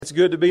It's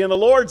good to be in the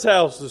Lord's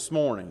house this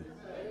morning.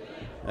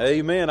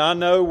 Amen. I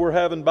know we're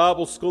having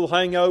Bible school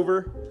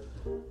hangover,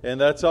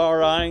 and that's all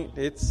right.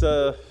 It's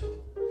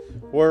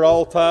we're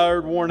all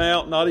tired, worn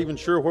out, not even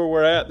sure where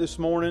we're at this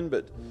morning,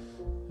 but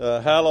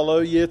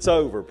hallelujah, it's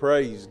over.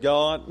 Praise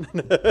God.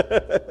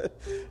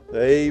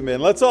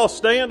 Amen. Let's all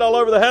stand all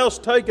over the house,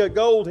 take a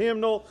gold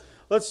hymnal.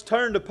 Let's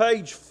turn to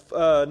page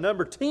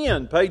number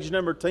 10. Page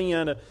number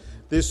 10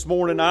 this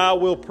morning. I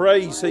will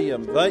praise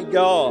Him. Thank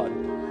God.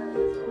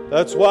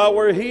 That's why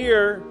we're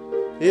here,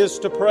 is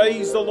to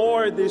praise the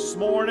Lord this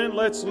morning.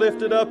 Let's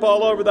lift it up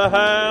all over the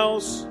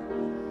house.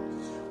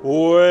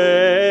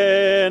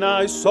 When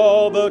I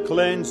saw the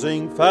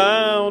cleansing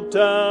fountain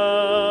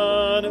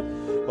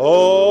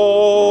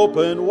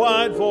open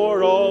wide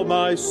for all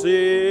my sins,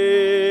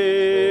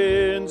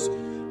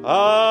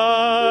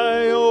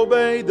 I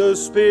obeyed the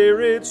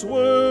Spirit's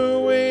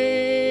wooing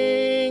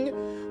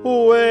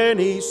when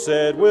He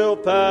said,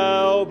 "Wilt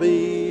thou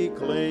be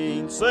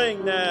clean?"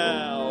 Sing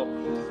now.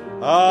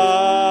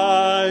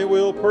 I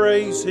will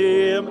praise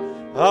Him,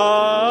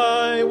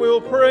 I will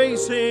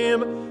praise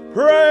Him,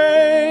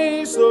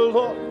 praise the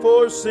Lord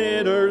for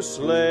sinners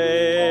slain.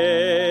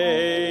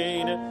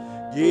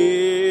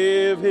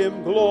 Give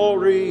Him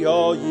glory,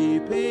 all ye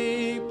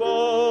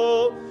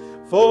people,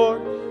 for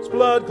His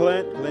blood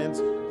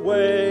cleansed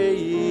away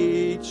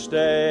each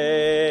stain.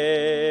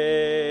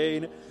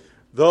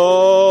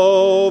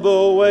 Though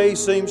the way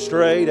seems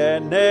straight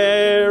and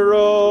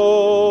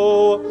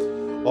narrow,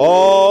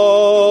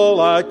 all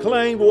I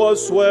claimed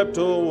was swept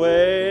away.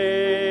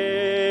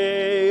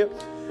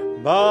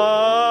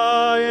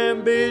 My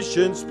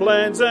ambitions,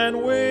 plans,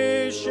 and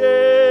wishes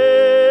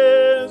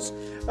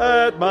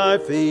at my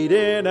feet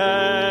in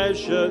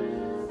ashes.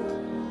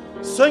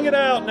 Sing it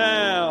out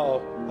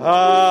now.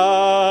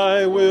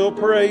 I will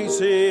praise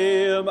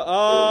Him,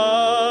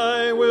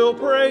 I will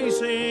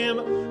praise Him,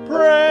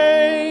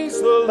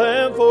 praise the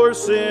Lamb for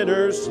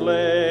sinners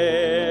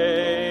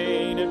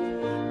slain.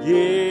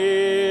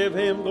 Give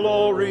Him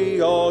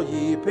glory, all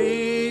ye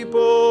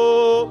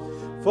people,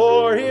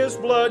 for His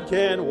blood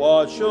can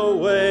wash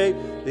away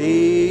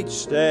each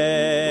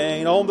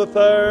stain. On the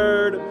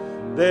third,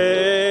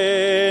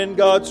 then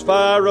God's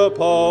fire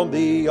upon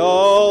the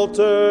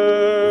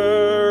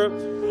altar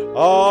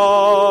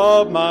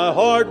of my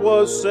heart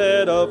was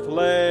set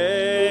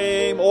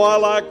aflame. Oh, I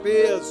like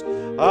this.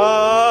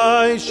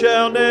 I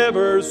shall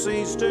never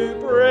cease to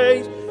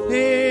praise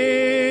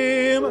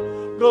Him.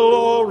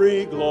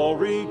 Glory,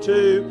 glory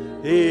to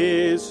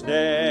His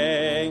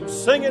name.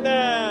 Sing it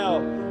now.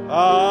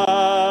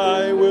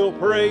 I will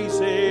praise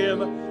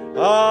Him,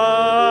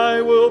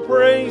 I will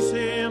praise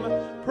Him,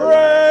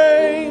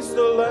 praise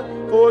the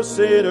Lamb for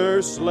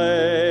sinners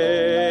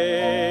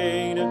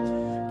slain.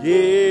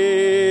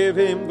 Give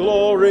Him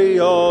glory,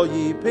 all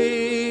ye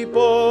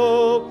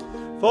people,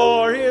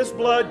 for His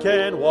blood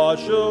can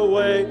wash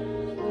away.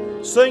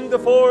 Sing the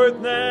fourth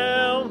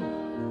now.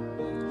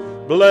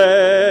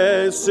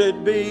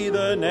 Blessed be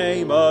the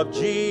name of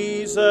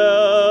Jesus.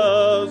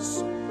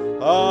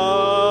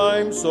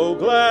 I'm so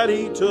glad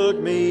He took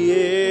me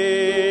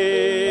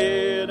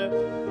in.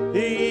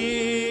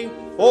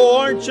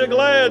 Aren't you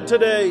glad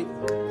today?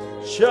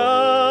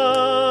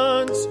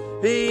 Shuns,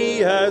 He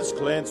has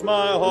cleansed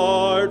my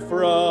heart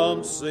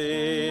from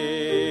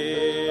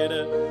sin.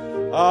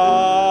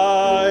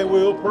 I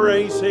will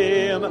praise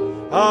Him,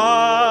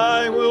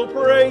 I will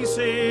praise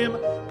Him,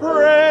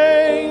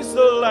 praise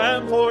the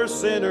Lamb for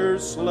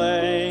sinners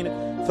slain.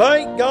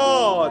 Thank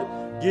God.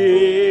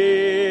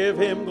 Give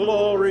Him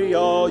glory,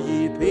 all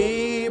ye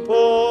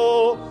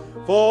people,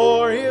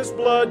 for His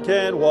blood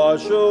can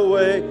wash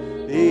away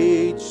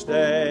each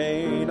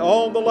stain.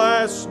 On the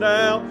last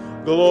now,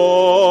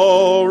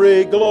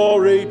 glory,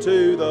 glory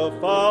to the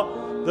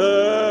Father,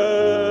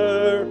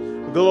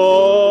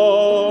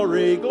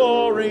 glory,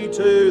 glory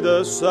to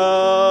the Son,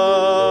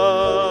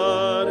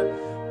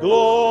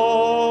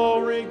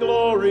 glory,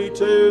 glory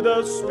to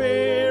the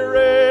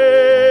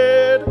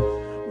Spirit,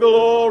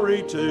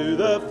 glory to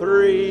the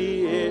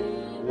three in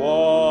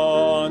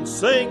one.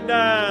 Sing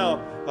now.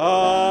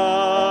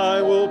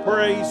 I will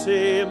praise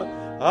Him,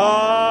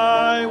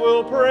 I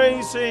will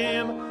praise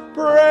Him,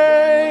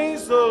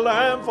 praise the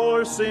Lamb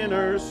for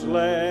sinners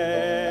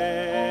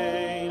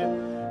slain.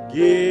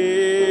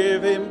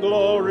 Give Him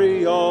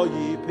glory, all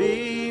ye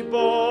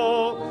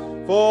people,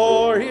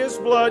 for His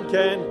blood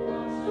can.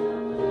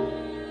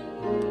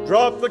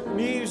 Drop the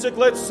music,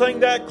 let's sing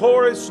that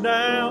chorus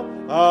now.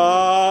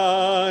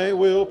 I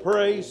will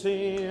praise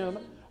Him,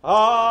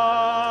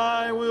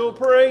 I will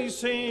praise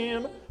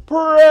Him,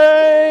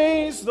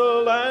 praise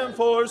the Lamb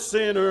for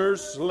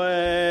sinners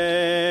slain.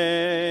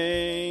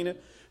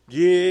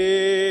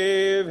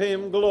 Give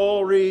Him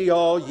glory,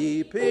 all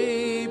ye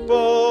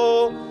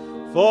people,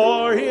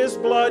 for His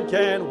blood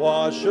can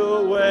wash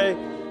away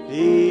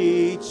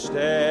each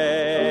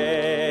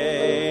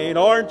stain.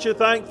 Aren't you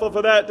thankful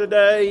for that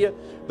today?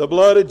 The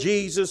blood of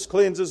Jesus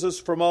cleanses us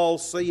from all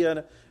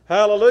sin.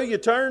 Hallelujah.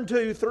 Turn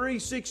to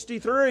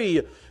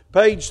 363.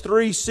 Page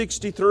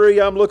 363.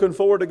 I'm looking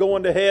forward to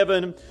going to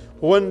heaven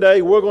one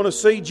day we're going to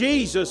see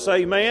Jesus,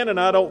 amen, and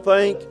I don't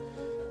think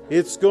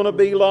it's going to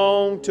be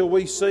long till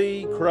we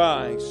see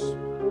Christ.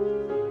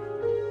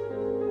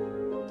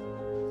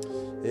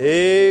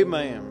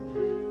 Amen.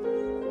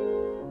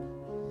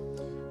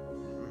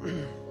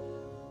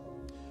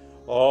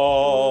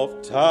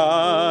 Oft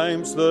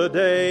times the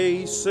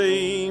day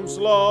seems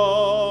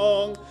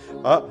long,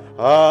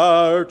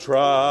 our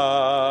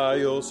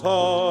trials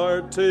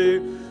hard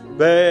to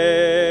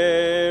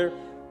bear.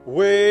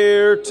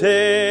 We're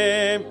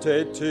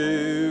tempted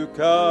to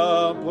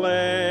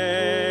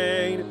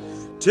complain,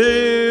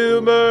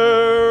 to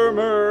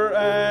murmur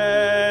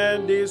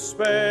and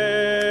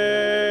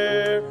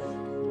despair.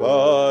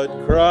 But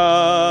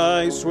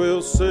Christ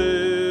will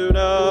soon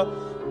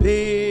appear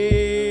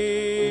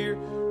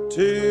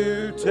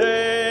to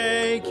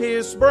take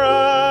His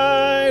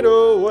bride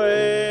away.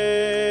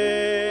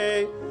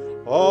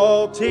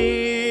 All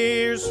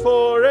tears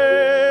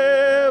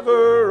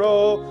forever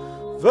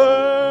over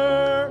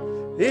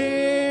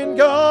in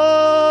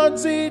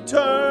God's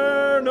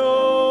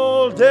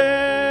eternal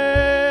day.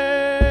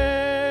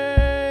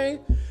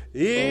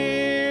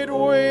 It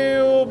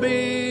will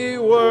be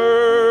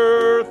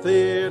worth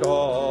it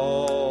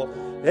all.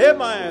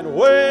 Amen.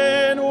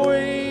 When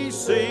we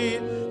see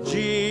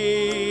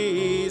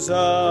Jesus,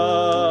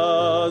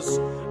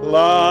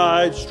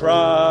 life's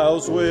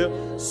trials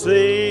will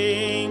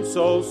seem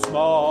so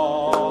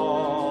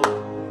small.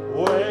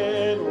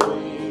 When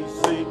we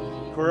see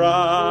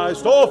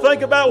Christ. Oh,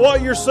 think about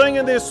what you're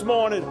singing this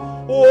morning.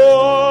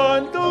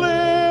 One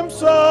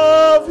glimpse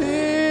of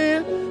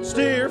His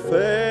dear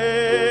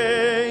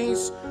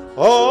face,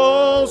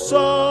 all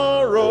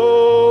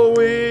sorrow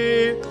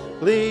will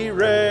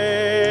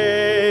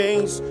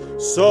erase.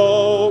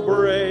 So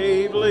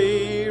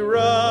bravely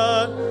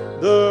run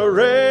the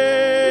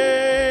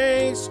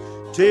race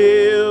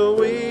till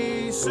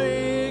we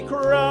see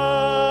Christ.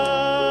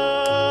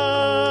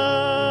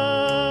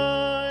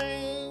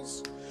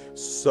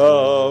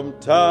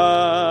 Sometimes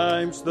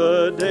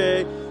the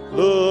day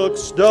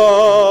looks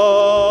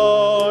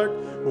dark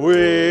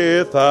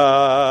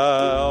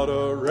without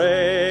a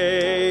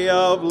ray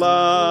of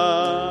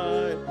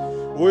light.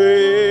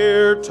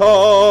 We're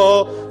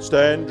tossed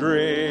and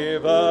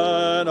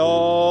driven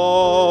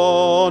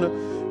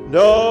on,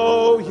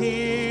 no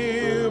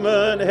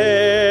human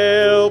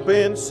help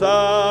in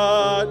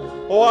sight.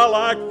 Oh, I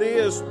like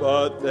this,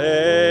 but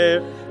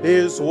there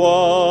is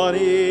one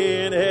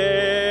in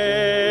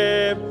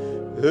heaven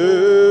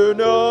who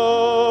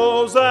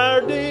knows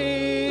our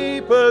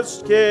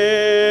deepest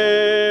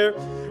care.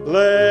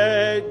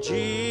 Let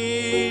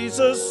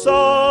Jesus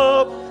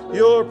solve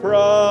your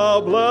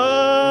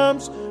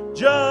problems.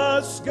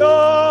 Just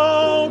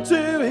go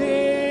to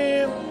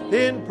Him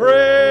in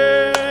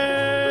prayer.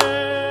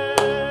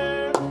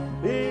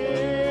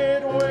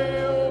 It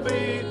will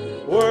be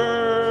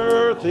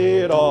worth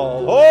it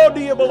all. Oh,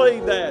 do you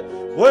believe that?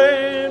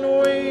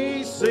 When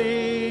we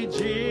see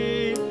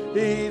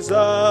Jesus,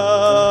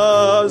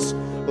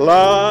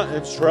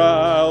 life's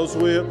trials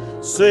will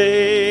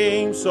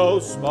seem so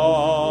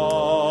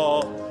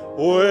small.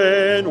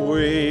 When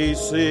we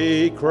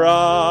see Christ,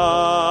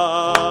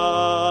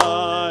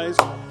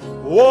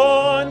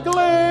 one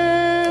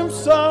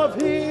glimpse of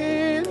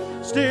His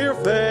dear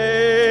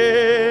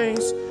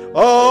face,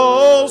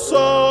 all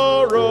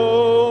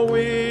sorrow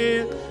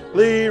will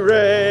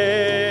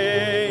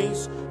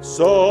erase.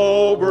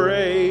 So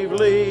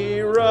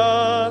bravely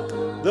run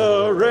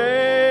the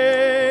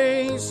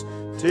race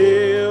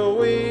till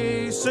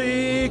we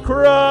see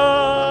Christ.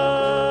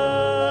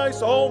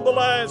 On the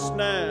last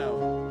now,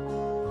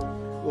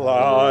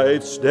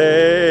 life's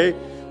day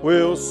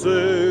will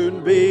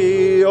soon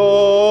be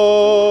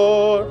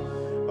o'er,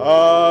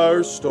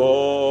 our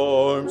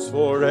storms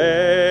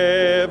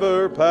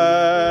forever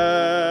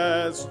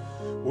past.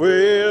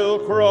 We'll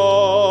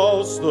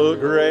cross the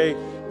great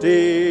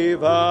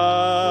divide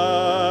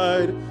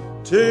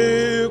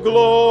to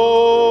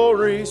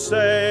glory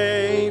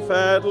safe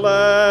at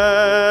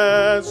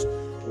last.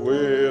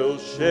 We'll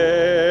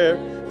share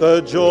the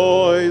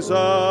joys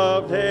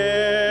of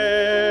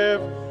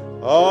heaven,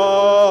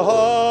 a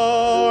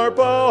harp,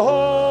 a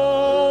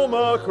home,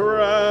 a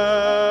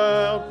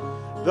crown.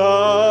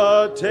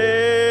 The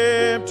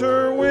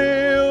tempter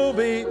will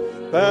be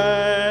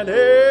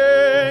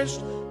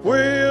banished.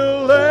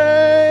 We'll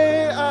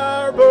lay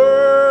our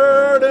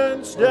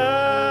burdens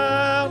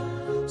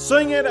down.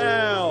 Sing it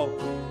out.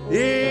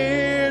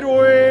 It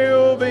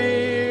will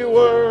be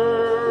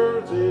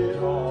worth it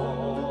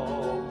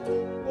all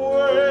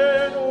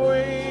when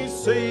we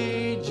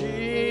see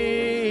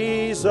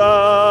Jesus.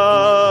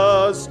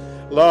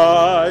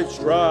 Life's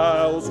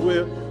trials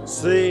will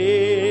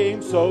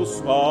seem so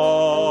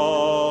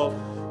small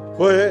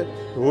when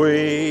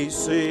we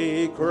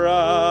see Christ.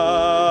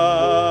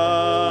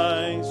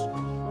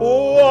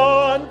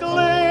 One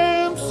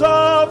glimpse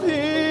of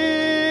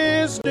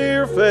His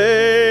dear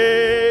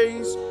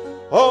face,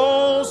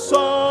 all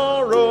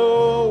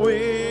sorrow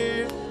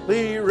will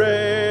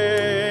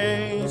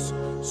erase.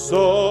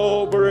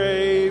 So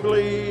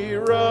bravely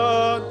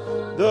run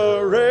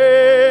the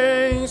race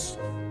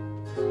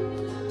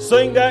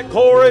sing that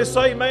chorus.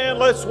 Amen.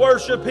 Let's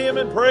worship Him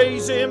and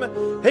praise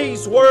Him.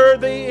 He's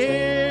worthy.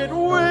 It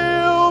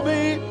will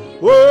be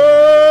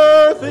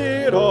worth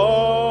it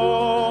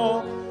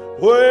all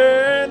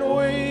when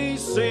we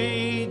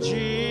see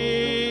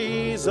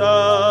Jesus.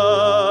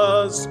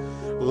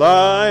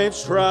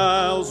 Life's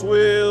trials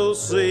will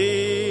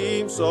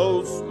seem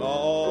so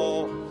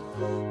small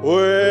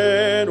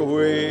when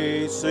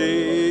we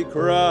see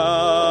Christ.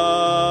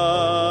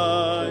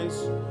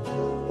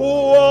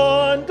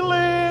 One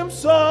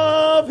glimpse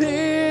of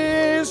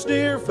His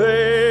dear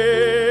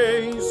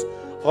face,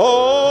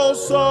 all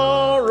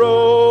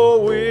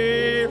sorrow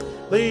will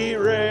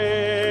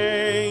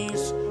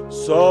erase.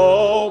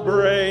 So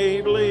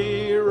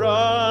bravely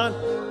run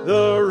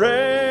the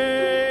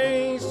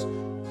race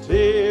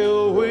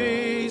till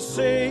we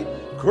see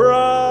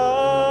Christ.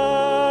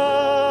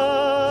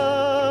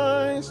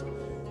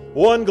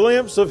 One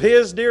glimpse of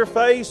His dear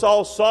face,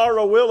 all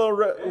sorrow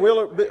will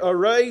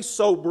erase.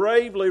 So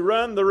bravely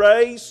run the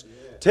race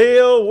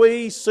till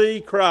we see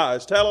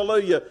Christ.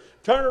 Hallelujah.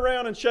 Turn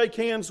around and shake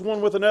hands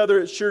one with another.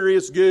 It sure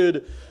is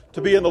good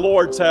to be in the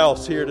Lord's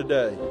house here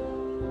today.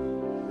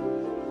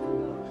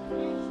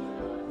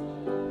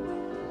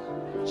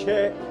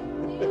 Check.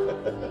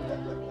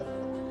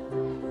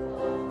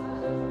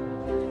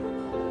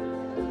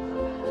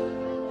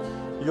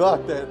 You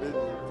like that, didn't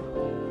you?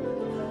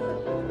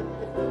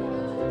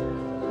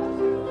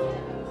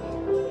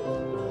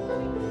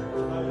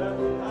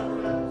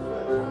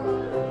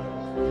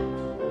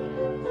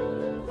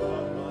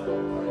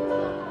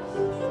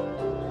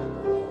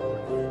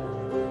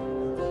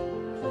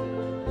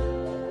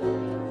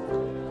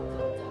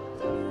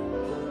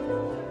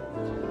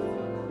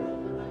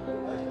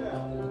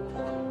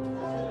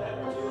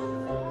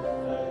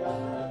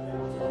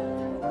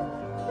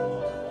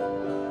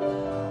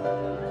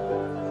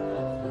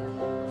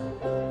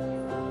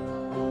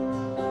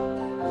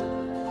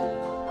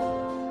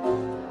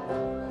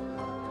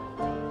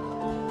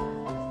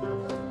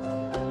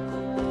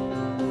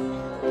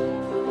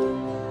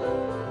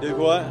 Do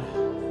what?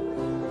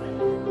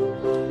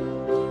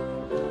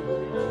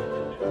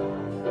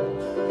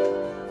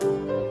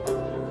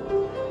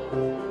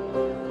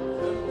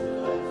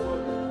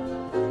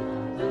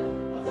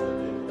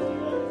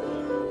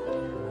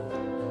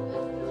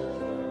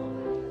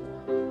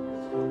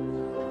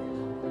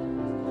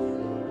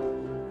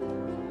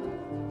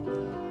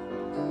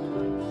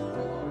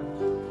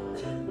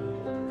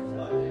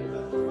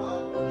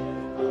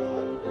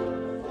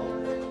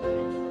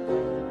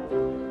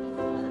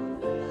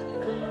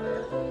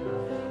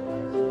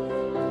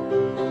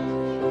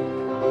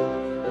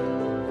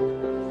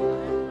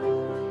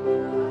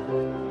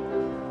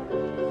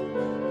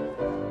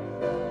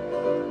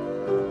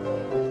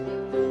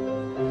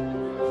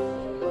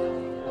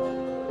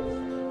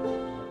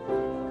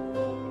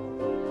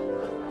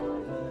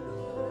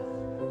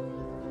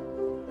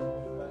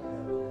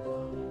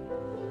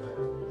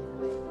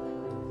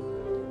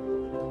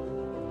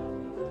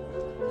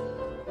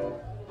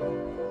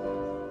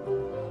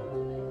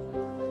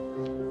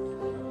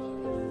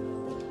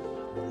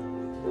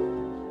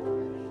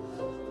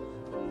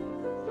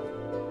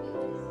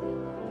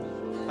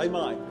 Hey,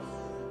 Mike.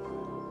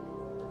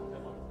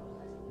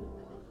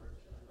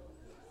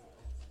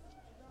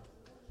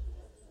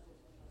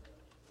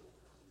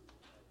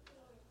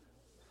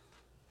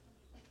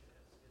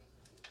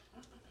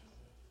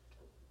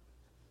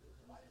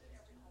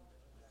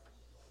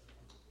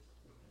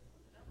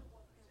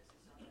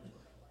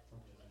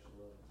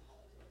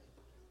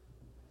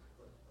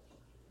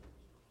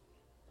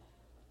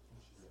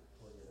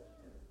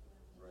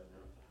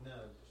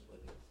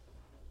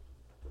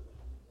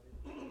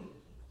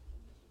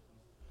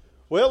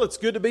 Well, it's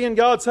good to be in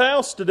God's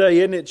house today,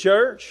 isn't it,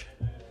 church?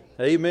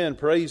 Amen.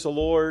 Praise the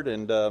Lord,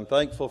 and I'm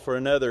thankful for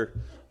another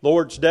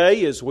Lord's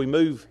Day as we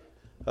move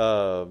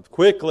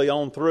quickly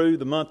on through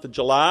the month of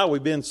July.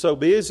 We've been so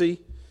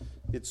busy,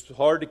 it's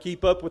hard to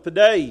keep up with the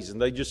days,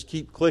 and they just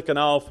keep clicking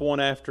off one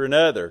after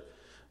another.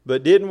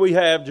 But didn't we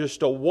have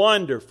just a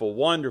wonderful,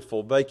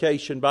 wonderful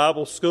vacation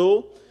Bible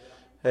school?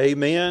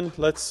 Amen.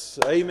 Let's,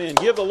 amen.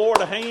 Give the Lord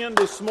a hand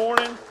this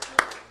morning.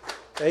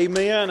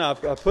 Amen. I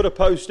put a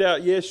post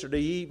out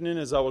yesterday evening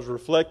as I was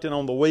reflecting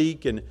on the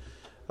week, and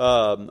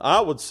I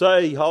would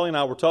say, Holly and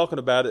I were talking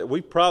about it,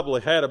 we've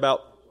probably had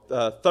about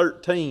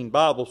 13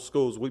 Bible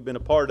schools we've been a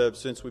part of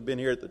since we've been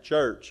here at the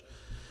church.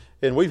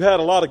 And we've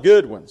had a lot of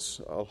good ones,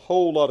 a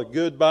whole lot of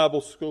good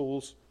Bible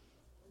schools.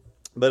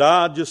 But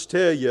I just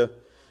tell you,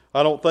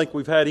 I don't think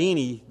we've had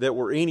any that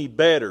were any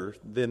better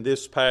than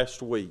this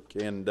past week.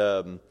 And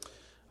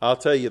I'll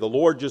tell you, the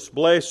Lord just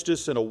blessed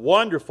us in a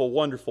wonderful,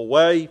 wonderful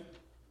way.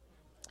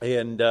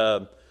 And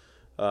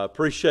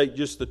appreciate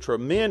just the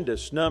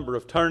tremendous number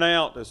of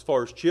turnout as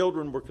far as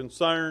children were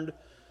concerned.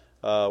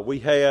 We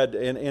had,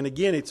 and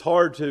again, it's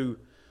hard to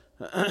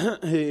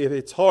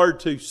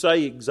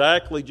say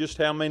exactly just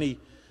how many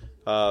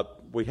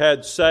we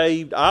had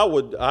saved. I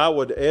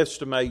would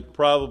estimate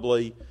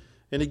probably,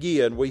 and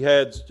again, we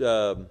had,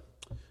 the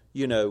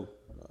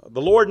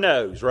Lord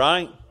knows,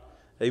 right?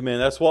 Amen.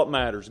 That's what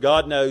matters.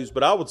 God knows.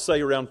 But I would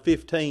say around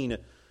 15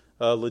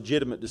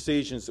 legitimate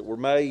decisions that were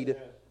made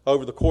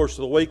over the course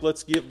of the week.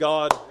 Let's give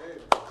God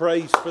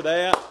praise for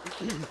that.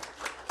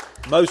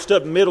 Most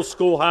of them middle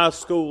school, high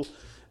school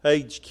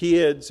age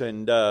kids,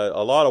 and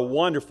a lot of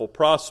wonderful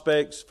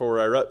prospects for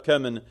our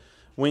upcoming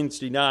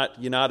Wednesday night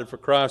United for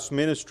Christ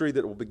ministry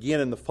that will begin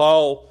in the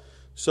fall.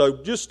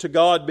 So just to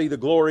God be the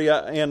glory,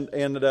 and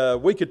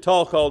we could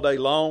talk all day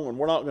long, and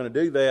we're not going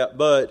to do that,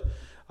 but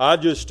I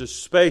just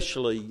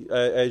especially,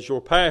 as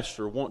your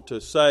pastor, want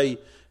to say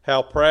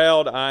how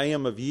proud I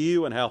am of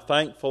you and how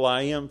thankful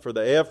I am for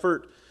the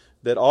effort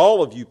that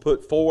all of you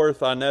put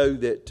forth. I know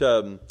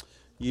that,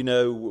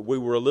 we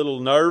were a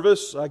little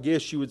nervous, I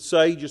guess you would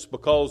say, just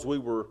because we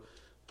were,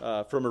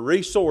 from a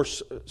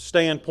resource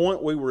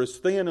standpoint, we were as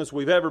thin as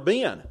we've ever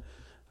been.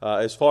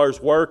 As far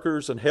as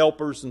workers and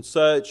helpers and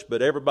such,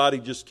 but everybody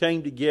just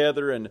came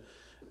together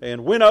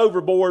and went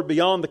overboard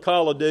beyond the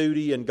call of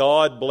duty, and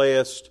God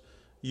blessed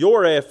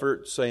your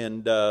efforts,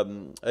 and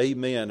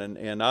amen.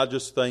 And I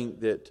just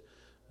think that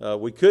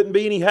we couldn't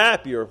be any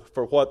happier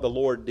for what the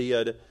Lord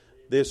did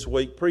this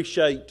week.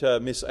 Appreciate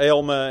Miss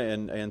Elma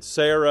and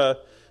Sarah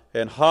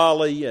and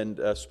Holly, and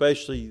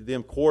especially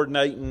them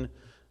coordinating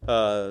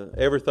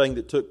everything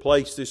that took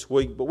place this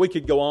week. But we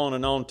could go on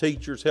and on.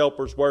 Teachers,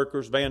 helpers,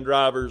 workers, van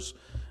drivers,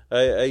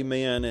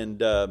 amen.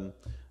 And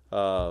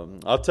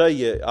I'll tell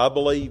you, I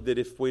believe that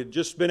if we'd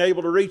just been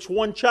able to reach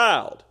one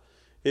child,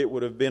 it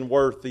would have been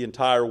worth the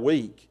entire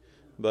week.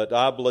 But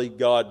I believe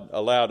God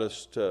allowed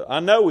us to, I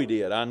know He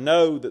did. I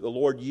know that the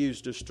Lord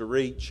used us to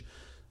reach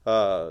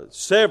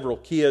several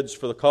kids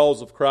for the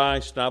cause of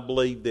Christ. And I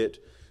believe that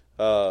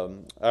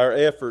our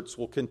efforts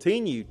will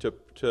continue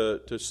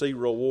to see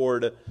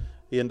reward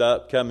in the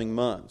upcoming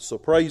months. So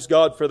praise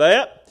God for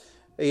that.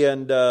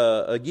 And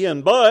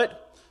again,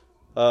 but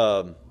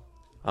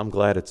I'm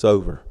glad it's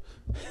over.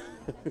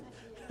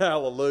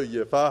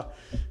 Hallelujah.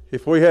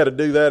 If we had to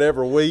do that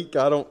every week,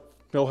 I don't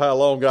know how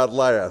long I'd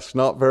last.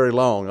 Not very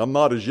long. I'm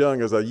not as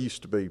young as I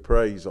used to be.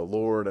 Praise the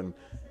Lord. And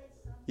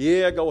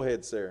yeah, go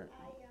ahead, Sarah.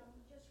 I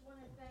just want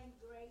to thank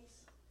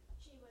Grace.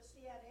 She was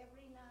here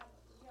every night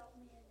to help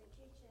me in the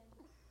kitchen,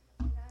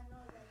 and I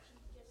know that she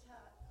just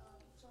had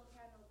some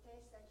kind of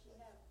test that she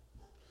had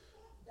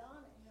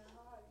done in her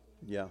heart.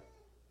 Yeah.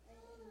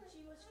 And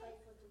she was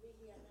faithful to be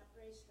here, and I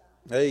praise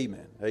God.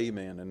 Amen.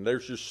 Amen. And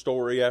there's just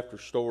story after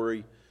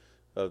story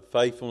of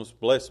faithfulness.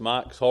 Bless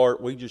Mike's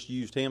heart. We just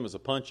used him as a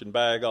punching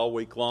bag all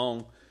week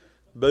long.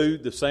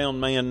 Booed the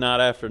sound man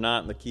night after night,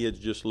 and the kids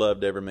just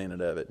loved every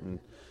minute of it. And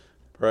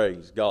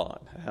praise God.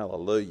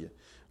 Hallelujah.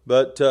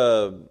 But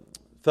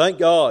thank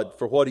God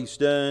for what He's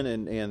done,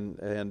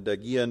 and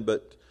again,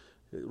 but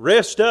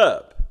rest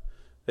up.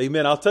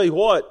 Amen. I'll tell you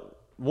what,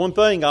 one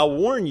thing I'll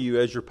warn you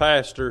as your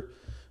pastor,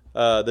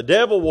 the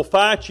devil will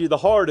fight you the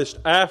hardest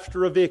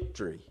after a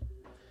victory.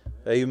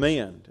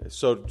 Amen.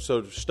 So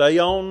stay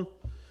on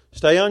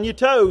your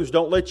toes.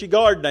 Don't let your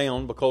guard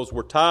down, because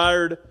we're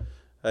tired.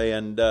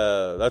 And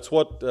that's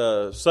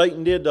what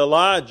Satan did to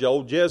Elijah.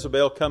 Old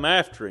Jezebel come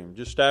after him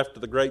just after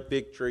the great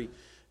victory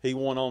he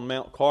won on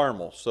Mount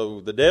Carmel. So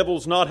the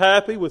devil's not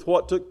happy with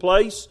what took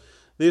place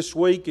this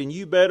week, and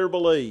you better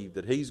believe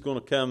that he's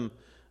going to come.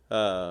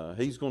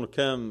 He's going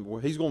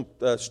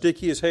to stick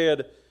his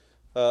head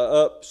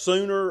up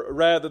sooner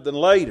rather than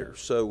later.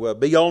 So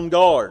be on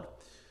guard.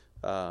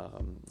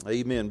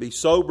 Amen. Be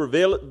sober,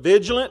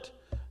 vigilant,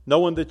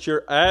 knowing that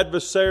your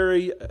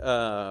adversary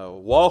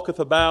walketh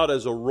about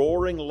as a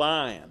roaring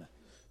lion,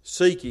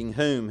 seeking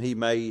whom he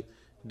may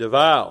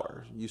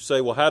devour. You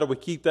say, well, how do we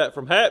keep that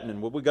from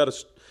happening? Well, we've got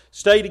to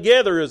stay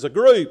together as a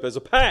group, as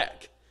a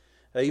pack.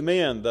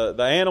 Amen. The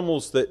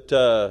animals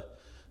that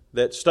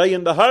stay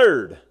in the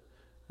herd,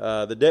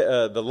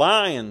 the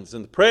lions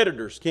and the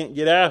predators can't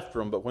get after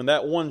them, but when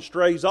that one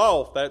strays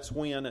off, that's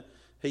when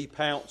he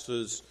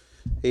pounces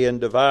and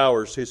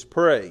devours his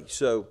prey.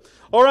 So,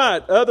 all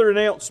right, other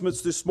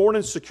announcements this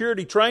morning.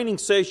 Security training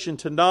session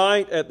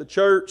tonight at the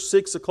church,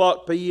 6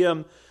 o'clock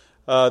p.m.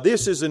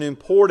 This is an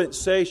important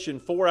session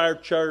for our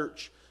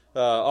church.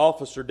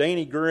 Officer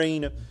Danny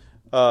Green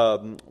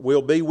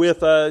will be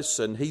with us,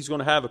 and he's going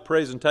to have a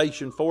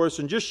presentation for us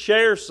and just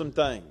share some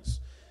things.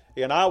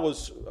 And I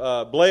was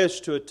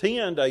blessed to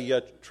attend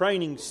a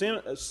training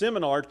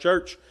seminar,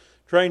 church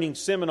training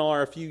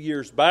seminar a few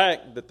years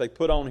back that they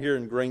put on here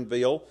in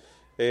Greenville.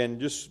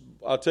 And just,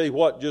 I'll tell you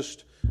what,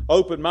 just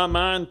opened my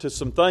mind to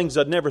some things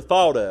I'd never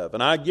thought of.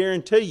 And I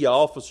guarantee you,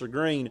 Officer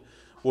Green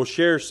will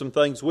share some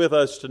things with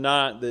us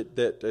tonight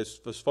that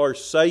as far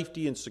as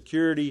safety and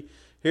security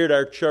here at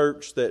our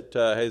church that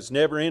has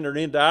never entered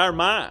into our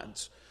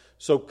minds.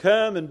 So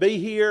come and be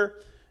here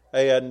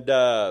and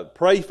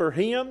pray for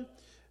him.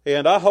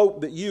 And I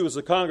hope that you as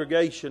a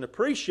congregation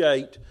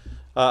appreciate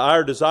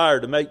our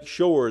desire to make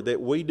sure that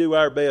we do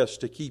our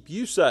best to keep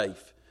you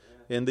safe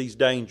in these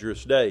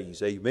dangerous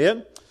days.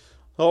 Amen.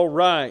 All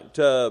right.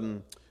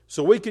 So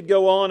we could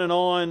go on and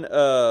on.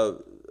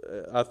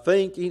 I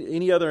think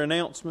any other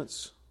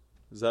announcements?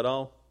 Is that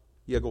all?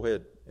 Yeah, go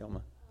ahead,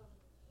 Elma.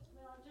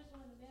 Well, I just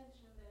want to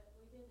mention that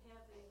we did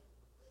have a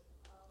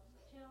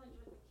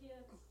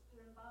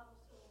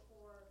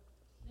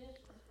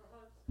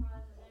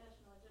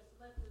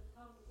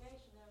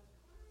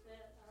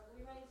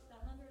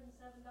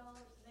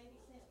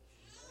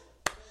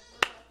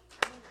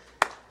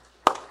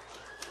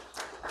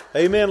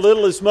Amen.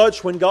 Little as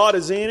much when God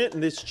is in it,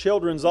 and this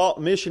children's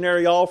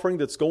missionary offering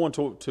that's going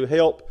to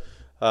help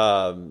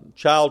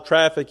child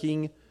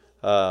trafficking,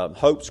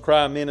 Hope's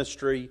Cry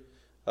Ministry.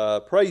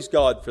 Praise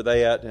God for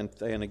that,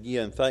 and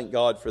again, thank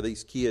God for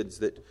these kids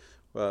that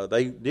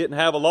they didn't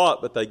have a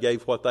lot, but they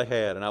gave what they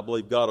had, and I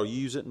believe God will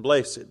use it and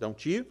bless it,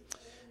 don't you?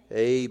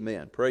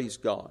 Amen. Praise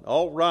God.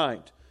 All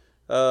right.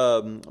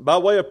 By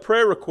way of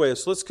prayer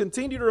requests, let's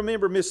continue to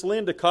remember Miss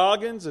Linda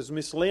Coggins, as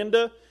Miss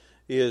Linda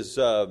is,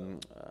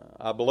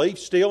 I believe,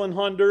 still in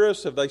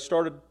Honduras. Have they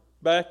started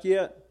back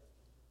yet?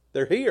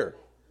 They're here.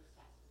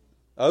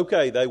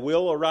 Okay, they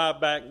will arrive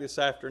back this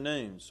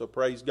afternoon, so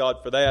praise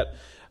God for that.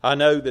 I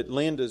know that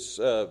Linda's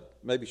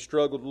maybe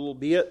struggled a little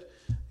bit,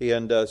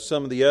 and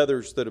some of the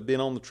others that have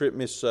been on the trip,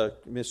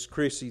 Miss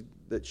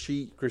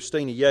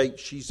Christina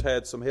Yates, she's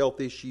had some health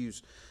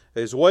issues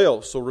as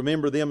well. So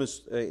remember them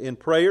in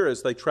prayer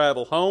as they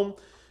travel home.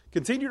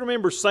 Continue to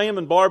remember Sam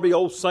and Barbie.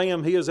 Old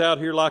Sam, he is out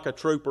here like a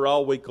trooper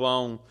all week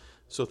long.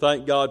 So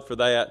thank God for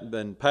that.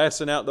 And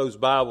passing out those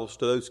Bibles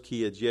to those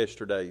kids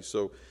yesterday.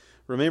 So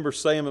remember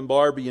Sam and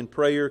Barbie in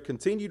prayer.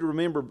 Continue to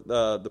remember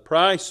the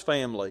Price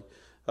family,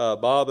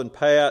 Bob and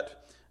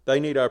Pat. They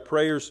need our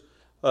prayers.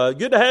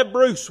 Good to have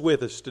Bruce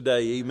with us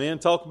today. Amen.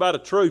 Talk about a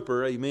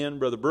trooper. Amen.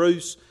 Brother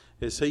Bruce,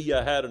 as he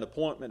had an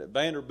appointment at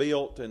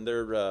Vanderbilt, and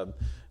they're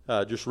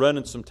just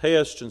running some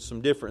tests and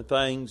some different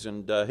things.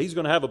 And he's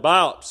going to have a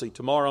biopsy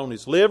tomorrow on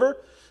his liver.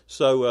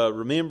 So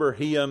remember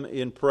him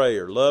in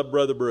prayer. Love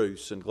Brother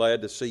Bruce, and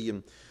glad to see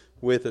him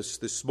with us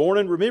this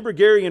morning. Remember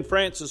Gary and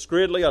Francis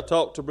Gridley. I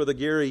talked to Brother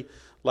Gary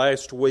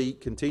last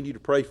week. Continue to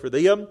pray for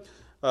them.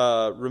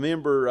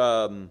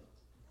 Remember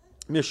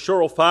Miss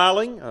Cheryl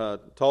Filing.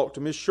 Talked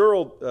to Miss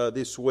Cheryl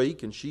this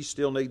week, and she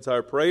still needs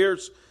our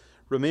prayers.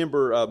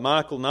 Remember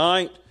Michael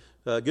Knight.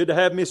 Good to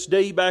have Miss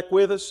D back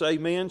with us.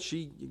 Amen.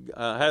 She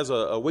has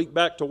a week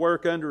back to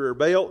work under her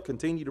belt.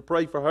 Continue to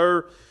pray for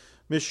her.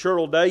 Miss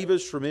Cheryl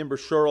Davis. Remember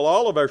Cheryl.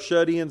 All of our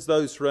shut-ins,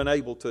 those who are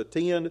unable to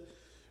attend.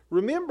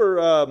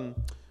 Remember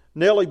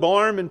Nellie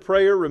Barm in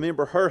prayer.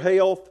 Remember her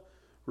health.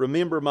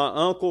 Remember my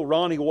uncle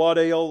Ronnie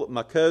Waddell,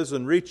 my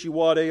cousin Richie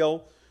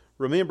Waddell.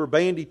 Remember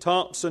Bandy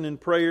Thompson in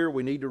prayer.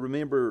 We need to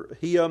remember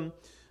him.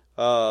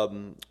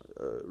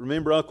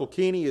 Remember Uncle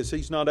Kenny as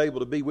he's not able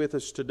to be with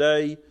us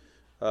today.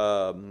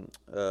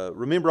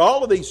 Remember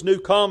all of these new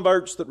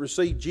converts that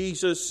received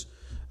Jesus.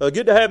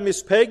 Good to have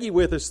Miss Peggy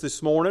with us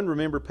this morning.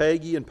 Remember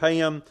Peggy and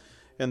Pam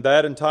and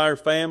that entire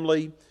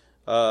family.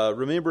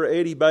 Remember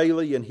Eddie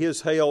Bailey and his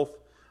health.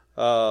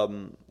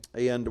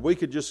 And we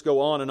could just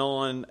go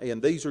on.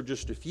 And these are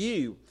just a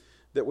few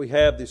that we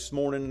have this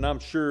morning. And I'm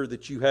sure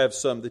that you have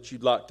some that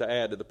you'd like to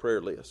add to the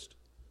prayer list.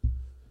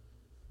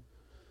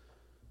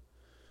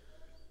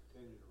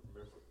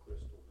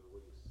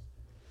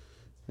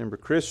 Remember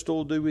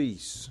Crystal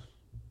Deweese.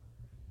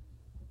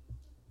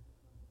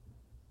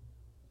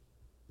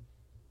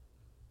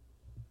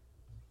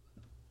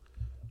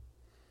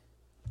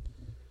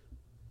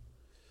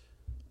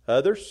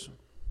 Others?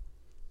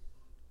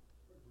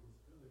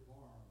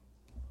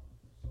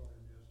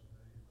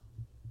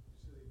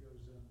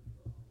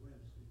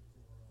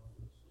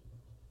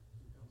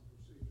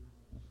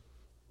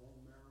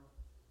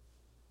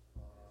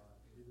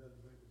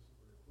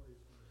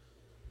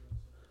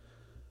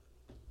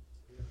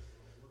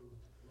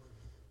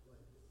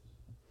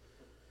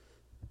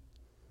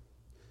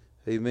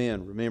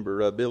 Amen.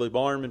 Remember Billy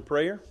Barn in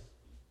prayer.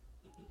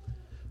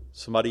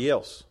 Somebody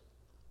else.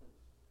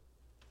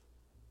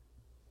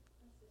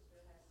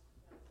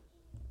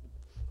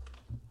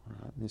 All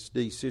right, Miss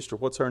D's sister.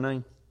 What's her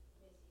name?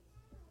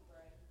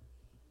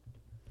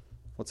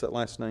 What's that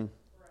last name?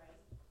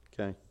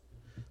 Okay.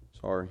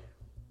 Sorry.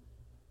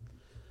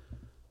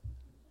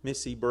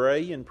 Missy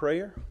Bray in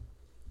prayer.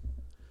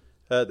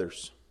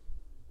 Others.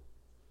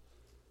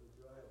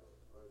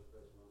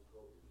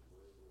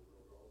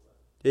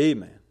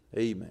 Amen.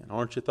 Amen.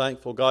 Aren't you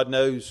thankful? God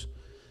knows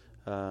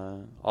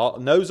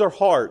our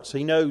hearts.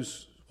 He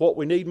knows what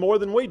we need more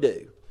than we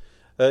do.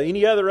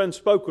 Any other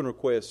unspoken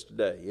requests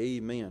today?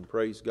 Amen.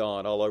 Praise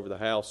God. All over the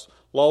house.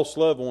 Lost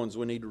loved ones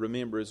we need to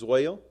remember as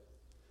well.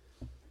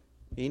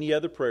 Any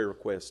other prayer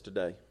requests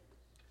today?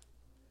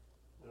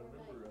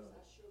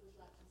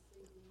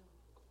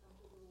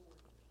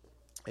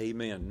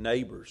 Amen.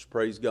 Neighbors.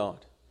 Praise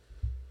God.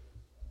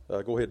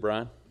 Go ahead,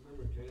 Brian.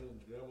 Remember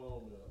Cannon's grandma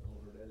on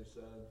her daddy's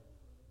side?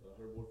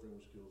 Her boyfriend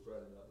was killed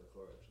Friday night in a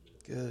car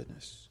accident.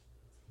 Goodness.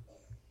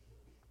 That's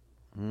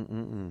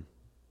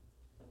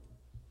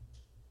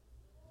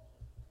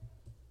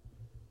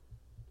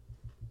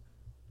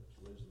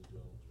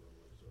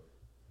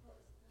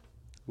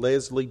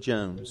Leslie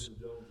Jones. Leslie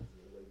Jones.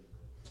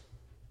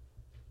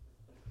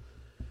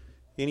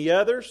 Any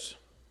others?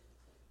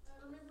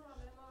 Remember my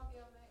grandma,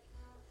 Gail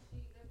Metcalf?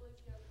 They believe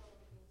she has colon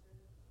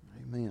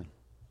cancer. Amen.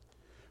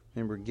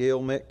 Remember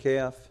Gail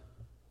Metcalf?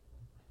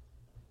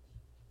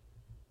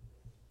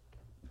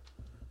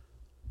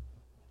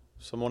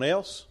 Someone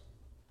else?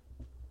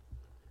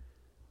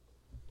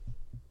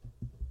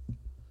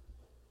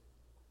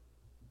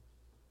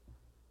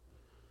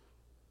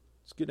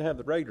 good to have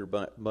the Raider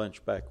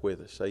bunch back with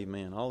us.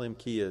 Amen. All them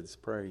kids,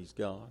 praise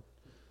God.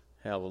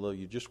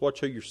 Hallelujah. Just watch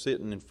who you're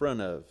sitting in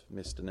front of,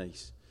 Miss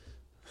Denise.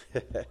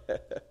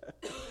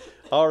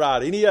 All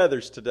right, any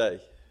others today?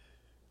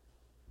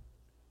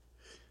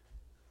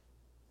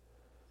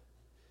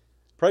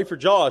 Pray for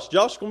Josh.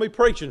 Josh is going to be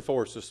preaching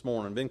for us this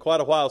morning. Been quite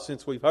a while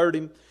since we've heard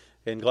him,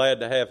 and glad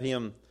to have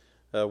him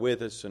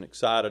with us and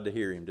excited to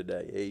hear him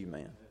today.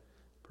 Amen.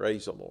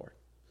 Praise the Lord.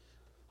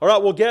 All right,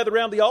 we'll gather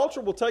around the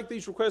altar. We'll take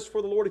these requests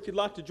for the Lord. If you'd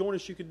like to join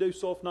us, you can do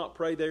so. If not,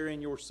 pray there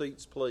in your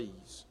seats,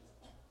 please.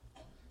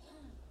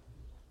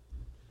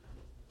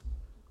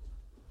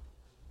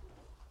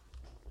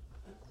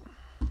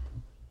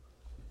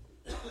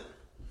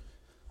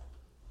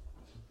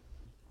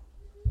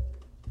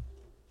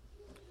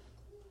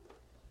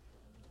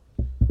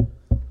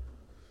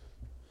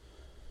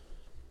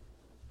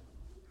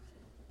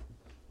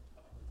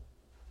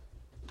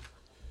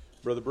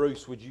 Brother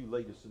Bruce, would you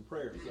lead us in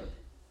prayer today?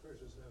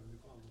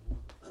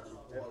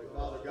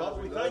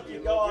 Father, we thank you,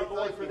 God,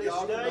 Lord, for this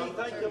day.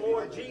 Thank you,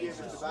 Lord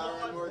Jesus,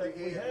 Lord, that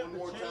we have the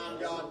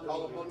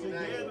chance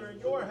together in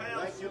your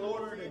house. Thank you,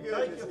 Lord, for your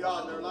goodness,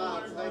 God, in their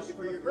lives. Thank you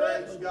for your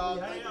grace, God.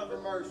 Thank you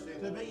for mercy.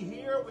 To be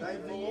here, we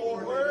can be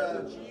Lord,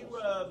 anywhere that you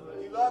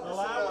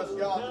allow us to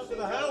come to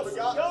the house of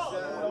God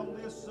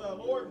on this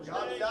Lord's Day.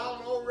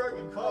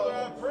 Father,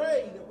 I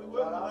pray that we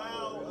wouldn't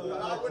allow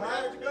I wouldn't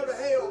have to go to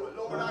hell, but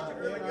Lord, I could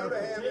really go to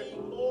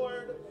heaven.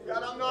 Lord,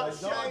 God, I'm not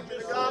ashamed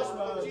of the gospel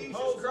of Jesus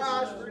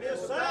Christ, for it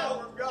is the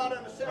power of God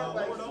unto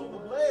salvation. Lord, on the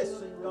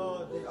blessing,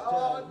 God,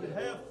 that you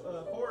have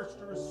for us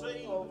to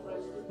receive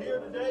here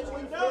today.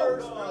 We know,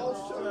 God,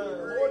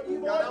 Lord,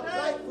 you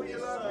ordained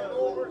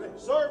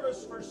this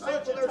service for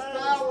such a time as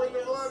there's power in the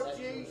blood of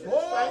Jesus.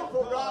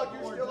 Thankful, God,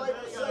 you're still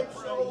able to save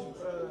souls.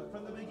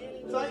 From the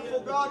beginning to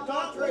Thankful, God,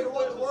 contrary to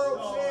what the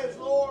world says,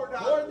 Lord, you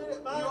are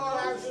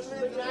our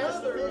strength and our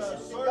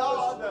sufficiency,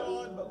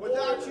 God.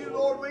 Without you,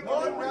 Lord, we can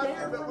do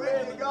nothing, but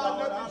with you,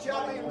 God, nothing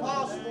shall be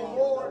impossible,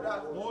 Lord.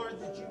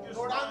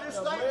 Lord, I'm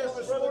just thankful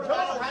this morning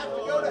I don't have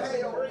to go to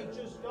hell.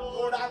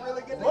 Lord, I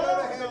really get to go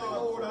to heaven,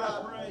 Lord.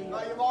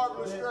 By your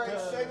marvelous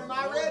grace, saving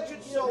my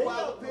wretched soul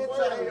out of the pits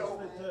of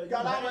hell.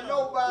 God, I'm a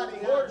nobody.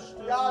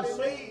 God, in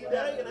need,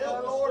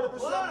 Lord,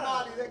 of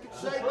somebody that could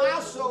save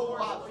my soul.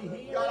 God,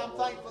 I'm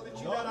thankful that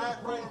you done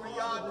that for me,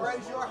 God.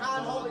 Praise your high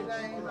and holy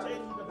name.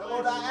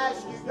 Lord, I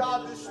ask you,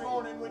 God, this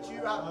morning, would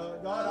you,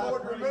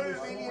 Lord, remove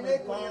any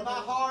iniquity in my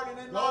heart and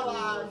in my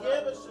life.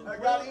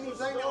 God,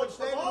 anything that would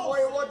stand in the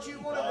way of what you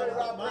want to do,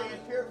 I pray you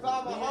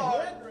purify my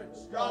heart.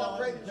 God, I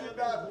pray that you,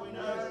 God,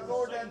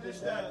 Lord, that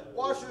just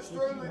wash us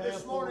thoroughly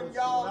this morning,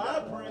 God.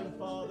 I pray,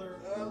 Father,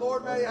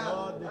 Lord, may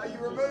you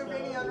remove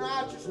any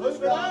unrighteousness,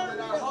 God, that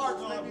our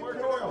hearts may be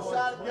pure in the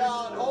sight of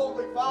God.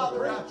 Holy Father,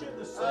 Lord,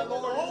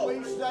 as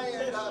we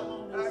stand,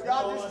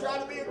 God, just try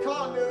to be a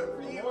conduit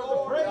for you,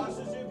 Lord.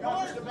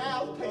 God, just a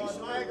mouthpiece,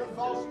 a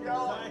megaphone,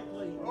 God.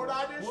 Lord,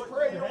 I just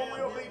pray your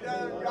will be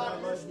done, God,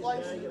 in this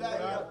place today.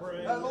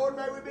 Lord,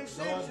 may we be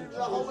sensitive to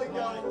the Holy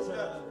Ghost.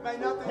 May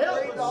nothing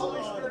grieve the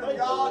Holy Spirit of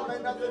God.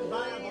 May nothing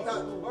grieve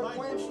or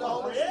quench the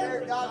Holy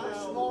Spirit, God,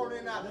 this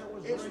morning.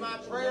 It's my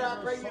prayer. I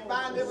pray you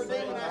bind every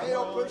demon of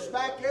hell, push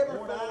back every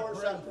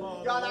force.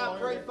 God, I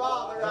pray,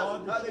 Father,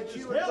 that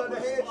you would put a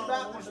hedge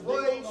about this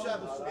place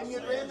and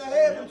you'd rend the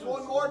heavens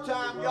one more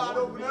time, God.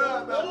 Open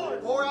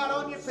up. Pour out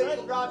on your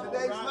people, God.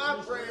 Today's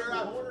my prayer.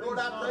 Lord,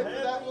 I pray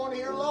for that one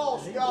here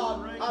lost,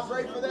 God. I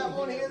pray for that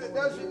one here that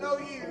doesn't know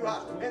you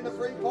and the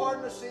free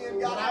pardon of sin,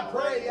 God. I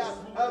pray,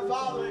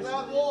 Father, for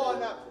that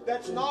one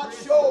that's not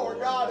sure,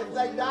 God, if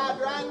they died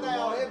right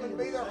now, heaven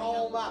be their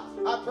home.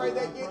 I pray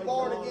they get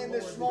born again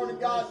this morning,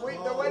 God.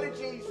 Weep the way to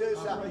Jesus.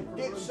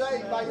 Get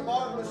saved by your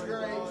marvelous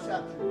grace.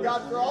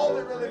 God, for all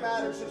that really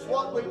matters is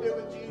what we do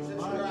with Jesus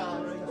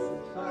Christ.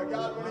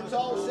 God, when it's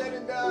all said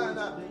and done,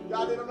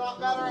 God, it'll not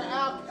matter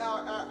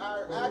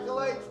our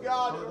accolades,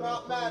 God. It'll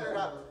not matter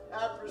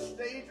our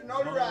prestige or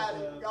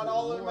notoriety. God,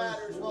 all that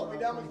matters is what we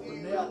done with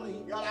you.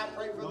 God, I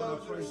pray for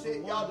those that are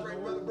sick. God, pray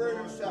for Brother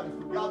Bruce.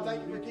 God,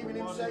 thank you for keeping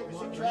him safe as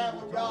he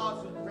traveled.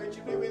 God, pray that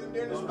you be with him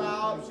during his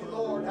biopsy,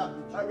 Lord.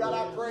 God,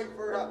 I pray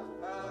for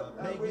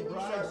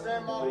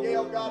Grandma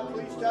Gail. God,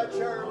 please touch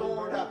her,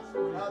 Lord.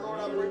 Lord,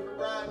 I pray for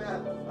Brian.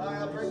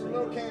 I pray for the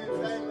little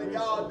Cannon family,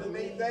 God, the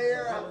need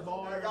there.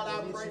 God,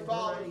 I pray,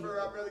 Father,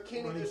 for Brother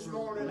Kenny this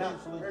morning.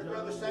 Pray for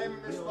Brother Sam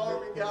and Miss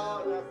Barbie,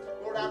 God.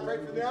 Lord, I pray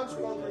for the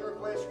unspoken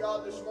request,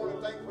 God, this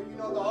morning. Thankful you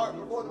know the heart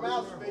before the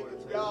mouth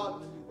speaketh,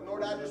 God. And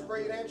Lord, I just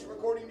pray and answer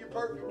according to your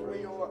perfect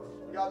will.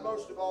 God,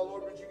 most of all,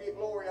 Lord, would you get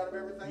glory out of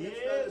everything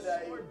that's done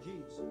today. Lord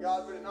Jesus.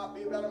 God, would it not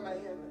be about a man,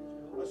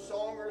 a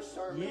song or a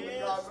sermon, but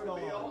God, would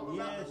it be all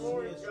about the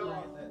glory of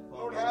God.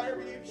 Lord,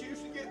 however you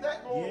choose to get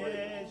that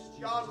glory.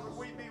 God, would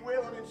we be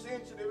willing and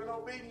sensitive and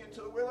obedient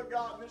to the will of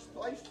God in this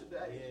place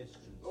today.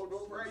 Lord,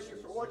 we'll praise you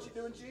for what you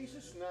do in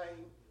Jesus'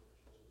 name.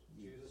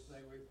 In Jesus'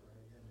 name we pray.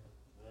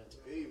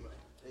 Amen.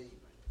 Amen.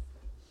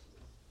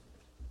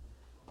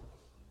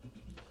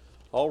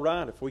 All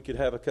right, if we could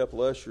have a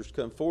couple ushers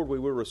come forward, we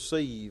will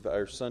receive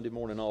our Sunday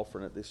morning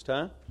offering at this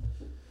time.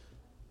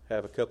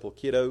 Have a couple of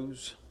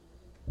kiddos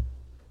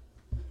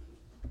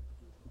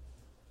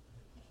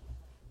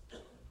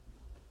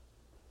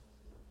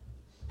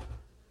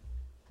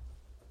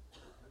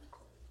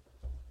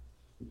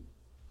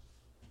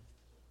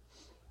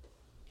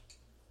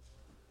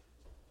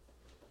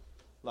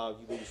Lyle,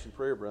 you lead us in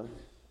prayer, brother.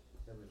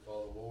 Heavenly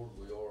Father, Lord,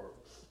 we are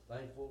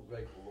thankful,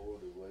 grateful,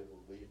 Lord, that we're able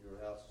to be in your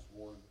house this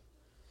morning.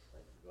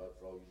 Thankful, God,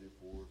 for all you do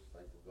for us.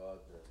 Thankful, God,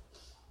 that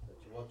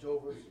you watch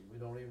over us and we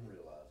don't even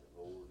realize it,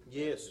 Lord.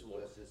 Yes,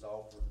 Lord. Bless this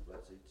offering.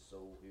 Bless each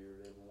soul here.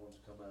 Everyone's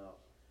come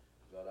out.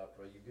 God, I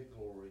pray you get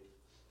glory.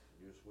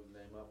 In your sweet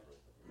name I pray.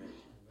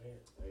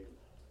 Amen. Amen.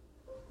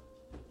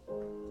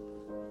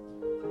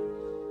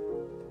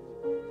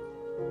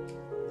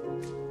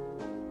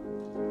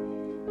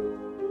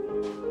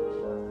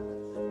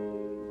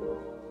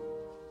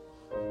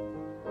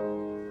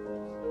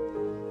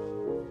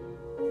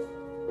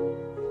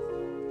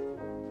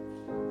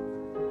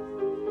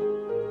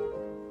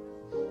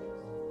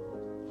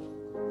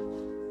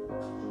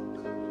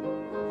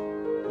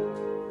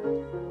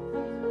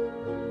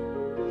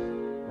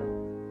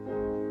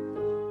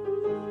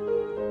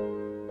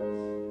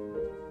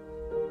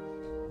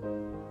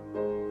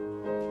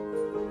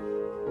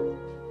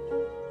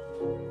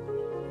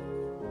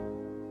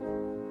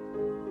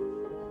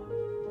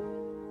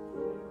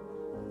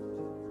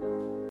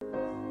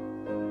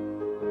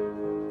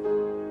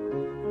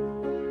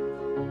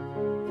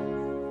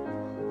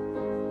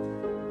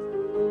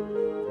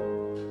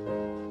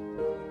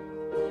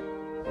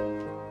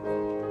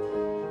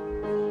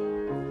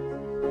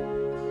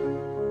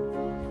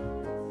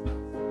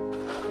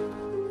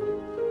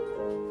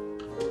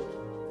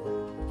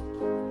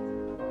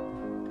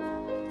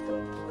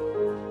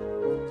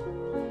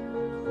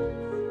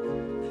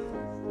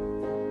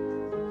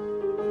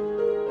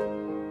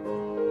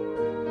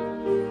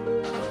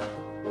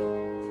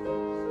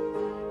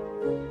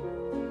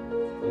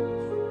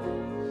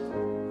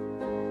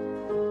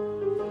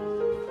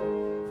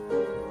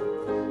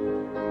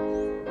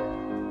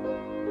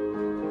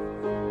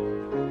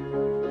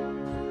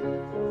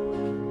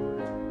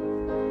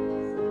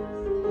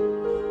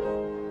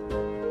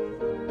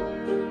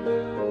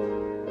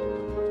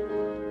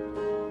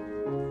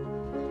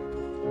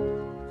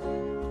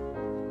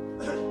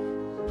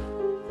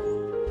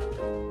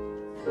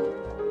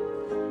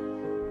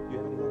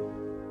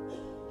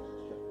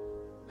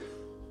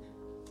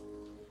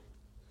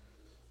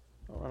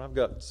 I've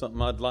got something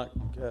I'd like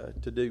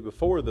to do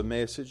before the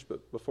message,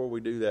 but before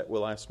we do that,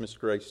 we'll ask Miss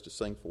Grace to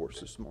sing for us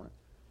this morning.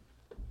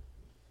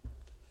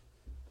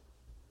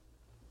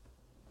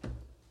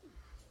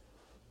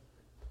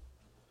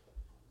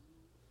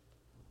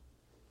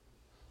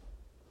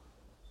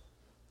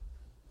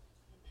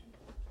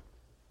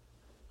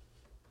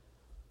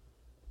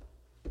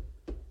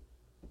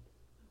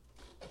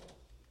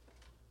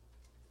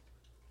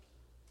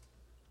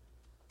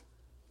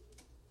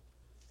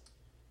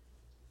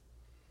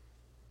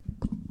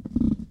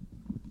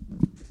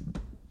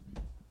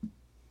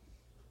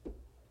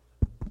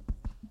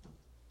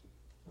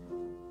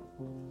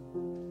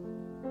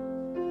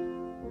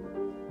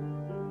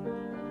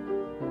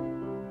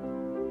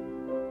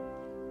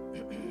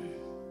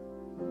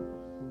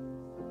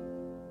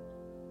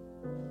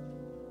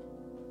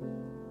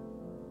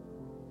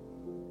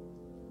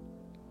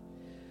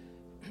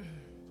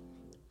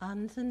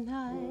 On the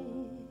night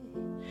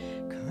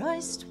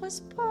Christ was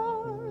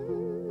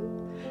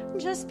born,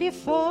 just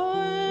before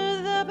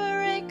the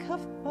break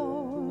of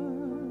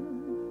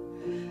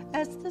morn,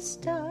 as the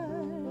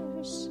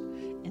stars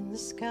in the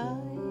sky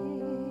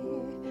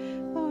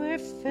were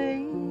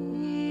fading,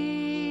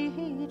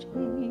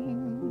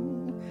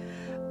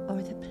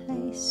 o'er the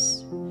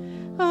place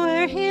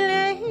where he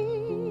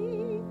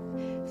lay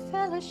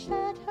fell a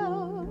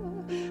shadow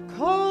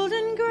cold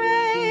and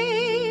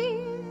gray,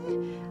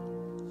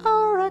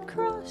 or a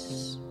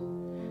cross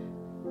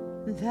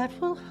that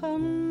will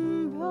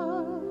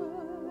humble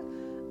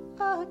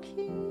a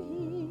king,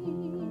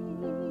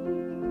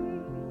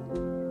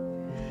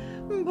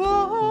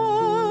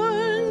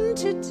 born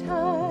to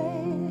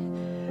die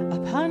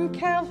upon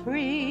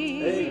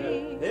Calvary.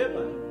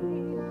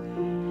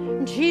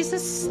 Amen.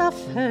 Jesus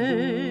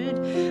suffered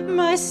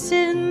my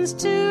sins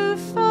to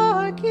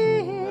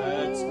forgive.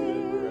 That's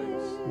good,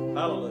 Grace.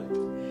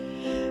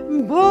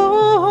 Hallelujah.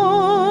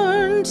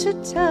 Born to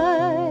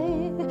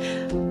die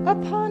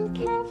upon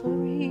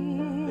Calvary.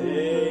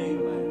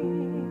 Amen.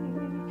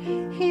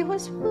 He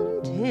was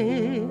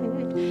wounded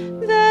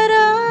that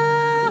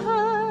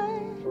I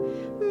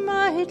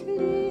might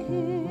live.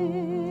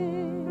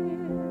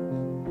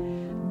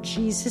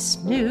 Jesus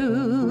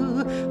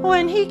knew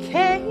when he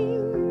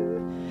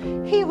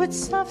came, he would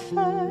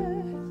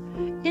suffer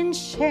in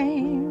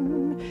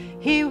shame.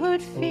 He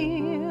would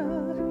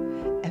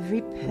feel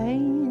every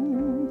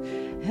pain,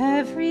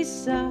 every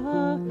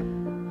sorrow,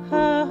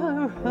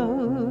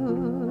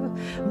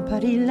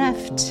 but he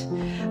left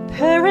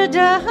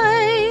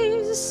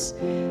paradise.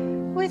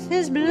 With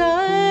his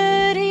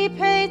blood he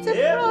paid the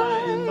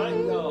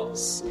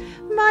price.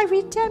 My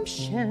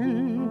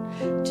redemption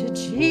to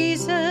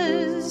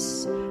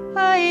Jesus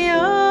I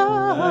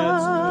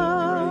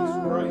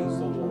owe. Praise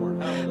the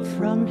Lord. Hallelujah.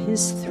 From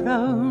his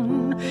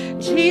throne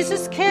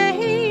Jesus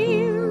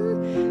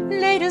came,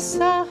 laid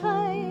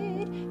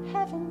aside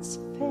heaven's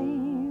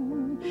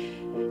fame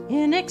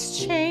in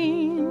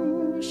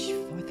exchange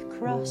for the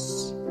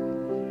cross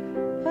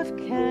of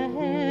Calvary.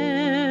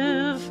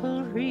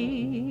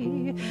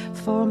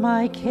 For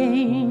my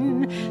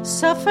Cain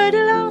suffered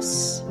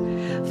loss,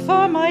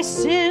 for my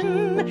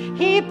sin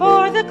he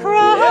bore the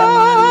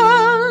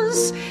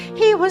cross.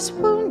 He was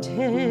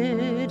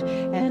wounded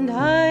and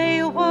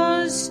I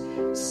was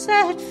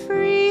set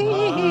free.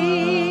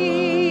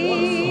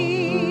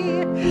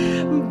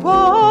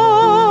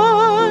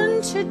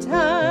 Born to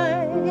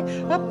die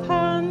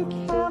upon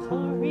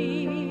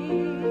Calvary.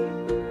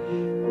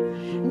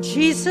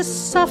 Jesus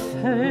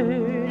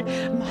suffered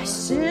my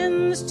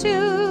sins to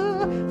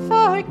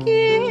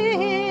forgive.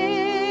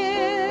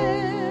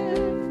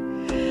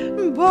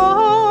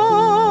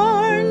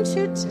 Born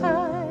to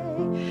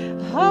die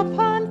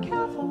upon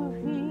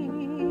Calvary.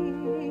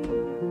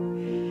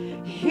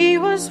 He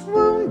was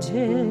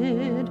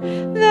wounded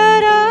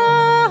that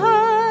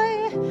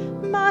I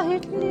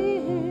might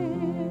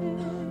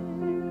live.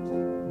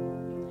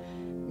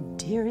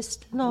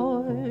 Dearest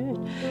Lord,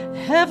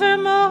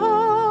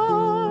 evermore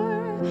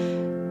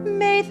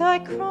may thy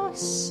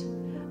cross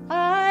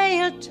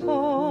I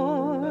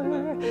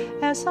adore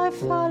as I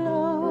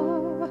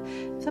follow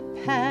the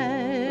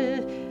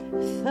path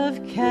of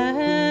Calvary.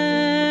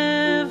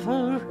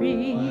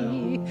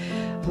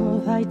 Oh,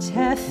 thy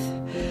death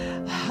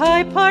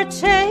I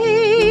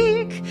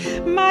partake,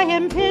 my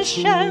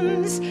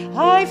ambitions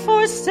I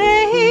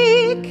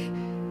forsake.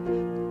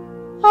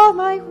 All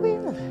my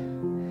will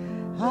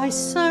I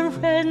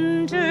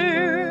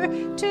surrender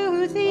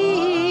to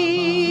thee.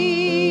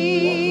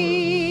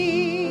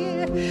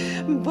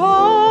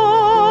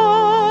 Born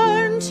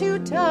to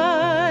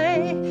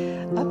die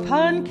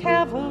upon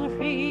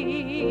Calvary,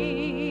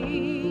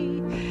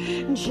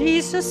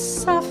 Jesus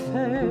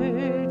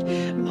suffered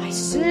my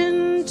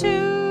sin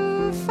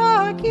to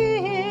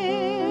forgive.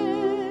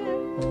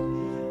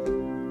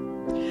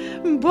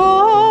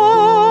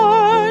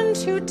 Born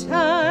to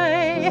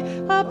die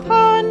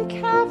upon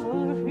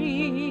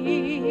Calvary,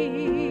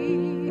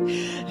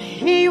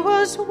 he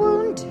was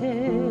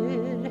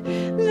wounded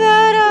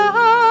that I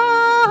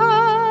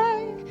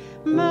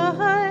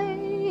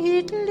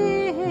might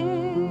live.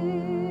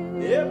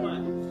 Yeah,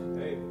 man.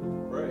 Hey,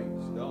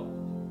 praise God.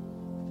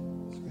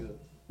 That's good.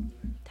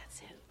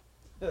 That's it.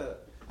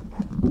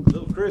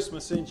 Little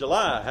Christmas in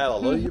July.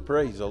 Hallelujah.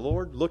 Praise the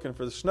Lord. Looking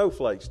for the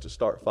snowflakes to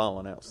start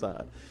falling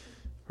outside.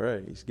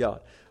 Praise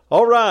God.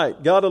 All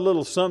right. Got a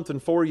little something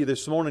for you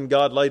this morning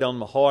God laid on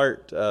my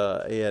heart.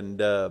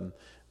 And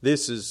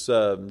this is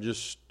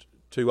just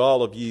to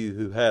all of you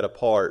who had a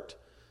part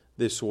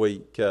this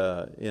week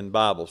in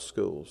Bible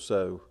school.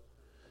 So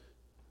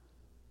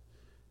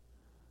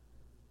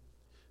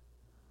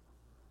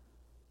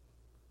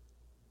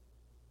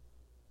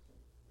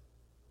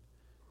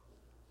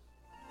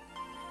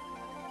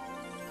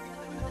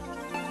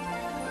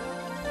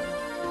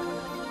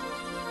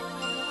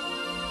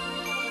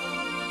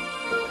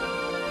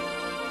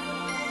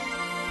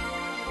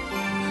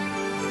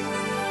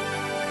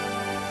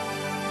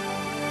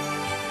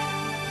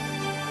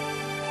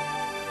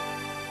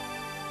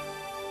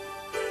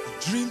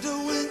dreamed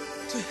I went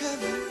to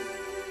heaven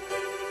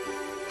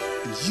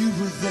and you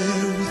were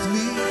there with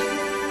me.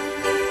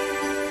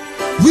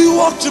 We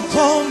walked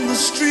upon the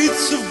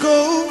streets of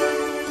gold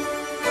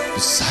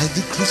beside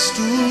the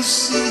crystal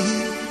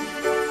sea.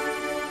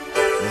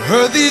 I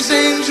heard these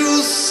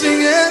angels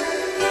singing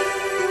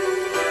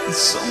and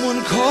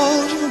someone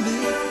called your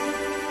name.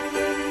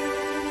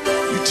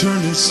 You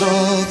turned and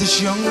saw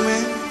this young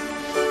man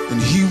and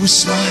he was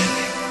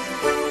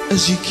smiling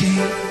as he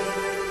came.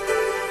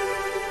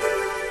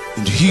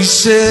 And he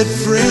said,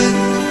 friend,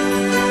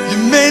 you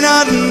may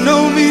not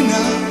know me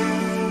now.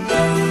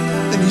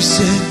 Then he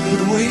said,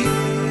 but wait,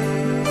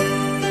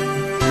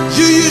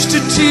 you used to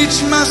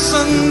teach my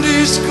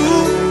Sunday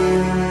school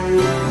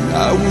when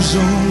I was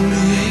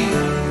only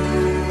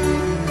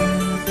 8.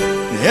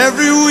 And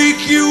every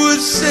week you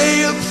would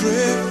say a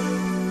prayer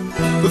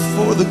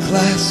before the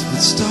class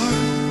would start.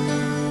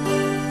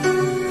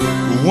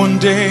 But one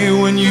day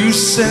when you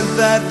said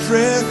that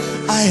prayer,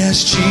 I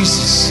asked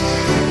Jesus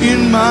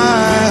in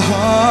my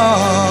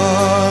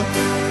heart.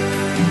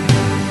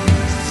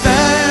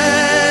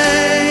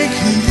 Thank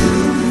you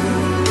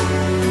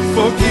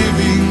for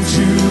giving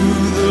to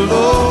the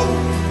Lord.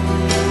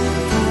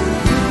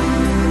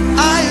 I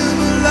am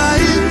a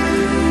life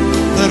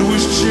that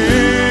was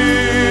changed.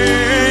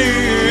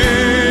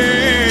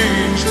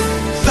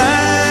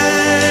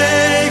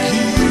 Thank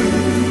you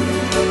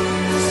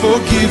for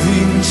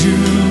giving to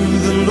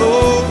the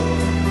Lord.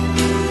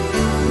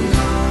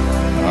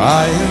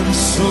 I am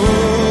so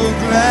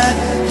glad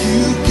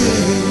you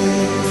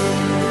gave.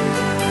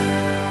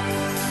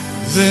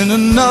 Then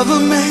another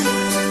man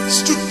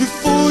stood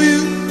before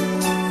you.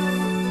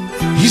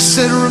 He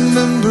said,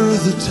 remember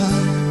the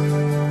time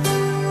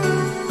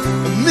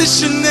a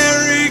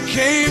missionary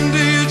came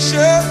to your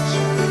church.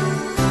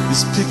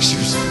 His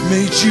pictures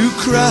made you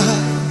cry.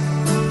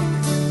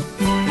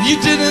 You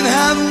didn't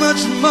have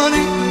much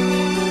money,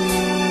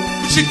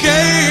 but you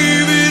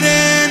gave it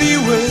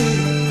anyway.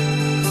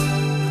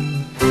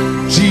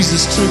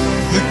 Jesus took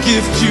the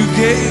gift you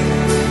gave,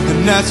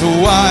 and that's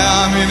why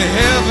I'm in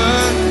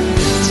heaven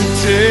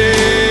today.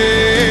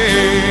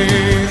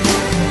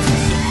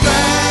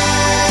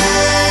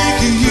 Thank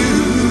you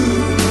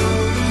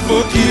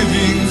for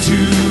giving to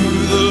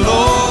the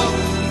Lord.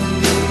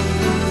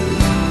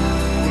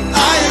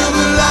 I am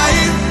a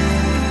life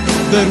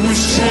that was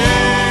changed.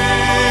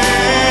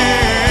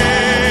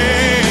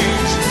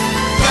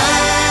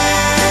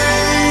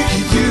 Thank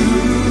you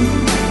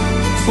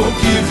for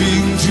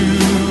giving to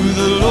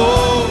the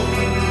Lord.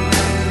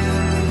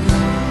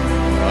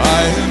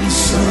 I am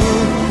so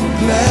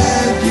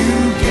glad you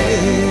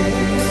gave.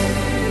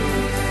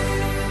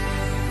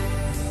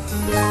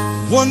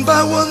 One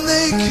by one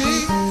they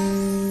came,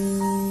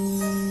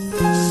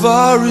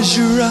 far as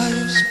your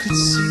eyes could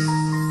see.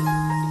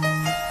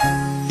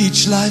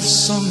 Each life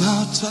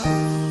somehow touched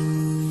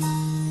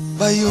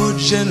by your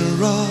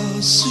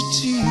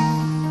generosity.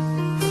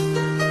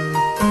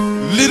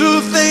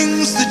 Little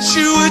things that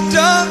you had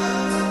done,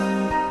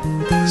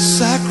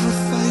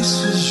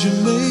 sacrifices you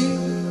made,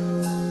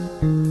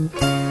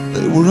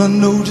 they were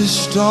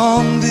unnoticed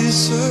on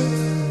this earth.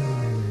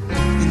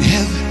 In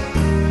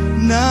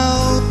heaven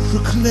now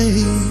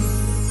proclaim.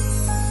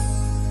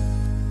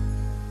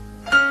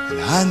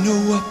 And I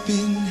know up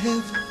in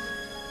heaven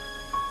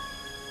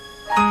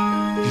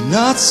you're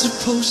not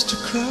supposed to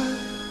cry.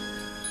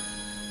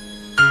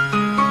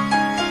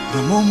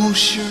 I'm almost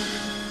sure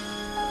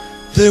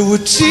there were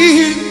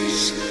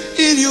tears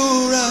in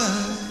your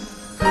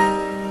eyes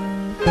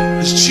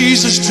as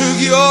Jesus took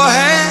your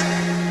hand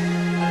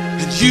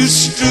and you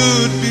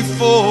stood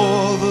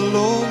before the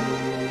Lord.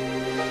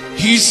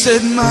 He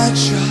said, my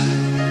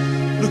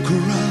child, look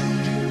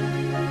around you.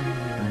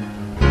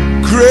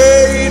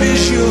 Great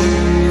is your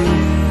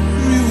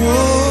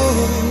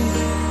reward.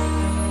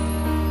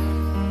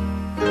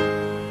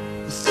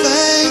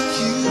 Thank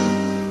you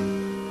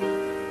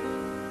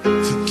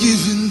for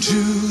giving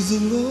to the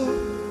Lord.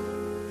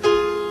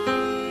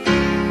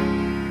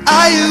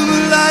 I am a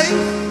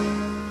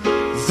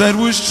life that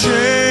was changed.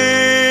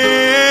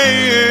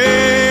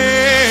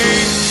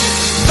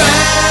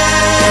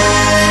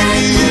 Thank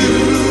you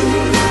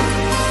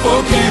for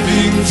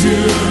giving to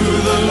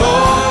the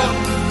Lord.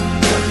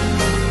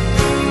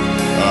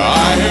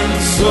 I am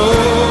so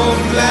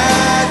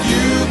glad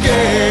you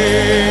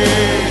gave.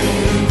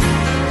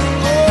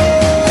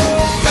 Oh,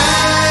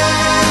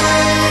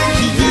 thank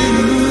you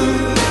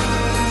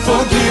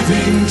for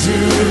giving to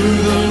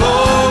the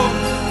Lord.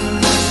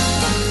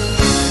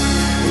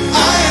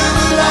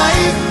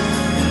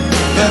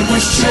 That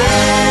was changed.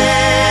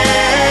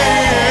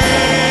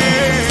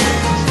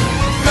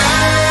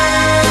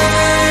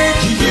 Thank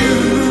you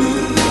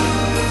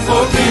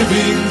for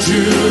giving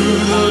to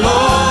the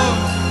Lord.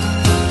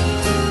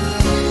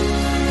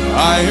 I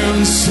am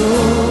so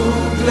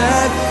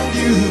glad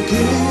you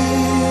gave.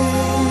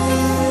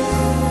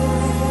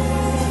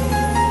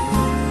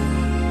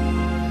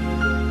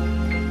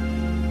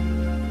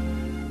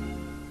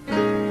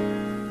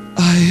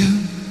 I am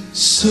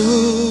so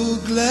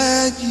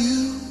glad you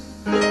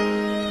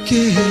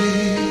gave.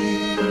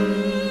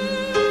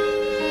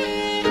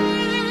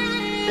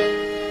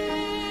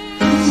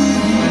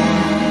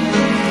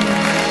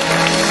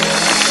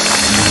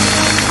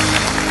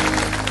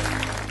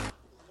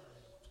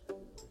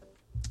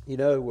 You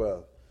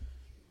know,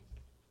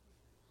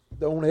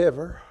 don't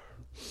ever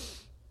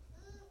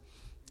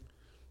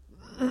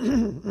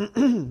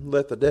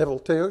let the devil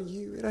tell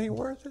you it ain't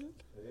worth it.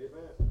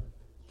 Amen.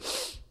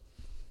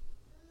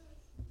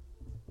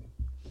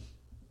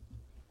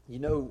 You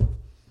know,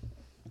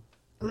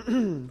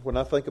 when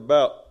I think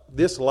about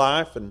this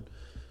life and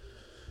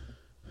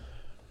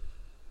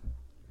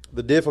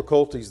the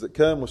difficulties that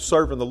come with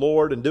serving the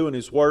Lord and doing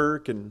His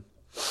work, and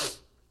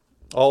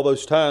all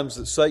those times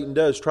that Satan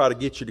does try to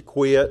get you to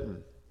quit,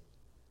 and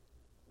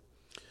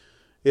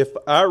if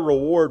our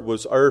reward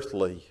was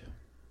earthly,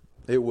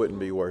 it wouldn't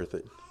be worth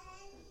it.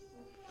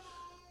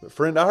 But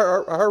friend,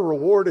 our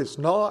reward is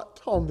not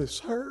on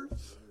this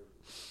earth.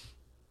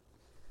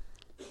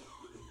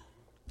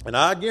 And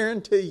I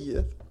guarantee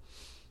you,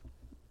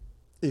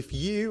 if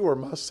you or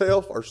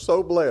myself are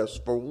so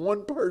blessed for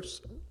one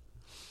person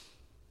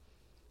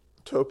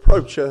to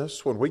approach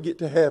us when we get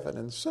to heaven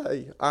and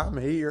say, I'm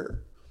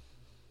here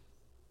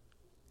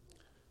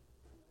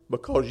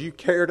because you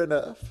cared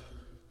enough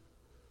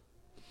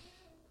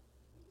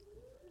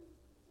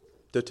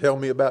to tell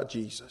me about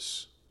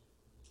Jesus.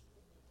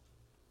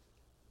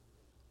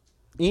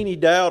 Any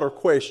doubt or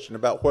question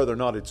about whether or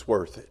not it's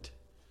worth it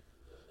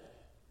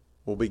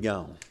will be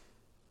gone.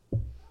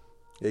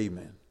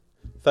 Amen.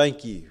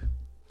 Thank you.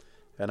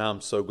 And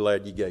I'm so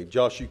glad you gave.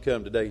 Josh, you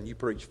come today and you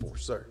preach for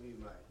us, sir.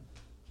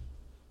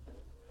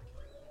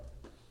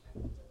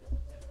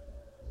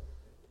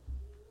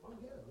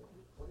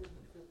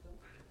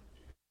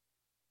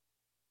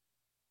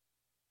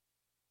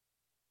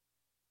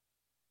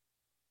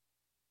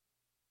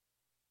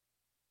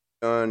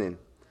 And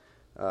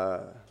I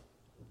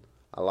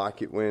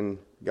like it when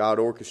God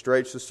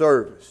orchestrates the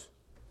service.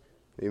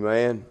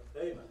 Amen.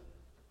 Amen.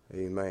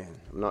 Amen.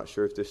 I'm not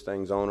sure if this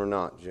thing's on or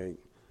not, Jake.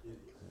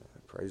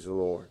 Praise the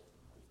Lord.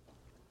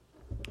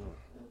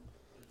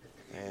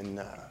 And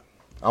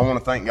I want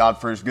to thank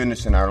God for His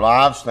goodness in our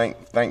lives.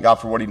 Thank God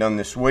for what He done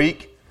this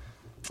week.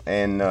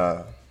 And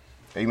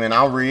amen.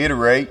 I'll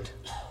reiterate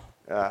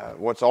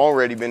what's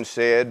already been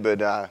said,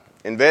 but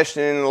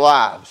investing in the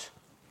lives,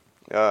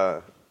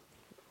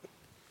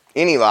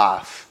 any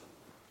life,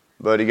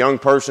 but a young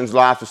person's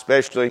life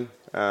especially,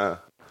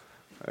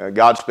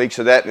 God speaks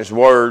of that in His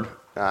Word,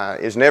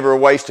 is never a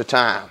waste of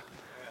time.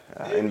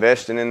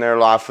 Investing in their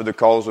life for the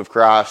cause of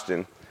Christ.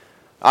 And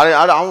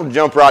I want to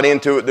jump right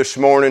into it this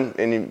morning,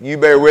 and you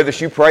bear with us.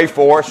 You pray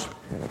for us.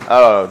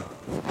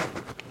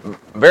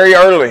 Very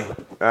early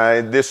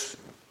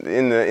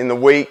in the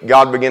week,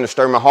 God began to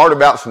stir my heart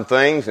about some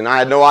things, and I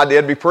had no idea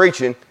I'd be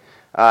preaching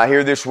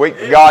here this week.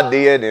 But God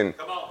did,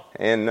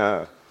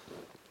 and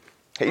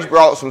He's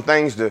brought some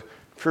things to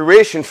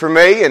fruition for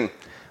me, and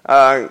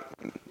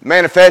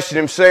manifested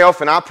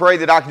Himself. And I pray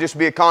that I can just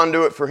be a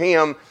conduit for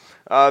Him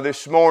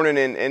this morning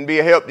and be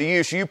a help to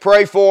you. So you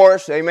pray for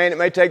us. Amen. It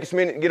may take us a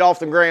minute to get off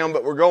the ground,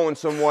 but we're going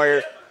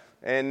somewhere.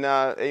 And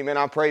amen,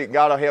 I pray that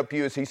God will help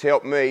you as He's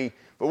helped me.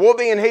 But we'll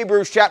be in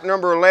Hebrews chapter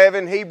number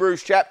 11.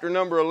 Hebrews chapter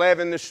number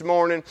 11 this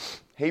morning.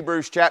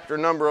 Hebrews chapter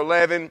number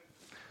 11.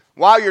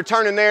 While you're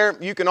turning there,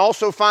 you can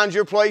also find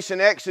your place in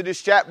Exodus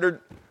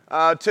chapter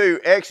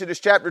 2. Exodus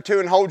chapter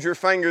 2, and hold your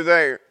finger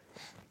there.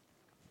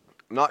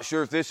 I'm not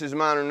sure if this is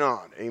mine or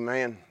not.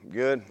 Amen.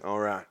 Good. All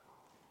right.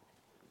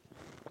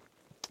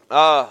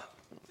 I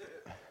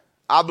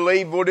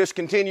believe we'll just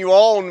continue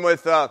on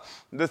with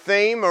the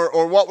theme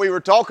or what we were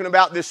talking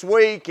about this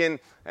week, and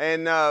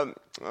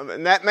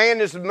that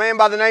man is a man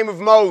by the name of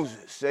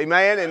Moses.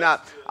 Amen. And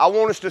I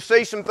want us to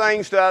see some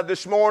things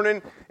this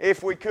morning,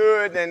 if we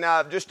could,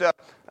 and just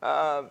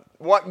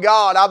what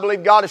I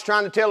believe God is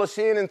trying to tell us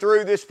in and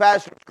through this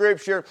passage of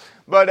Scripture.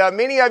 But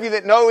many of you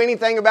that know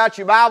anything about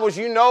your Bibles,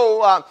 you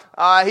know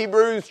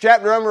Hebrews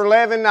chapter number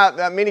 11,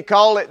 many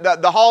call it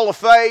the Hall of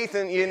Faith,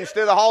 and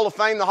instead of the Hall of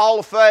Fame, the Hall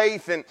of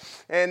Faith.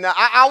 And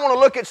I want to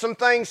look at some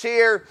things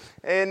here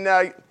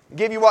and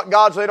give you what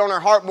God's laid on our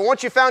heart. But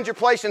once you found your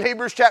place in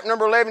Hebrews chapter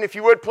number 11, if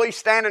you would, please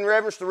stand and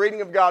reverence the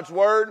reading of God's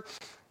Word.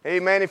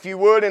 Amen. If you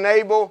would and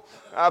able,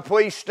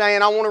 please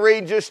stand. I want to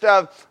read just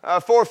 4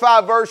 or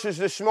 5 verses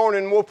this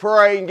morning. We'll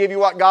pray and give you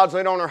what God's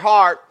laid on our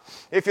heart.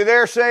 If you're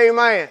there, say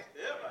amen.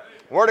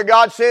 Word of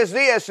God says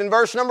this in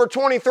verse number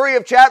 23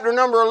 of chapter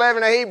number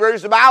 11 of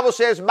Hebrews. The Bible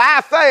says,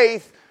 by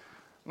faith,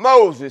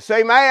 Moses.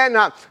 Amen.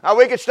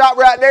 We could stop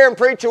right there and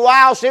preach a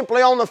while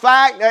simply on the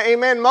fact,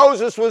 amen,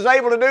 Moses was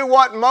able to do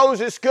what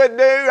Moses could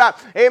do.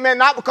 Amen.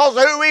 Not because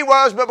of who he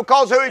was, but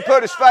because of who he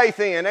put his faith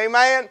in.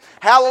 Amen.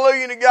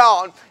 Hallelujah to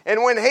God.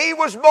 And when he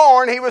was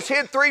born, he was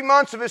hid 3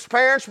 months of his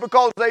parents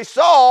because they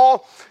saw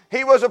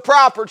he was a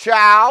proper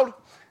child.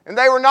 And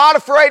they were not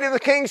afraid of the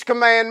king's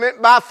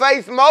commandment. By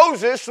faith,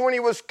 Moses, when he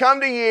was come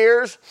to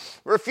years,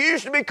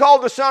 refused to be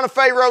called the son of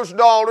Pharaoh's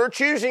daughter,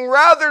 choosing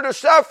rather to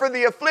suffer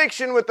the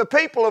affliction with the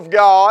people of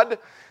God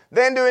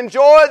than to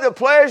enjoy the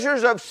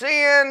pleasures of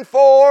sin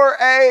for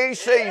a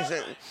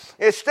season.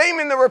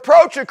 Esteeming the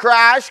reproach of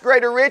Christ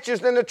greater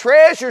riches than the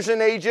treasures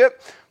in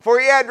Egypt, for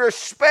he had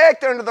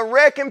respect unto the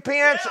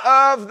recompense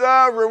of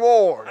the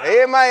reward.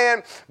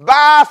 Amen.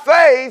 By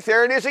faith,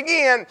 there it is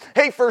again,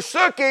 he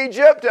forsook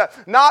Egypt,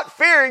 not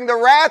fearing the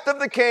wrath of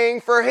the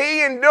king, for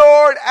he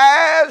endured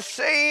as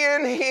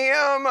seeing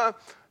him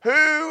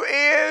who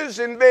is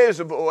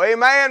invisible.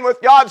 Amen.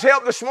 With God's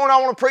help this morning,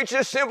 I want to preach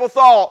this simple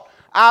thought.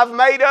 I've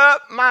made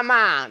up my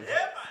mind.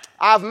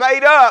 I've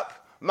made up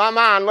my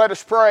mind. Let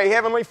us pray.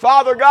 Heavenly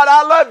Father, God,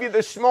 I love you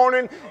this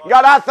morning.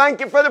 God, I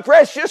thank you for the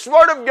precious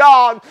Word of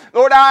God.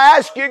 Lord, I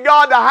ask you,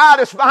 God, to hide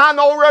us behind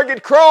the old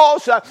rugged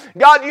cross.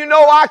 God, you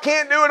know I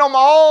can't do it on my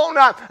own.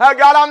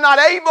 God, I'm not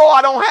able.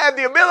 I don't have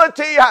the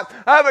ability.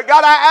 But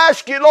God, I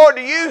ask you, Lord,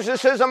 to use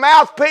us as a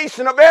mouthpiece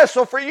and a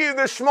vessel for you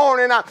this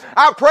morning.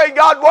 I pray,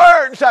 God,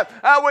 words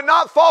would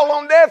not fall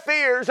on deaf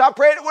ears. I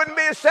pray it wouldn't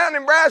be a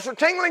sounding brass or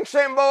tingling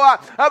cymbal.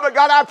 But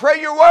God, I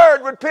pray your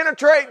Word would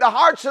penetrate the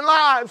hearts and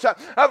lives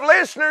of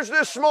listeners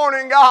this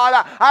morning,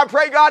 God. I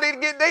pray, God,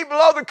 it'd get deep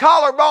below the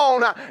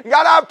collarbone. God,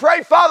 I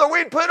pray, Father,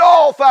 we'd put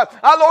off,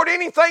 Lord,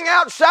 anything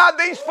outside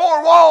these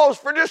 4 walls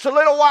for just a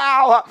little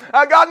while.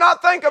 God,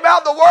 not think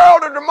about the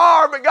world or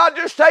tomorrow, but God,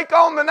 just take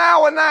on the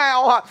now and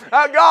now.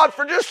 God,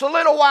 for just a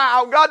little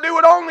while. God, do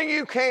what only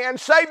you can.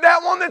 Save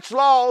that one that's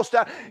lost.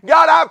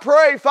 God, I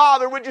pray,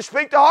 Father, would you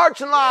speak to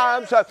hearts and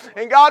lives?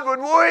 And God, would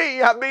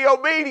we be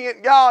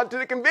obedient, God, to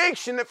the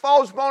conviction that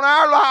falls upon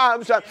our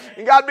lives?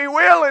 And God, be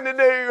willing to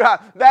do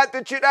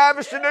that you'd have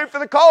us to do for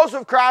the cause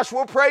of Christ.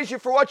 We'll praise you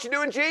for what you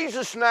do in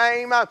Jesus'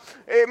 name.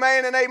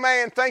 Amen and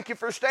amen. Thank you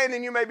for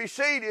standing. You may be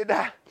seated.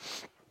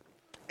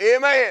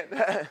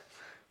 Amen.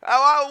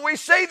 We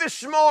see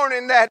this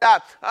morning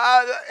that,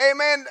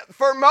 amen,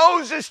 for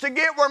Moses to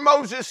get where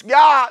Moses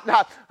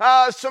got,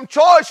 some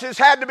choices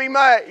had to be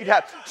made.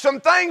 Some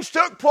things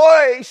took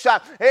place,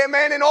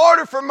 amen, in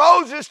order for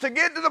Moses to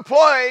get to the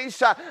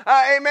place,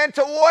 amen,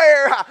 to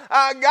where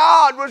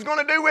God was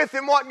going to do with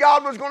him what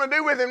God was going to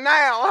do with him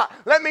now.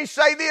 Let me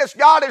say this,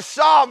 God is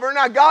sovereign.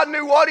 God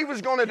knew what he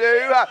was going to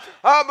do.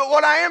 But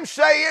what I am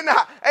saying,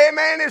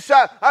 amen, is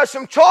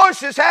some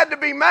choices had to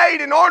be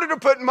made in order to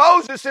put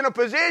Moses in a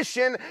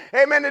position,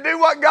 amen, to do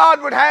what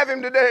God would have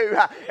him to do.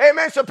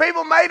 Amen. Some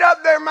people made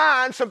up their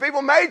minds. Some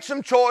people made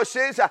some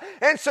choices,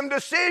 and some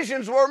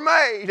decisions were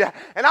made.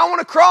 And I want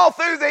to crawl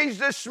through these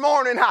this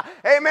morning.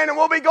 Amen. And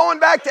we'll be going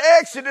back to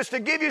Exodus to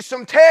give you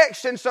some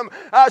text and some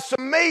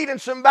meat and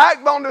some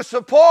backbone to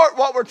support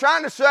what we're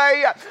trying to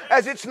say,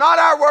 as it's not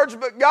our words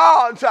but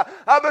God's.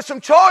 But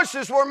some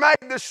choices were made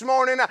this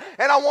morning,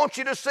 and I want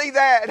you to see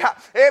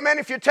that. Amen.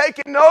 If you're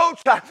taking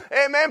notes,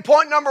 amen,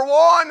 point number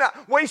 1,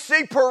 we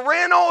see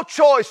parental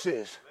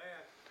choices.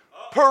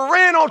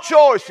 Parental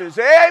choices.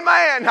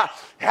 Amen.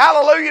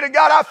 Hallelujah to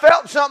God. I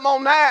felt something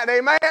on that.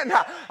 Amen.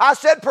 I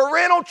said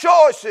parental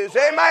choices.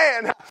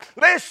 Amen.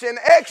 Listen,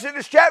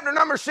 Exodus chapter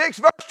number 6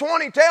 verse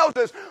 20 tells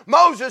us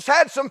Moses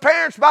had some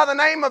parents by the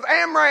name of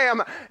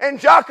Amram and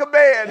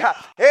Jochebed.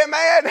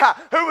 Amen.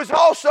 Who was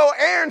also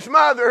Aaron's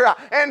mother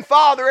and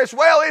father, as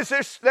well as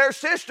their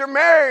sister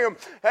Miriam.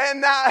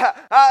 And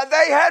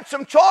they had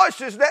some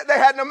choices that they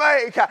had to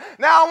make.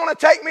 Now I want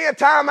to take me a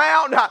time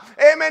out.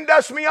 Amen.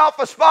 Dust me off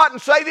a spot and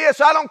say this.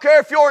 I don't care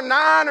if you're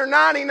 9 or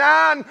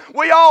 99.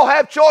 We all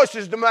have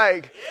choices to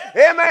make.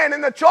 Amen.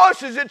 And the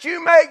choices that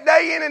you make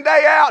day in and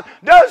day out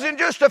doesn't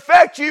just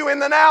affect you in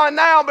the now and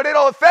now, but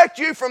it'll affect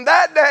you from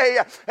that day.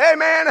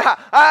 Amen.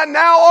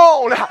 Now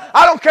on.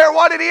 I don't care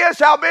what it is,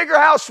 how big or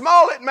how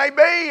small it may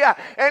be.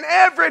 And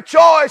every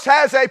choice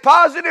has a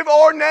positive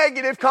or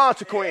negative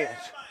consequence.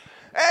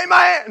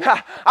 Amen.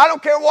 I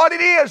don't care what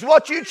it is,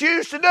 what you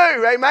choose to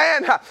do.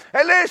 Amen.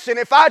 Hey, listen,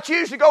 if I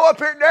choose to go up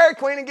here at Dairy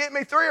Queen and get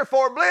me 3 or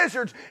 4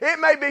 blizzards, it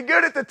may be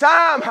good at the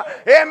time.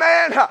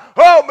 Amen.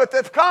 Oh, but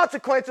the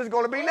consequence is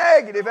going to be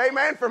negative.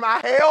 Amen. For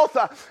my health.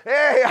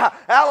 Hey,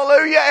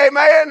 hallelujah.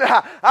 Amen.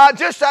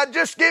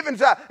 Just giving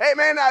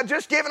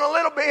a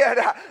little bit.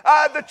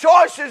 The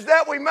choices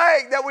that we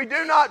make that we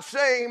do not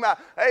seem,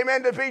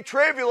 amen, to be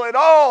trivial at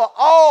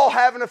all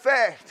have an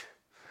effect.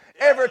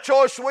 Every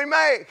choice we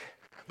make.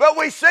 But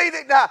we see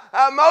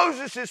that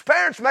Moses'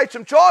 parents made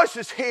some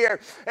choices here.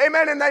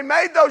 Amen. And they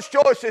made those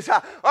choices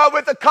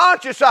with a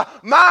conscious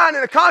mind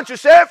and a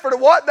conscious effort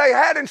of what they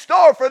had in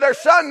store for their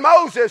son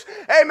Moses.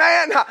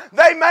 Amen.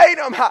 They made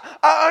them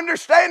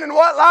understanding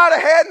what lied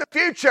ahead in the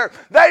future.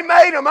 They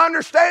made them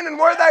understanding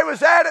where they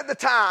was at the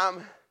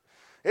time.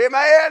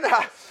 Amen.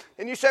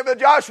 And you say, but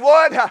Josh,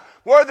 what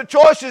were the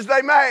choices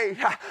they made?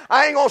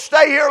 I ain't going to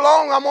stay here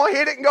long. I'm going to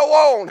hit it and go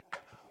on.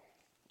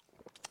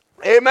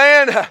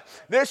 Amen.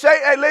 This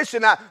ain't, hey,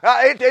 listen,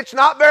 it's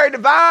not very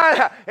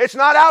divine. It's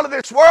not out of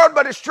this world,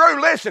 but it's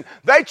true. Listen,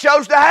 they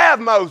chose to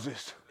have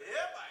Moses.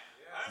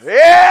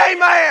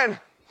 Amen.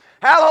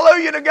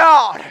 Hallelujah to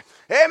God.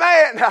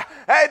 Amen.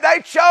 Hey,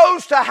 they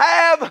chose to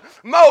have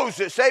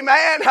Moses.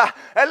 Amen.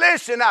 And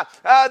listen,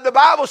 the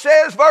Bible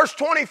says, verse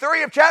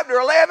 23 of chapter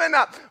 11,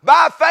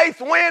 by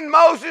faith when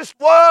Moses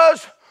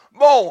was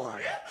born.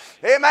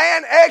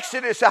 Amen.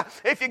 Exodus,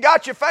 if you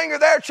got your finger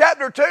there,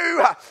 chapter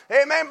 2,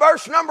 amen,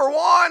 verse number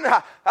 1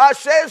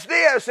 says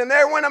this, and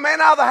there went a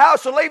man out of the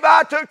house of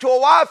Levi, took to a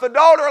wife a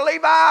daughter of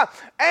Levi,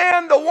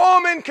 and the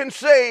woman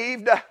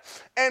conceived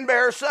and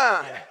bare a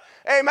son.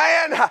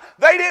 Amen.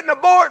 They didn't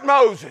abort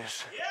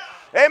Moses.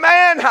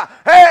 Amen.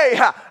 Hey,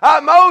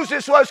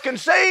 Moses was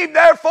conceived,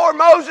 therefore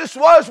Moses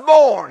was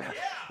born.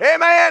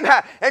 Amen.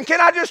 And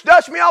can I just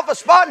dust me off a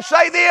spot and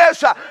say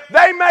this?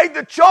 They made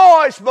the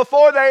choice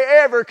before they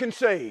ever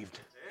conceived.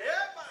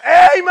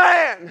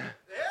 Amen.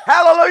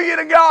 Hallelujah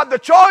to God. The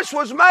choice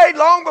was made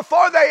long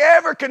before they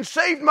ever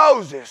conceived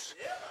Moses.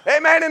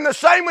 Amen. And the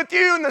same with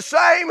you, and the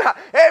same,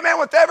 amen,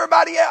 with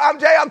everybody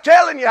else. I'm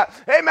telling you,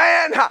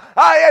 amen,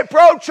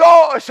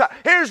 pro-choice.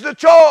 Here's the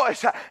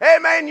choice.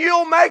 Amen.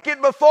 You'll make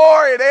it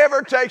before it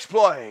ever takes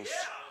place.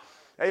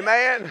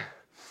 Amen.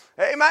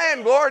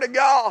 Amen. Glory to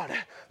God.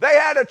 They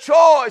had a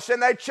choice,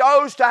 and they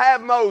chose to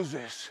have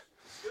Moses.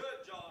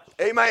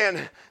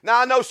 Amen.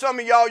 Now, I know some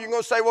of y'all, you're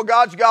going to say, well,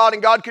 God's God,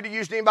 and God could have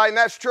used anybody, and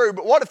that's true.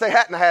 But what if they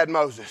hadn't had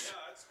Moses?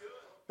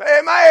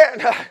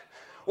 Amen.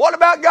 What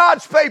about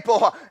God's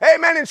people?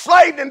 Amen.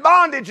 Enslaved in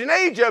bondage in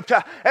Egypt.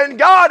 And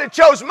God had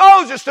chose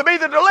Moses to be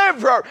the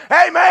deliverer.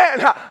 Amen.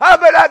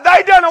 But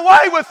they done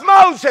away with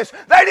Moses.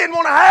 They didn't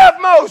want to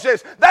have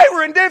Moses. They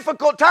were in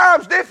difficult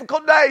times,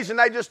 difficult days, and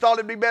they just thought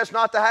it'd be best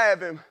not to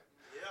have him.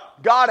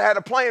 God had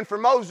a plan for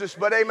Moses,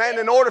 but amen,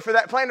 in order for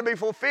that plan to be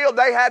fulfilled,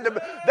 they had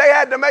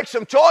to make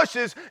some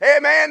choices,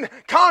 amen,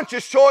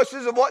 conscious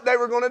choices of what they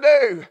were going to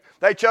do.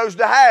 They chose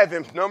to have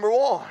him, number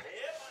 1.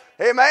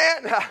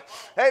 Amen.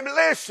 Hey,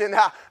 listen,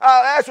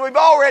 as we've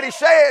already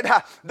said,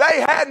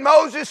 they had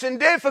Moses in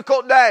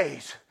difficult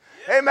days.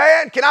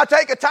 Amen. Can I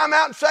take a time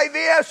out and say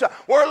this?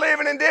 We're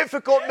living in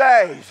difficult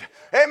days.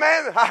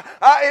 amen,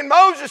 in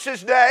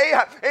Moses' day,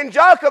 in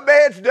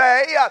Jochebed's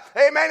day,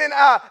 amen, in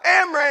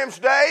Amram's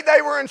day,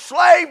 they were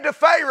enslaved to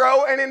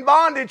Pharaoh and in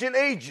bondage in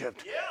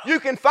Egypt. You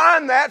can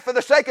find that, for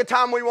the sake of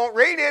time we won't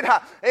read it,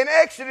 in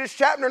Exodus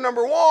chapter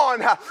number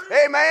 1,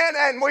 amen,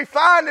 and we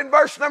find in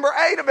verse number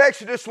 8 of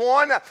Exodus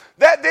 1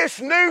 that this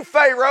new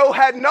Pharaoh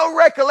had no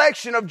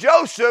recollection of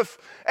Joseph,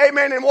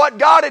 amen, and what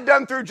God had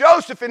done through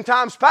Joseph in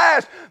times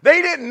past.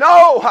 They didn't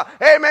know,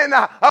 amen,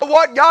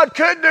 what God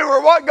could do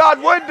or what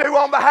God would do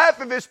on behalf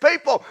of His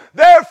people.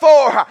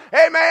 Therefore,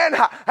 amen,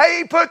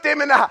 He put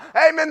them in,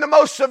 amen, the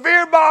most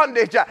severe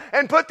bondage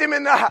and put them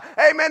in,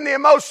 amen, the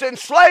most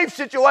enslaved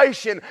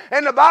situation.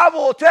 And the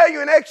Bible will tell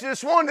you in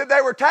Exodus 1 that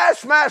they were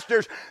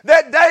taskmasters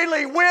that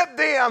daily whipped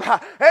them,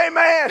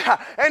 amen,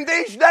 and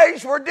these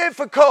days were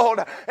difficult,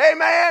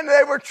 amen.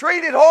 They were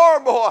treated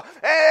horrible,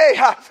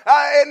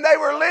 and they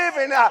were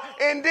living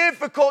in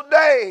difficult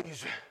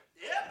days.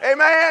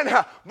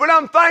 Amen. But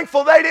I'm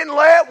thankful they didn't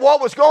let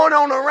what was going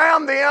on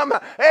around them,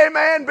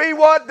 amen, be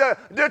what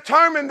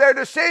determined their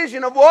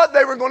decision of what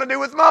they were going to do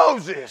with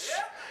Moses.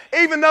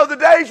 Even though the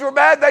days were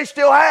bad, they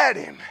still had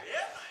him.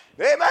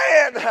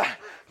 Amen.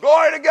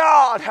 Glory to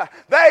God.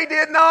 They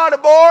did not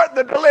abort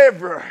the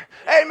deliverer.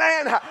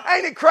 Amen.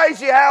 Ain't it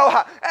crazy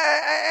how,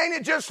 ain't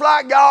it just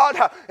like God?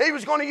 He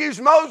was going to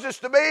use Moses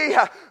to be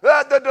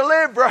the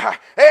deliverer.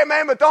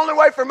 Amen. But the only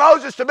way for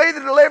Moses to be the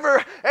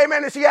deliverer,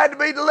 amen, is he had to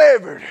be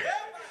delivered.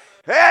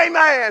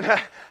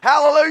 Amen.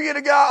 Hallelujah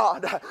to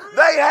God.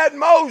 They had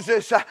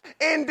Moses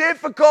in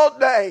difficult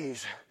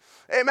days.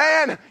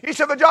 Amen. You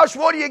said, but Josh,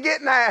 what are you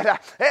getting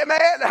at?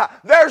 Amen.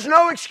 There's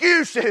no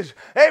excuses.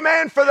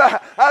 Amen. For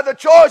the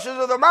choices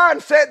or the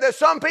mindset that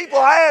some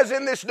people has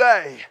in this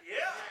day.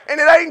 And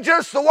it ain't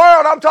just the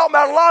world. I'm talking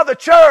about a lot of the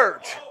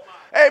church.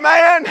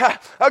 Amen.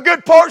 A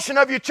good portion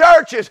of your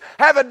churches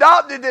have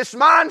adopted this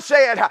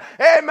mindset.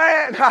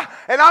 Amen.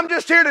 And I'm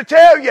just here to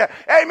tell you,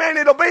 amen,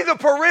 it'll be the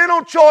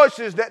parental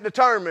choices that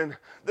determine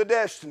the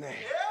destiny.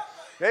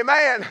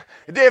 Amen.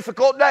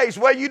 Difficult days.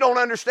 Well, you don't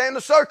understand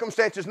the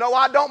circumstances. No,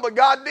 I don't, but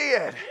God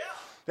did.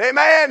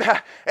 Amen.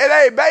 And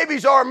hey,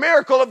 babies are a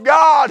miracle of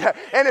God.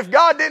 And if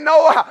God didn't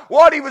know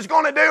what He was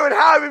going to do and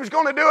how He was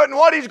going to do it and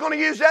what He's going to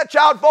use that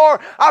child for,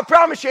 I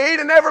promise you, He'd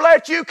have never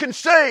let you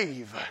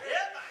conceive.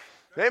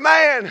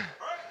 Amen.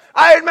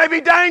 I had maybe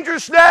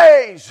dangerous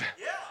days.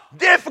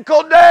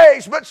 Difficult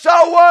days, but so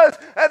was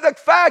the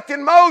fact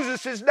in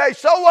Moses' day.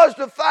 So was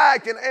the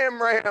fact in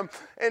Amram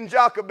and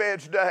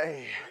Jochebed's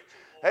day.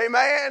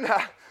 Amen.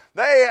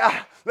 They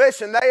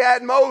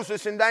had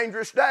Moses in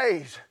dangerous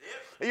days.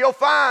 You'll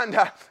find,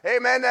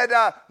 amen,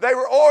 that they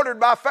were ordered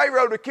by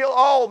Pharaoh to kill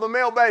all the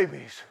male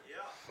babies.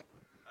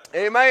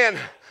 Amen.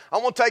 I'm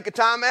going to take a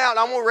time out.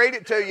 I'm going to read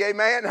it to you.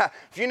 Amen.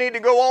 If you need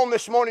to go on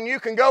this morning, you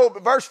can go.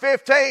 But verse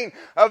 15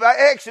 of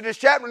Exodus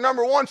chapter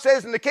number 1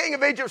 says, and the king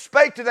of Egypt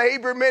spake to the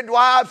Hebrew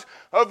midwives,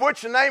 of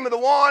which the name of the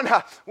one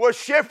was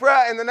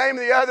Shiphrah and the name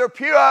of the other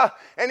Puah.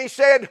 And he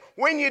said,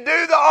 when you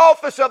do the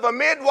office of a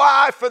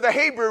midwife for the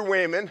Hebrew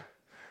women,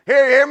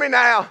 hear me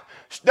now,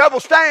 double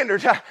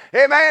standards.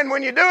 Amen.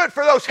 When you do it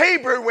for those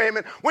Hebrew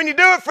women, when you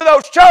do it for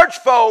those church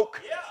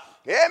folk,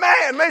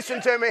 amen. Listen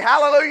to me.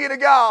 Hallelujah to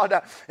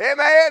God.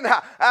 Amen.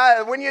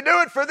 When you do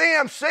it for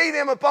them, see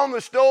them upon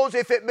the stools.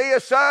 If it be a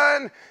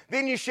son,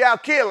 then you shall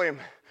kill him.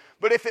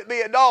 But if it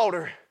be a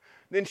daughter,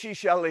 then she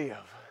shall live.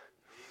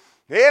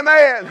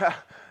 Amen.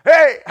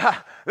 Hey,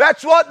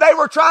 that's what they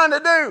were trying to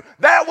do.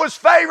 That was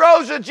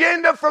Pharaoh's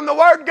agenda from the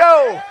word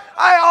go.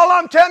 Hey, all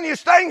I'm telling you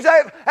is things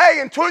that,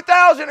 hey, in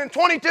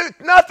 2022,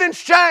 nothing's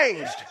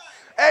changed.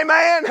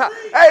 Amen.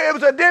 Hey, it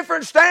was a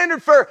different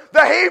standard for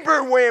the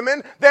Hebrew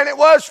women than it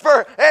was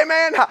for,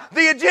 amen,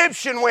 the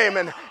Egyptian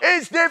women.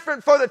 It's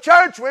different for the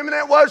church women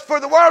than it was for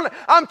the world.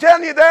 I'm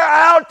telling you, they're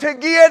out to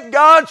get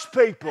God's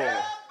people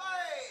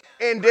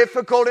in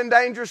difficult and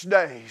dangerous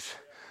days.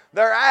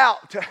 They're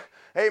out,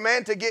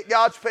 amen, to get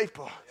God's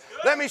people.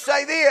 Let me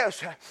say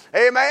this,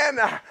 amen,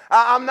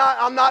 I'm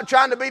not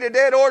trying to beat a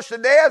dead horse to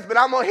death, but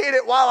I'm going to hit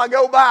it while I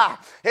go by.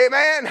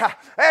 Amen.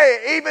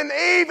 Hey, even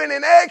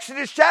in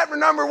Exodus chapter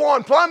number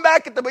 1, plumb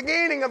back at the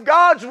beginning of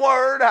God's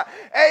Word,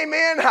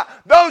 amen,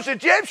 those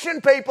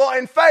Egyptian people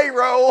and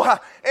Pharaoh,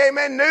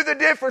 amen, knew the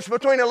difference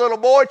between a little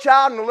boy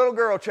child and a little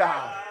girl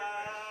child.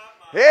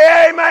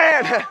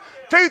 Amen.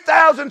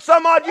 2,000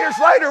 some odd years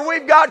later,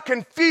 we've got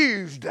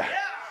confused.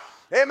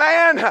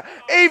 Amen.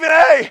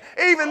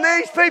 Even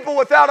these people,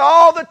 without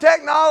all the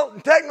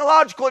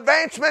technological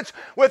advancements,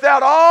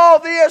 without all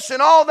this and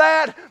all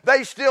that,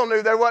 they still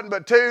knew there wasn't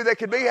but two that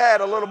could be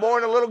had, a little boy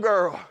and a little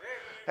girl.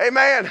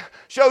 Amen.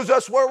 Shows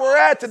us where we're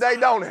at today,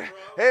 don't it?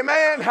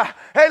 Amen.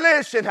 Hey,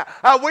 listen,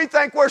 we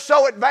think we're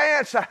so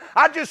advanced.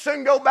 I just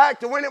soon go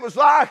back to when it was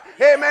like,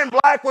 amen,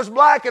 black was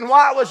black and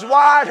white was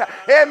white.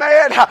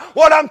 Amen.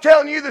 What I'm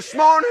telling you this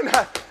morning,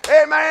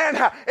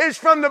 amen, is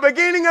from the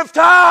beginning of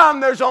time,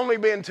 there's only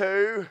been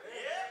two.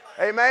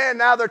 Amen.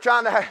 Now they're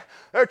trying to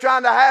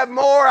have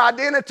more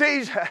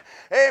identities,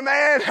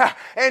 amen,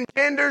 and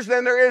genders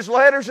than there is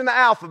letters in the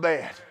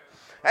alphabet.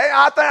 Hey,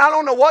 I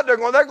don't know what they're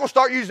going to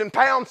start using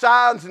pound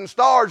signs and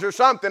stars or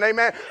something,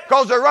 amen,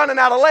 because they're running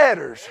out of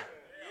letters.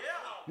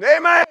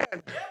 Amen.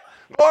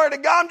 Glory to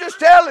God. I'm just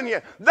telling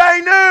you,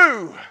 they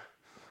knew.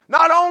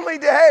 Not only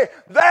did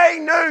they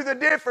knew the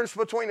difference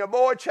between a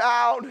boy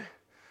child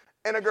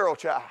and a girl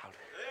child.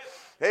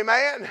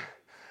 Amen.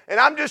 And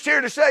I'm just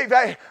here to say,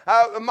 hey,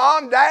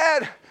 mom,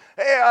 dad,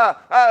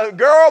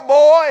 girl,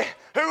 boy,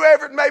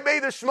 whoever it may be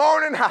this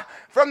morning,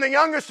 from the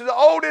youngest to the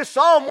oldest,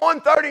 Psalm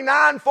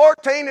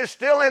 139:14 is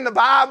still in the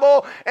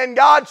Bible, and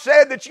God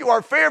said that you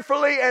are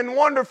fearfully and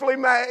wonderfully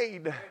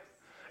made.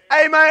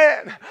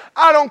 Amen.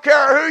 I don't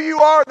care who you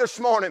are this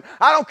morning.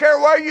 I don't care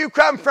where you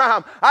come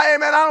from.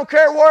 Amen. I don't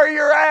care where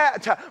you're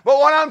at. But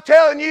what I'm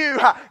telling you,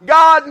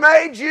 God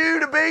made you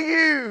to be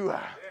you.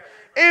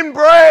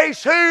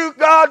 Embrace who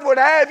God would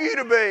have you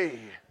to be.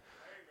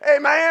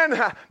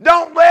 Amen.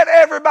 Don't let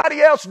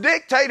everybody else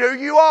dictate who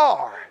you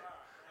are.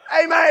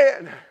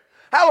 Amen.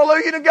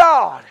 Hallelujah to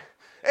God.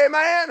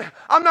 Amen.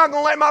 I'm not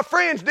going to let my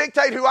friends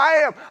dictate who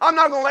I am. I'm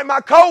not going to let my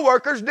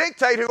co-workers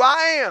dictate who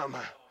I am.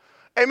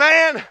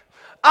 Amen.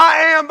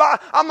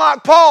 I'm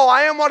like Paul.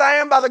 I am what I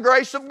am by the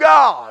grace of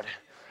God.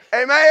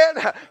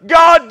 Amen.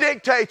 God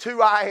dictates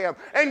who I am.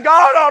 And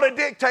God ought to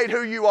dictate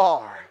who you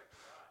are.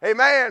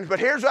 Amen. But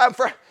here's what I'm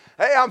afraid.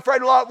 Hey, I'm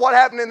afraid a lot of what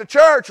happened in the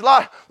church. A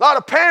lot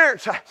of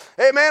parents.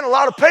 Amen. A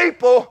lot of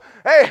people.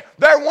 Hey,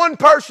 they're one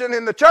person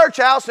in the church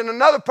house and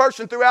another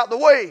person throughout the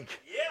week.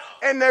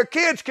 Yeah. And their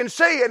kids can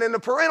see it. And the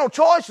parental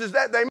choices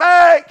that they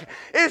make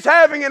is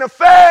having an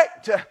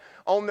effect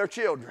on their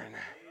children.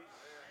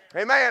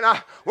 Amen.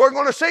 We're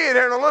going to see it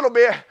here in a little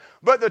bit.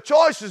 But the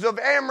choices of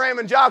Amram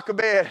and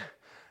Jochebed,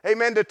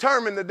 amen,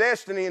 determine the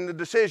destiny and the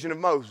decision of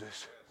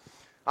Moses.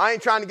 I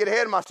ain't trying to get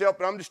ahead of myself,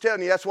 but I'm just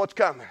telling you that's what's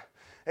coming.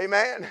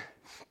 Amen.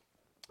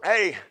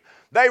 Hey,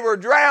 they were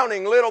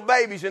drowning little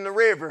babies in the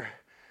river.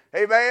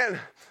 Amen.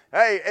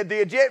 Hey, the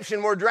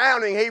Egyptians were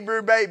drowning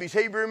Hebrew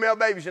male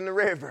babies in the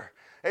river.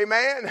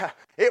 Amen.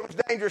 It was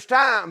dangerous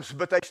times,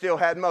 but they still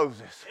had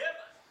Moses.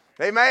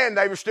 Amen.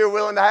 They were still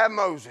willing to have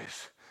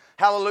Moses.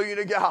 Hallelujah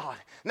to God.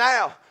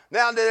 Now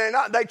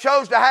they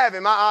chose to have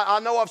him. I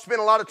know I've spent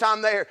a lot of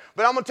time there,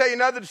 but I'm going to tell you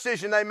another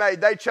decision they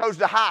made. They chose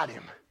to hide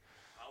him.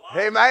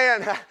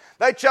 Amen.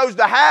 They chose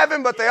to have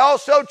him, but they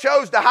also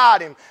chose to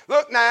hide him.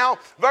 Look now,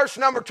 verse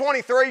number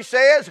 23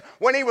 says,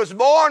 when he was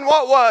born,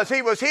 what was?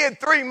 He was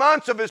hid 3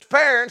 months of his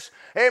parents,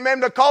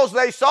 amen, because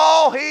they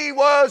saw he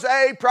was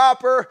a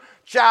proper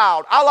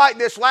child. I like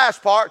this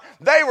last part.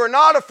 They were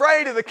not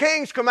afraid of the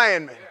king's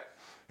commandment.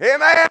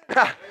 Amen.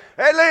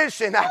 Hey,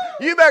 listen,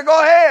 you better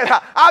go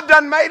ahead. I've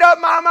done made up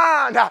my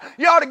mind.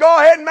 You ought to go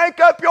ahead and make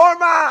up your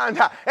mind.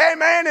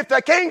 Amen. If the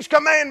king's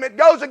commandment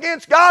goes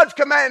against God's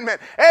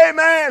commandment,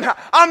 amen,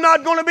 I'm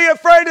not going to be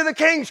afraid of the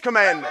king's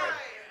commandment.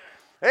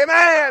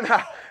 Amen.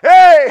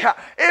 Hey,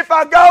 if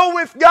I go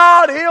with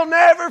God, he'll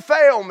never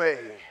fail me.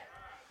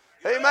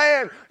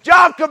 Amen.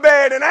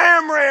 Jochebed and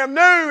Amram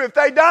knew if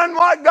they done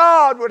what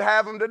God would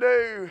have them to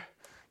do,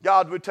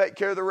 God would take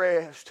care of the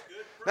rest.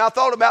 Now, I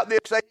thought about this.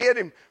 They hid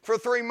him for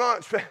 3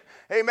 months.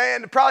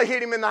 Amen. They probably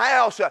hid him in the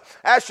house.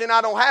 Ashley and I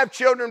don't have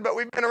children, but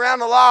we've been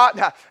around a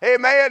lot.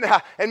 Amen.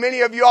 And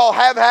many of you all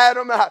have had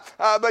them.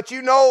 But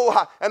you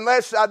know,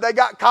 unless they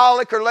got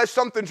colic or unless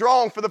something's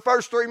wrong for the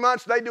first 3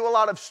 months, they do a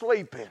lot of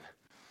sleeping.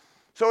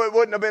 So it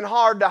wouldn't have been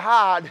hard to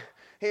hide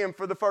him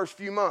for the first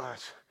few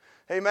months.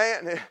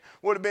 Amen. It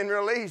would have been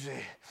real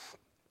easy.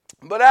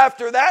 But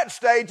after that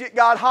stage, it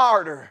got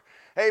harder.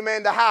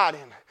 Amen. To hide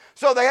him.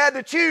 So they had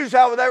to choose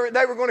how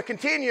they were going to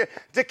continue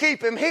to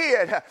keep him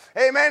hid.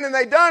 Amen. And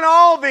they done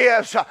all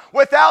this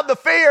without the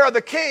fear of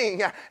the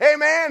king.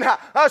 Amen.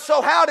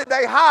 So how did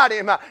they hide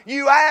him?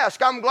 You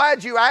ask. I'm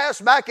glad you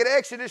asked. Back in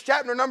Exodus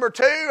chapter number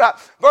 2,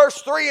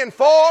 verse 3 and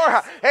 4.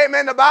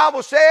 Amen. The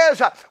Bible says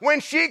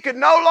when she could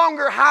no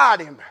longer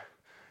hide him,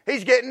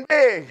 he's getting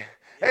big.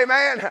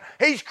 Amen.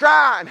 He's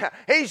crying.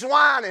 He's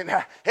whining.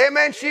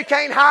 Amen. She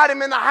can't hide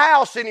him in the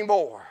house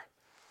anymore.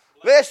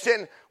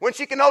 Listen, when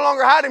she could no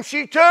longer hide him,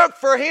 she took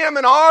for him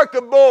an ark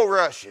of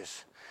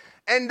bulrushes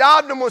and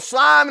daubed them with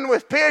slime and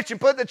with pitch and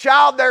put the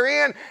child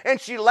therein, and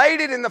she laid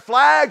it in the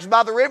flags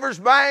by the river's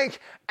bank,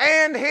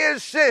 and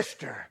his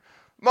sister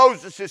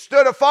Moses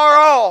stood afar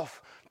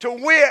off to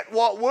wit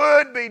what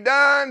would be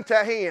done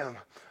to him.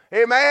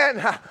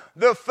 Amen.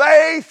 The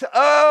faith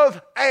of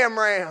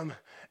Amram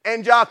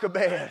and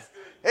Jochebed.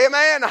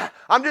 Amen.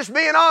 I'm just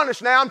being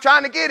honest now. I'm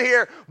trying to get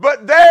here.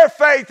 But their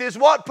faith is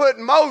what put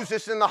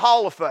Moses in the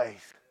hall of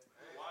faith.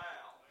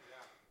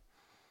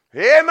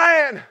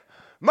 Amen.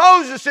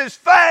 Moses'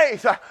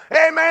 faith,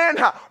 amen,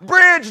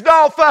 bridged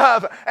off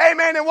of,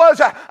 amen, it was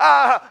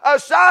a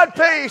side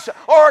piece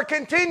or a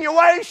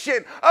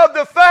continuation of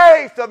the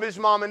faith of his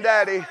mom and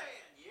daddy.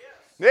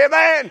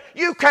 Amen.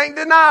 You can't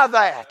deny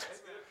that.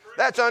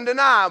 That's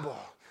undeniable.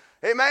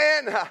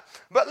 Amen.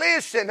 But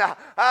listen,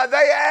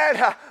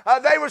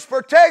 they was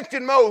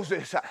protecting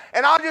Moses.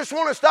 And I just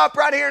want to stop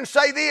right here and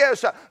say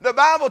this. The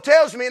Bible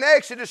tells me in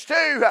Exodus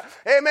 2,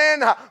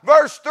 amen,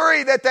 verse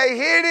 3, that they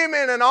hid him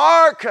in an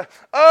ark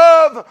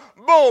of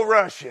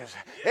bulrushes.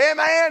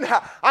 Amen.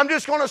 I'm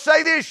just going to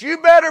say this. You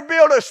better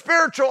build a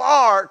spiritual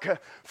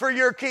ark for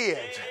your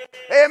kids.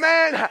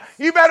 Amen.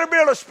 You better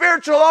build a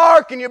spiritual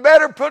ark and you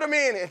better put them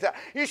in it.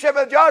 You say,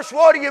 but Josh,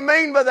 what do you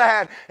mean by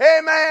that?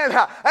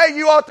 Amen. Hey,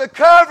 you ought to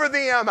cover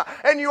them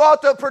and you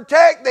ought to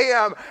protect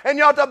them and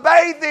you ought to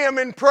bathe them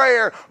in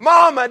prayer.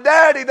 Mama,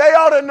 daddy, they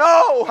ought to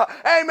know,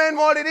 amen,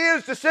 what it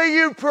is to see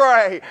you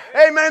pray.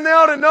 Amen. They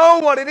ought to know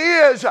what it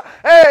is.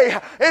 Hey,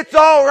 it's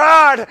all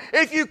right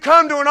if you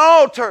come to an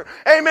altar,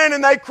 amen,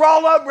 and they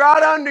crawl up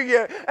right under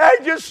you.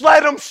 Hey, just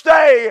let them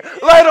stay.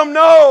 Let them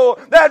know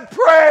that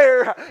prayer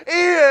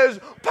is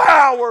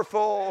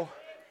powerful.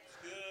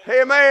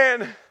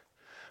 Amen.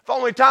 If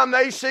only time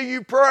they see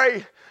you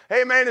pray,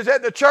 amen, is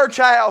at the church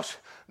house,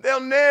 they'll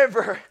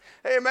never,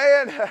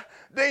 amen,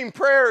 deem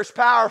prayer as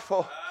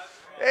powerful.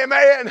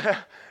 Amen.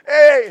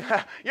 Hey,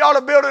 you ought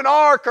to build an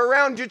ark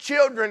around your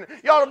children.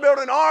 You ought to build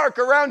an ark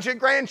around your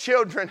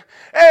grandchildren.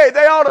 Hey,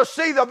 they ought to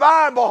see the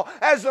Bible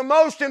as the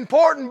most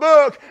important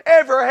book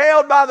ever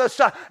held by the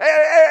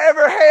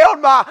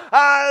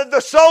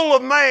soul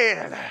of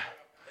man.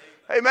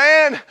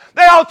 Amen.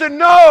 They ought to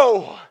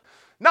know,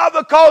 not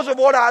because of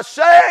what I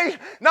say,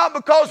 not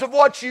because of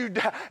what you,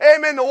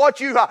 amen, what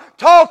you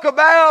talk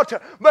about,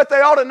 but they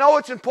ought to know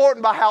it's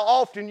important by how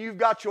often you've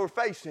got your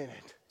face in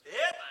it.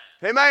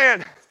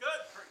 Amen.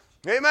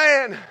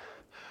 Amen.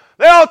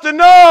 They ought to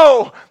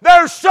know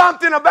there's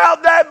something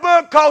about that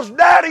book because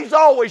Daddy's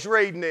always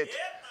reading it.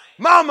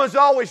 Mama's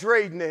always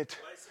reading it.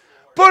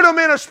 Put them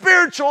in a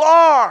spiritual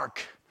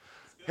ark.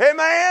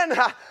 Amen.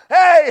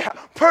 Hey,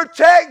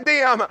 protect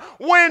them.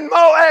 When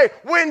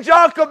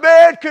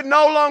Jochebed could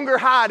no longer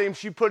hide him,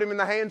 she put him in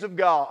the hands of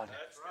God.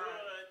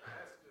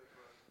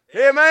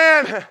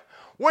 Amen.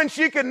 When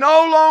she could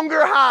no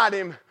longer hide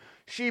him,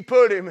 she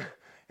put him,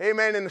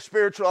 amen, in the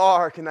spiritual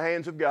ark in the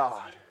hands of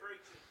God.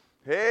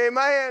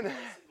 Amen.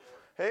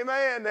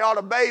 Amen. They ought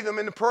to bathe them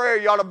in the prayer.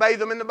 You ought to bathe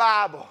them in the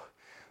Bible.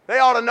 They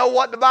ought to know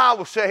what the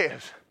Bible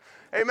says.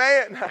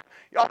 Amen.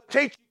 You ought to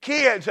teach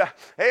kids.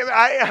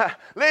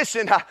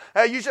 Listen,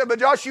 you said, but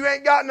Josh, you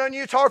ain't got none.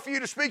 It's hard for you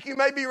to speak. You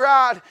may be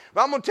right.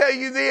 But I'm going to tell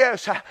you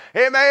this.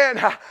 Amen.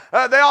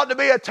 There ought to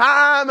be a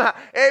time,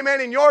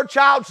 amen, in your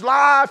child's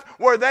life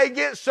where they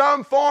get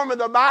some form of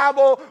the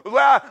Bible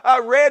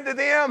read to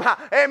them,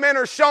 amen,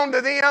 or shown to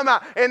them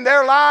in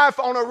their life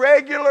on a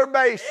regular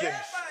basis.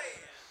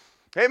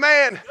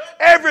 Amen.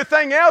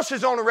 Everything else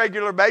is on a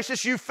regular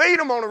basis. You feed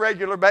them on a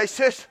regular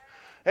basis.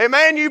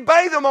 Amen. You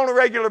bathe them on a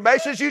regular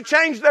basis. You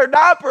change their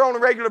diaper on a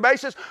regular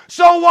basis.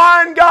 So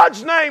why in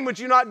God's name would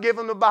you not give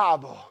them the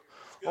Bible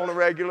on a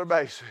regular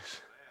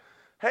basis?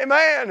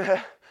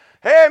 Amen.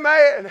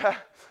 Amen.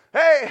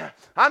 Hey,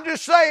 I'm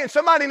just saying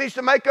somebody needs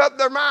to make up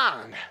their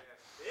mind.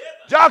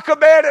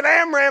 Jochebed and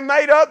Amram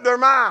made up their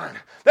mind.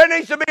 There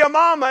needs to be a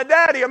mama, a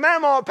daddy, a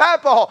mama, a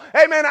papa,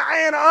 amen, an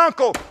aunt, an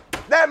uncle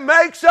that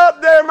makes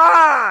up their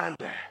mind.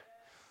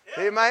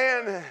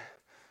 Amen.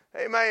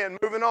 Amen.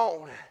 Moving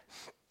on.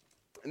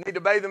 You need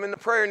to bathe them in the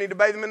prayer. You need to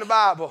bathe them in the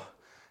Bible.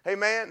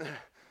 Amen.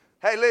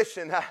 Hey,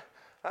 listen.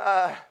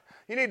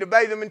 You need to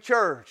bathe them in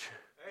church.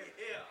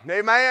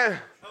 Amen.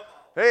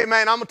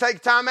 Amen. I'm going to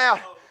take time out.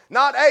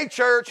 Not a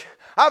church.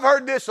 I've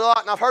heard this a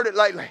lot and I've heard it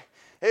lately.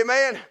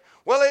 Amen.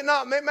 Well, it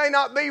may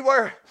not be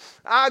where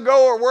I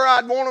go or where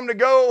I'd want them to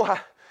go.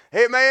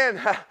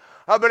 Amen.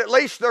 But at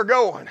least they're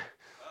going.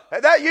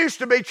 That used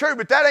to be true,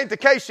 but that ain't the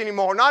case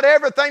anymore. Not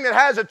everything that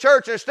has a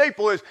church and a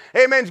steeple is,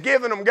 amen's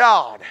giving them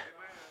God.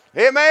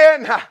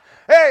 Amen.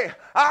 Hey,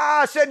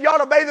 I said you ought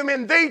to bathe them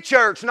in the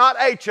church, not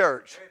a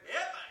church.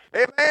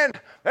 Amen.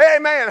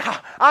 Amen.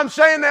 I'm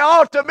saying they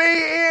ought to be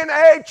in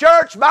a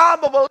church,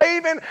 Bible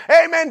believing,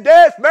 amen,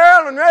 death,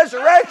 burial, and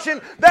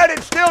resurrection, that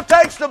it still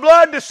takes the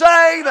blood to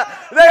save.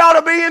 They ought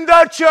to be in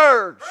the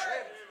church.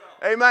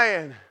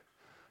 Amen.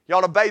 You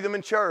ought to bathe them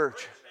in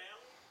church.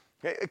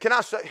 Can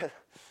I say,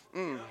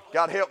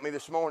 God help me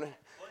this morning.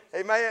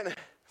 Amen.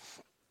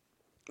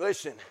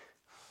 Listen.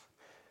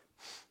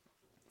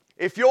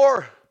 If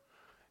your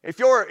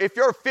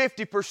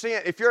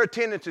 50%, if your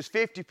attendance is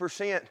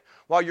 50%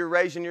 while you're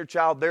raising your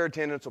child, their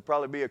attendance will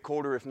probably be a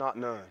quarter, if not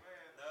none.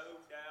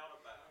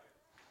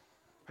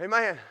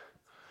 Amen.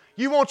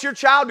 You want your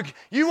child to,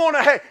 you want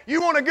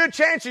a good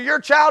chance of your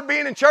child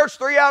being in church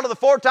 3 out of the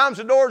 4 times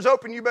the door is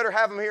open, you better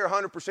have them here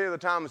 100% of the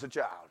time as a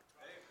child.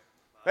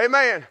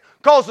 Amen.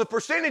 Because the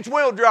percentage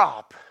will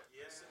drop.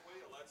 Yes, it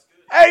will. That's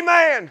good.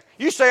 Amen.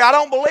 You say, I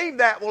don't believe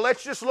that. Well,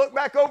 let's just look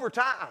back over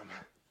time.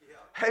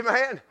 Yeah.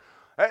 Amen.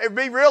 It'd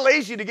be real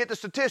easy to get the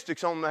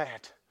statistics on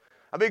that.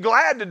 I'd be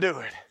glad to do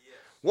it. Yes.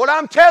 What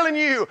I'm telling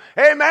you,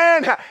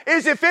 amen,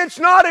 is if it's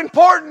not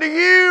important to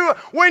you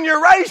when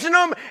you're raising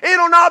them,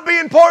 it'll not be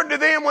important to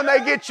them when they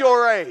get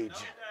your age.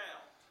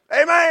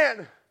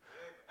 Amen.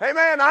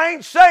 Amen. I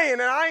ain't saying,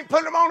 and I ain't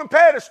putting them on a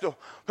pedestal,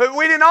 but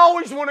we didn't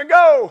always want to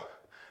go.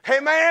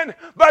 Amen.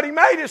 But He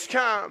made us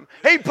come.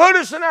 He put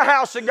us in the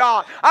house of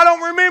God. I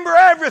don't remember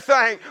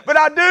everything, but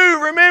I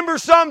do remember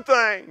some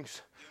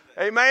things.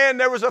 Amen.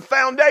 There was a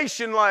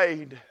foundation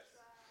laid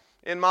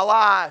in my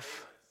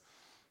life.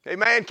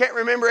 Amen. Can't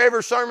remember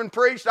every sermon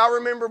preached. I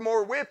remember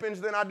more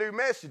whippings than I do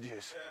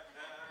messages.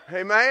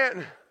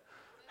 Amen.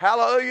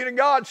 Hallelujah to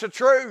God. It's the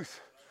truth.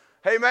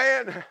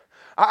 Amen.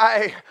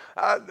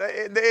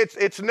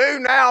 It's new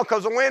now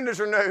because the windows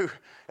are new.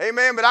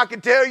 Amen. But I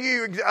can tell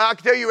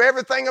you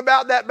everything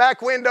about that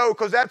back window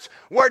because that's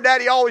where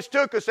Daddy always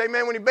took us.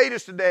 Amen. When He beat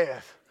us to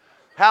death.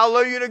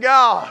 Hallelujah to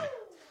God.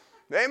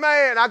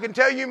 Amen. I can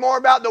tell you more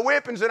about the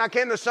whippings than I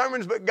can the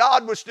sermons, but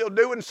God was still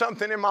doing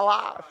something in my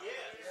life.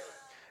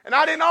 And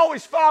I didn't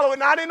always follow it,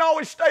 and I didn't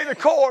always stay the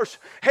course.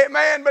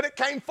 Amen. But it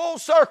came full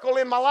circle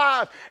in my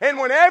life. And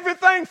when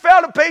everything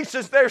fell to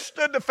pieces, there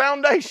stood the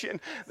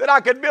foundation that I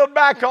could build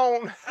back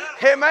on.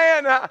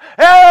 Amen.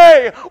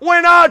 Hey,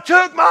 when I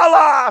took my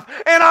life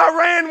and I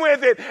ran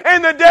with it,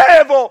 and the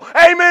devil,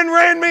 amen,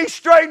 ran me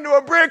straight into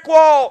a brick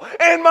wall,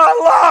 and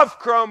my life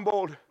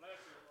crumbled,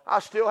 I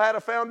still had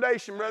a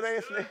foundation, Brother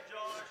Anthony.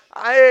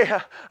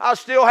 I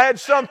still had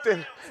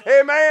something.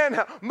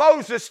 Amen.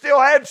 Moses still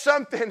had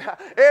something.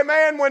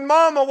 Amen. When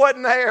Mama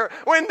wasn't there,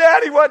 when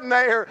Daddy wasn't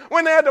there,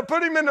 when they had to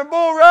put him in the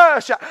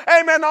bulrush,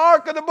 amen, the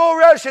ark of the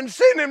bulrush, and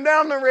send him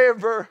down the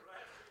river.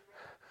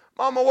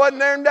 Mama wasn't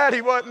there and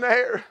Daddy wasn't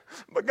there,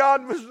 but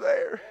God was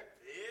there.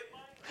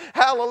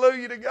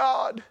 Hallelujah to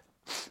God.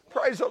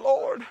 Praise the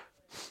Lord.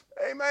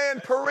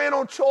 Amen.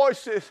 Parental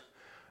choices.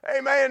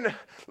 Amen.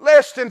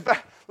 Less than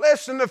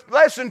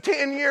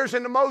 10 years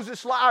into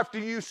Moses' life do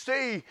you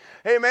see,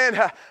 amen,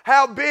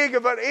 how big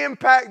of an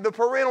impact the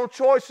parental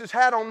choices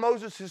had on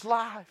Moses'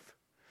 life.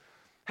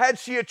 Had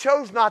she had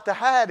chose not to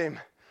hide him,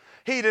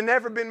 he'd have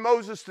never been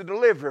Moses the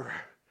deliverer.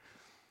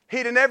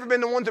 He'd have never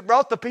been the one that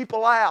brought the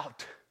people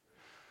out.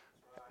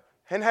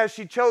 And had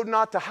she chose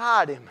not to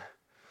hide him,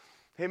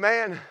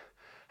 amen,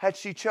 had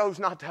she chose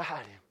not to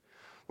hide him,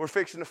 we're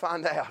fixing to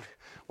find out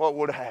what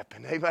would have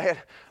happened. Amen.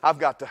 I've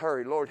got to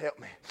hurry. Lord, help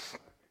me.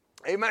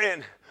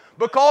 Amen.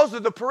 Because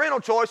of the parental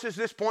choices,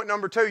 this point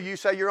number 2. You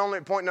say you're only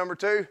at point number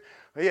 2?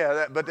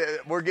 Yeah, but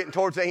we're getting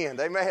towards the end.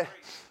 Amen.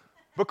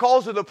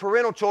 Because of the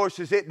parental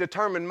choices, it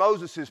determined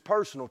Moses'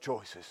 personal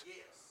choices.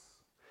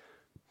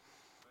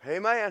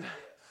 Amen.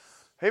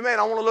 Amen.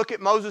 I want to look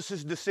at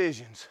Moses'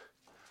 decisions.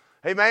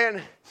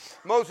 Amen.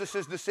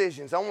 Moses'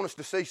 decisions. I want us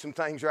to see some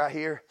things right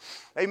here.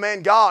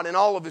 Amen. God in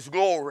all of His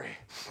glory.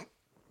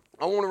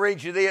 I want to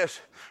read you this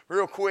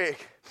real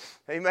quick.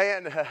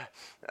 Amen.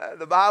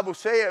 The Bible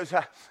says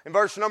in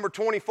verse number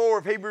 24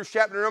 of Hebrews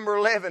chapter number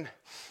 11,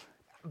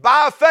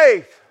 by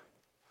faith,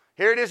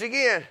 here it is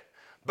again,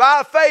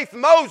 by faith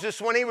Moses,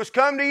 when he was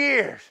come to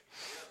years.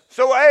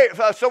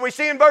 So we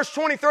see in verse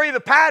 23 the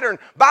pattern.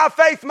 By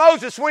faith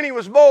Moses, when he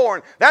was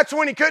born. That's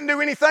when he couldn't do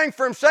anything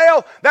for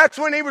himself. That's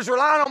when he was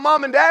relying on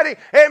Mom and Daddy.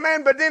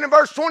 Amen. But then in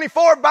verse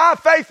 24, by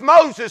faith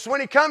Moses, when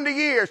he come to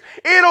years.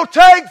 It'll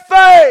take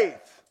faith.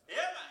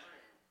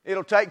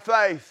 It'll take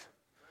faith.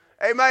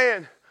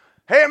 Amen.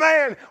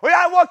 Amen.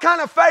 Well, what kind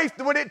of faith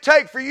would it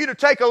take for you to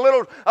take a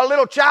little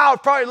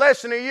child, probably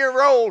less than a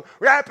year old,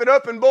 wrap it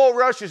up in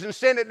bulrushes and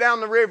send it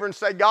down the river and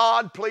say,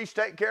 God, please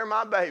take care of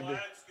my baby? Well,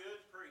 that's good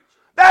preaching.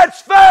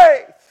 That's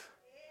faith.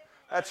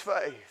 That's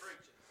faith.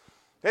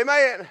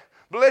 Amen.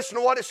 But listen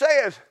to what it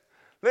says.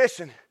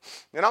 Listen.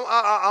 And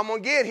I'm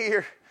going to get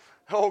here.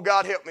 Oh,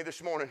 God, help me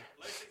this morning.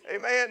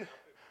 Amen.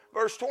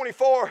 Verse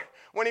 24.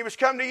 When he was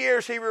come to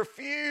years, he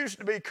refused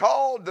to be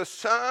called the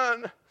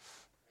son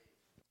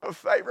of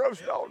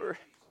Pharaoh's daughter.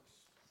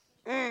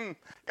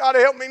 God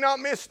help me not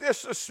miss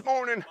this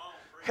morning.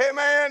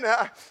 Amen.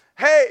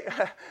 Hey,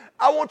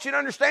 I want you to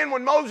understand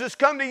when Moses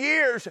come to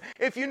years,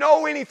 if you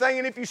know anything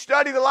and if you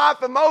study the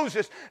life of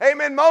Moses,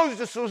 amen,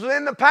 Moses was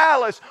in the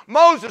palace.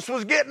 Moses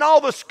was getting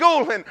all the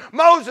schooling.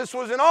 Moses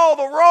was in all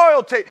the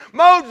royalty.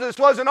 Moses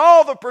was in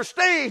all the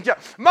prestige.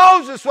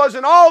 Moses was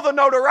in all the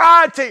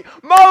notoriety.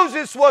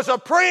 Moses was a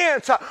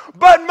prince.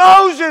 But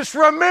Moses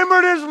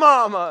remembered his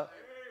mama.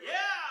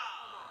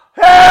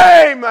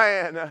 Hey,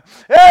 man.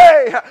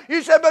 Hey,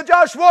 you said, but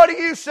Josh, what are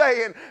you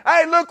saying?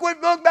 Hey, look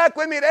back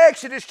with me at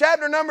Exodus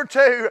chapter number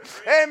 2.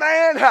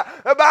 Amen.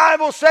 The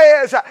Bible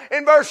says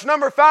in verse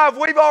number 5,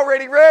 we've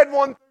already read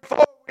 1 through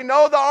 4. We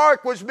know the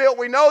ark was built.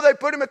 We know they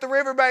put him at the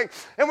riverbank.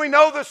 And we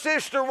know the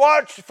sister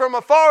watched from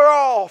afar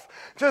off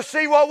to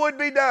see what would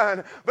be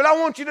done. But I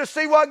want you to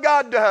see what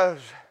God does.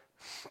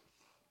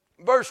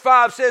 Verse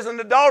 5 says, and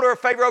the daughter of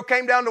Pharaoh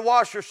came down to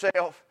wash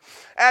herself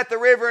at the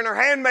river, and her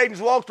handmaidens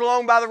walked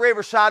along by the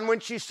riverside. And when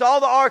she saw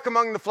the ark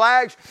among the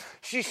flags,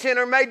 she sent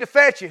her maid to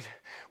fetch it.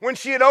 When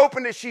she had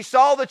opened it, she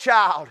saw the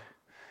child,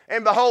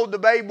 and behold, the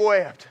babe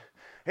wept.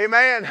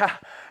 Amen.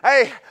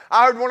 Hey,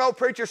 I heard one old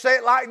preacher say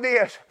it like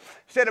this.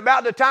 He said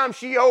about the time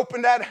she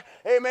opened that,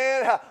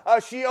 amen,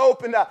 she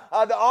opened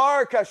the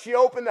ark, she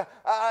opened,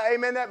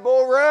 amen, that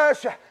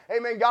bulrush.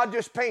 Amen, God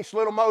just pinched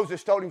little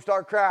Moses, told him to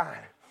start crying.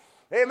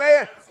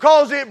 Amen.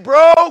 Because it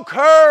broke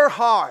her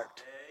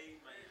heart.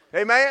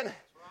 Amen.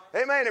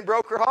 Amen. It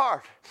broke her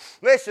heart.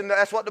 Listen,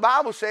 that's what the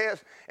Bible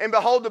says. And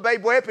behold, the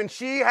babe wept, and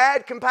she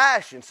had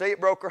compassion. See, it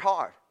broke her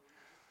heart.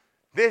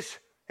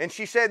 And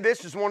she said,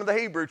 this is one of the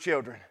Hebrew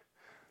children.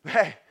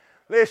 Hey,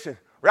 listen,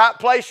 right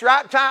place,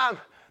 right time.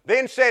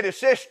 Then said his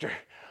sister,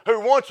 who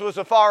once was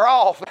afar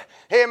off.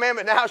 Amen.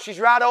 But now she's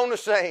right on the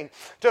scene.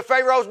 To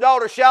Pharaoh's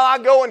daughter, shall I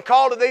go and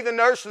call to thee the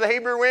nurse of the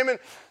Hebrew women,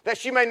 that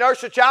she may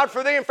nurse a child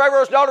for thee? And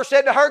Pharaoh's daughter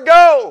said to her,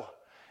 go.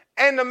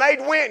 And the maid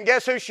went. And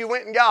guess who she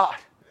went and got?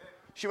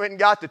 She went and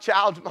got the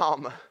child's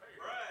mama.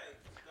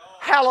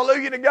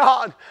 Hallelujah to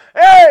God.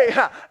 Hey,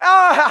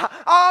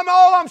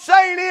 all I'm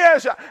saying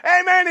is,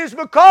 amen, is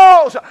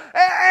because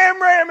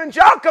Amram and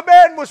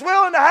Jochebed was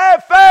willing to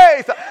have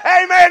faith,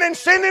 amen, and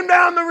send him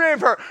down the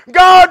river,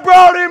 God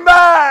brought him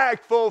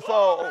back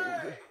full-fold.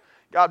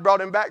 God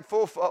brought him back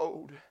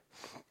full-fold.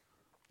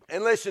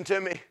 And listen to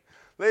me.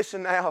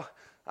 Listen now.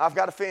 I've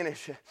got to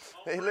finish.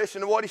 Hey,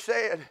 listen to what he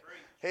said.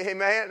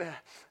 Amen.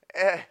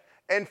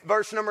 And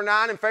verse number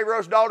 9, and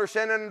Pharaoh's daughter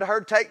said unto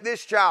her, take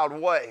this child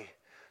away.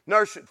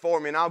 Nurse it for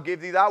me, and I'll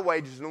give thee thy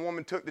wages. And the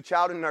woman took the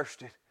child and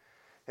nursed it.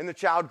 And the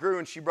child grew,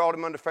 and she brought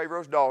him unto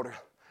Pharaoh's daughter.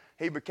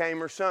 He became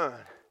her son.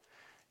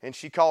 And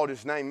she called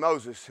his name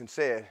Moses and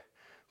said,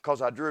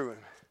 because I drew him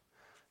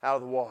out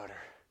of the water.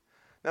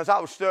 Now, as I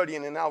was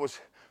studying and I was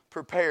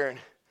preparing,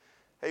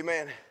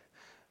 amen,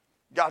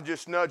 God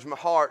just nudged my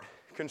heart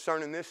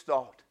concerning this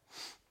thought.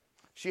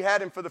 She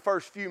had him for the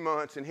first few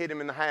months and hid him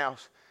in the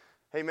house.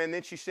 Amen.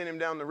 Then she sent him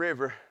down the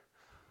river.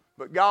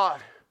 But God,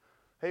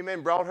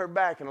 amen, brought her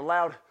back and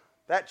allowed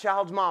that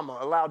child's mama,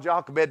 allowed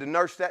Jochebed to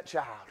nurse that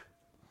child.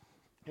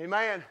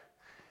 Amen.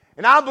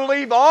 And I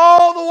believe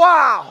all the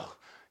while,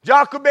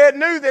 Jochebed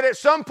knew that at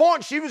some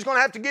point she was going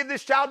to have to give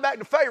this child back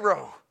to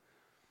Pharaoh.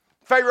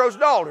 Pharaoh's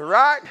daughter,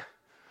 right?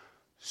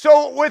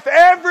 So with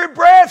every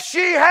breath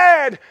she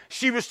had,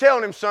 she was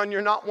telling him, son,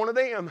 you're not one of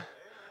them.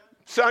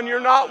 Son,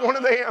 you're not one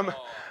of them.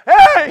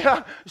 Hey,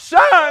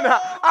 son,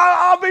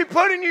 I'll be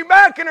putting you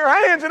back in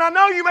her hands, and I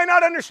know you may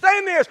not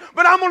understand this,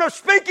 but I'm going to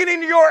speak it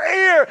into your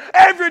ear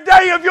every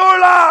day of your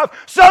life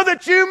so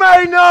that you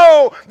may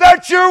know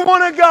that you're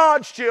one of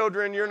God's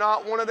children. You're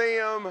not one of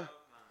them.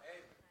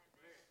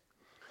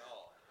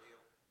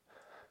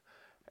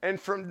 And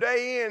from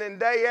day in and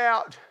day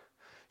out,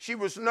 she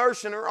was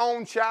nursing her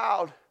own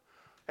child.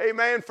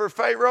 Amen, for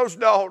Pharaoh's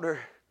daughter.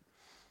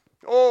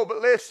 Oh,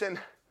 but listen,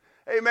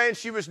 amen,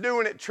 she was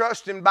doing it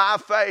trusting by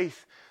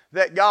faith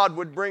that God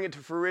would bring it to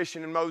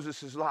fruition in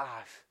Moses'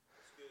 life.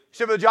 You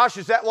say, well, Josh,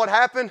 is that what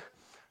happened?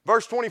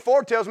 Verse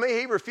 24 tells me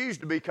he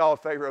refused to be called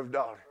Pharaoh's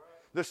daughter,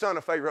 the son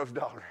of Pharaoh's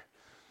daughter.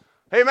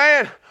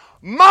 Amen.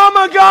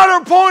 Mama got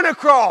her point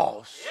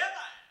across.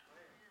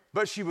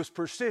 But she was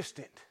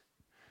persistent.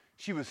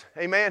 She was,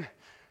 amen,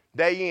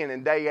 day in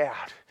and day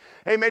out.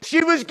 Amen.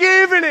 She was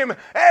giving him,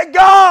 hey,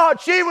 God,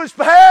 she was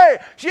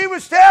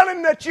telling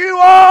him that you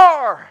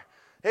are,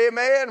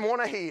 amen,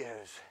 one of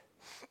his.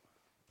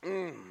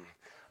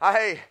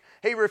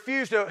 He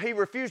refused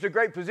a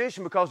great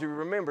position because he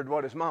remembered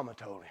what his mama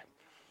told him.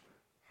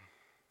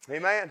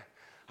 Amen.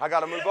 I got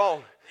to move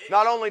on.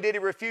 Not only did he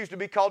refuse to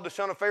be called the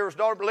son of Pharaoh's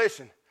daughter, but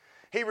listen,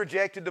 he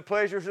rejected the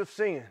pleasures of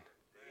sin.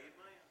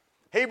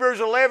 Hebrews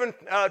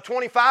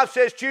 11:25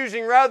 says,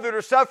 choosing rather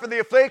to suffer the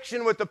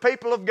affliction with the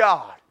people of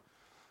God.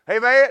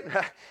 Amen.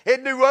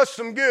 It do us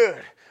some good.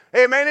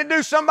 Amen. It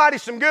do somebody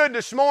some good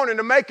this morning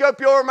to make up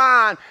your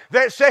mind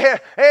that say,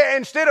 hey,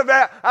 instead of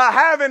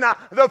having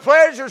the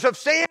pleasures of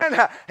sin,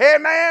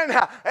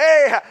 amen,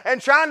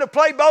 and trying to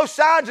play both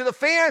sides of the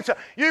fence,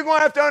 you're going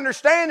to have to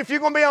understand if you're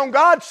going to be on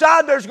God's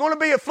side, there's going to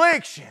be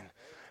affliction.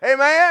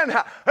 Amen.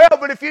 Well,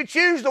 but if you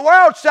choose the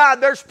world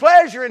side, there's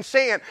pleasure in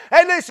sin.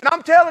 Hey, listen,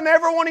 I'm telling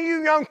every one of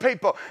you young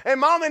people,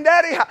 and mom and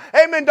daddy,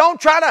 amen, don't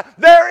try to,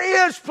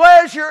 there is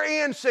pleasure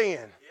in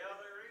sin.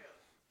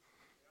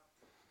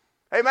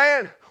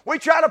 Amen. We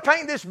try to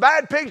paint this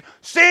bad picture.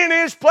 Sin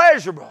is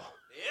pleasurable.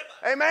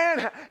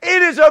 Amen.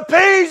 It is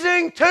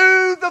appeasing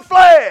to the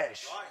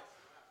flesh.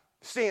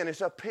 Sin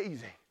is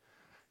appeasing.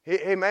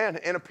 Amen.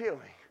 And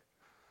appealing.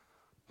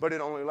 But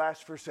it only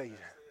lasts for a season.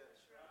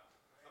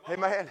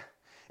 Amen.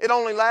 It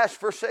only lasts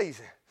for a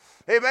season.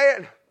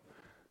 Amen.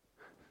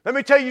 Let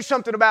me tell you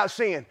something about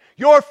sin.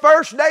 Your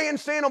first day in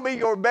sin will be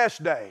your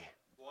best day.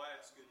 Boy,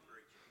 that's good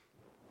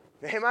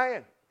preaching.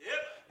 Amen.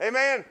 Yep.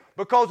 Amen.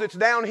 Because it's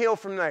downhill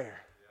from there.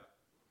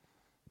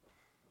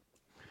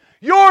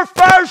 Your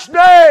first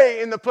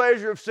day in the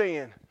pleasure of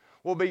sin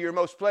will be your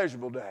most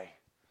pleasurable day.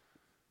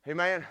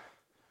 Amen.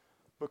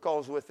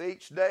 Because with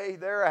each day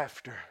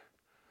thereafter,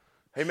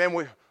 amen,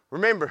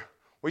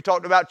 we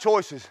talked about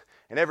choices,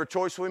 and every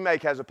choice we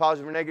make has a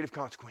positive or negative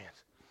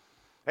consequence.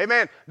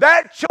 Amen.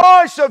 That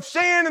choice of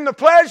sin and the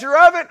pleasure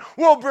of it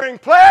will bring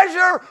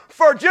pleasure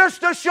for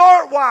just a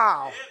short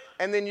while.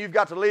 And then you've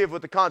got to live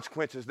with the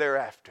consequences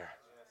thereafter.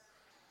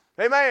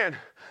 Amen.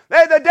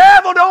 The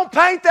devil don't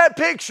paint that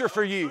picture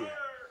for you.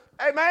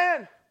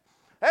 Amen.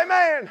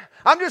 Amen.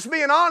 I'm just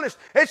being honest.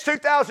 It's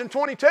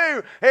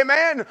 2022.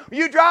 Amen.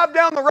 You drive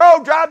down the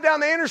road, drive down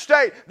the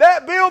interstate.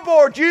 That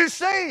billboard you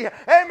see,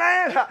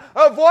 amen,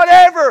 of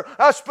whatever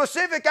a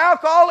specific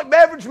alcoholic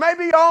beverage may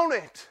be on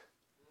it.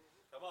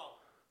 Come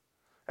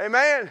on.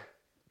 Amen.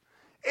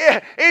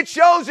 It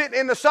shows it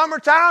in the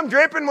summertime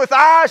dripping with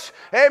ice.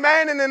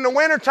 Amen. And in the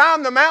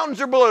wintertime the mountains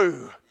are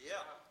blue. Yeah,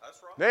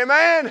 that's right.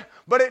 Amen.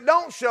 But it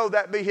don't show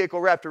that vehicle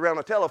wrapped around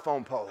a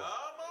telephone pole.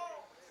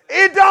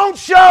 It don't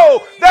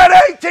show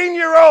that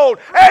 18-year-old,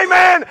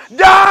 amen,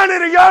 dying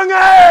at a young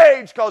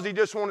age because he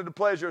just wanted the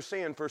pleasure of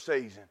sin for a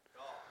season.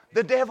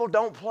 The devil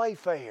don't play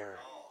fair.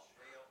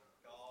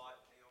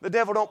 The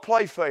devil don't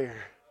play fair.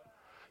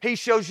 He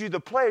shows you the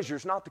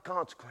pleasures, not the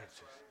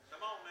consequences.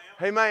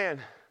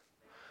 Amen.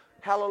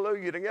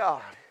 Hallelujah to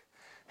God.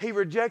 He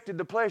rejected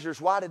the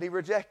pleasures. Why did he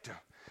reject them?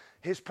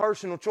 His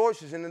personal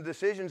choices and the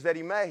decisions that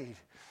he made.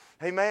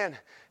 Amen.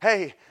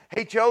 Hey,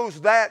 he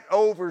chose that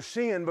over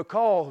sin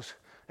because,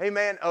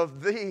 amen,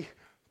 of the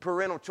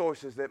parental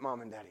choices that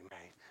mom and daddy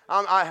made.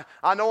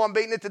 I know I'm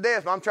beating it to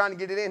death, but I'm trying to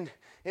get it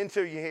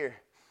into you here.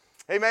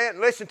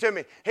 Amen. Listen to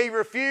me. He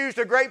refused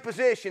a great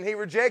position. He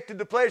rejected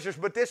the pleasures,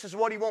 but this is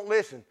what he won't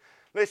listen.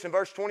 Listen,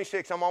 verse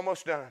 26, I'm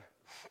almost done.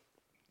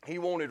 He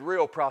wanted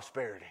real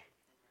prosperity.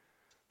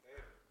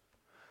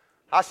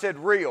 I said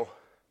real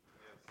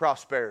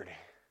prosperity.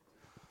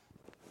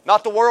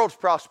 Not the world's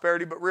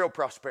prosperity, but real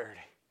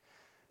prosperity.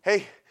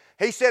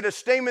 He said,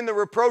 esteeming the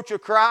reproach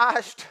of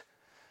Christ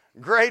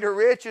greater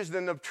riches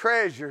than the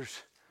treasures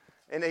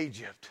in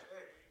Egypt.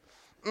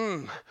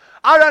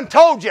 I done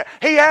told you,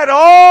 he had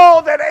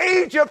all that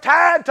Egypt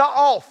had to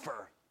offer.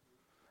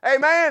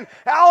 Amen.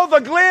 All the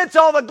glitz,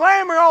 all the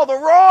glamour, all the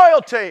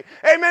royalty.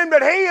 Amen.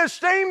 But he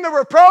esteemed the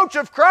reproach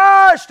of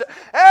Christ,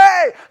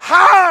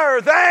 higher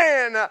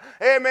than,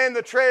 amen,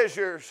 the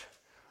treasures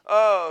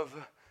of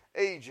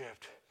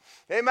Egypt.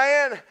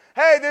 Amen.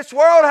 Hey, this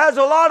world has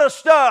a lot of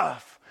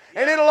stuff.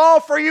 And it'll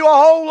offer you a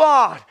whole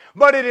lot.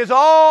 But it is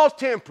all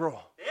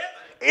temporal.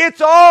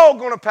 It's all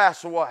going to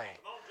pass away.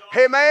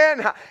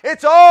 Amen.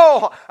 It's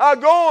all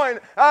going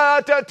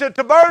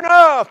to burn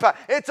up.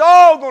 It's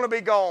all going to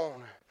be gone.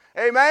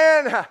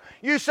 Amen.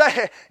 You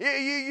say,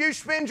 you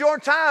spend your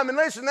time, and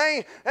listen,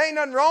 there ain't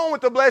nothing wrong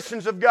with the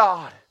blessings of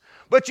God.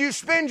 But you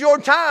spend your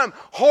time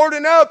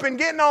hoarding up and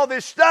getting all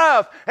this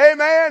stuff.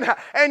 Amen.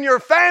 And your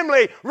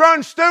family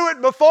runs through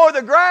it before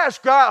the grass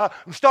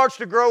starts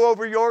to grow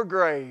over your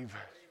grave.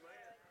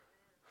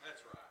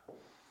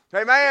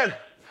 Amen.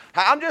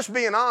 I'm just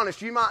being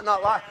honest. You might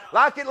not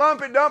like it,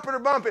 lump it, dump it, or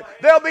bump it.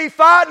 They'll be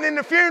fighting in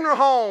the funeral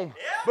home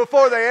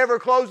before they ever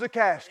close the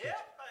casket.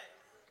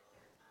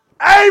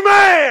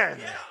 Amen.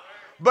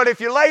 But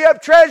if you lay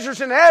up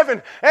treasures in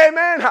heaven,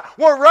 amen,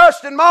 where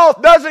rust and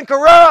moth doesn't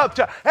corrupt,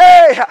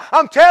 hey,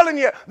 I'm telling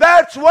you,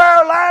 that's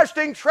where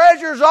lasting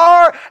treasures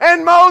are,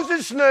 and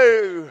Moses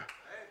knew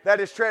that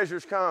his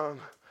treasures come.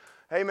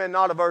 Amen,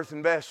 not of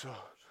earthen vessel.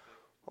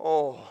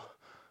 Oh,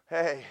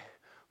 hey,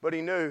 but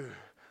he knew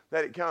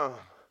that it come,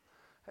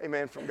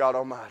 amen, from God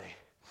Almighty.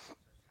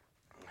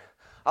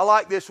 I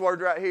like this word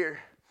right here,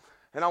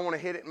 and I want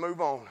to hit it and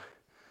move on.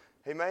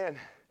 Amen.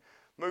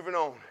 Moving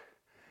on.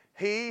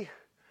 He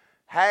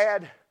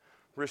had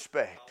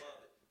respect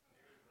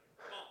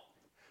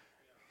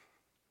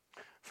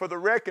for the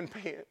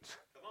recompense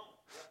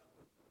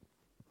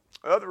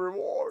of the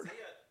reward.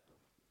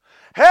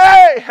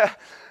 Hey,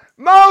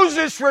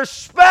 Moses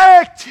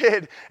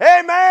respected,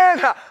 amen,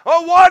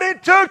 what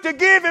it took to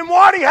give him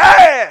what he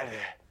had.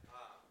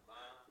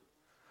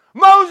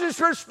 Moses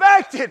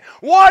respected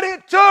what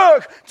it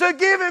took to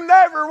give him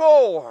that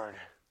reward.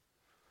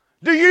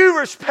 Do you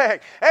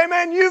respect?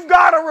 Amen. You've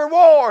got a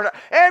reward.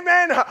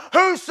 Amen.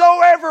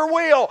 Whosoever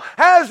will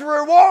has a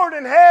reward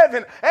in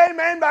heaven.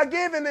 Amen. By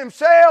giving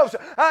themselves,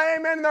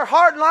 amen, their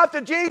heart and life to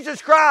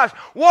Jesus Christ.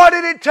 What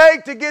did it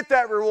take to get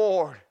that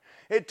reward?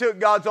 It took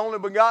God's only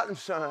begotten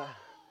Son.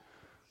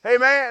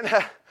 Amen.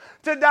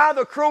 To die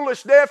the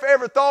cruelest death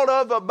ever thought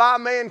of by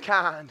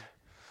mankind.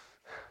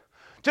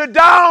 To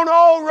die on an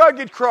old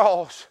rugged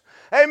cross.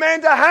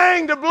 Amen. To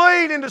hang, to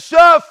bleed, and to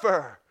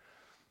suffer.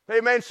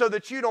 Amen. So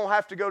that you don't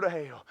have to go to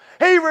hell.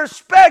 He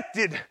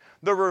respected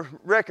the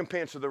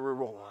recompense of the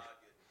reward.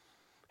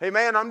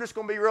 Amen. I'm just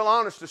going to be real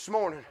honest this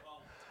morning.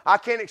 I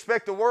can't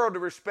expect the world to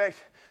respect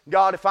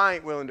God if I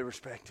ain't willing to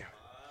respect Him.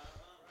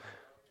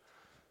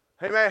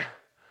 Amen.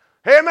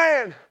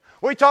 Amen.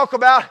 We talk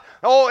about,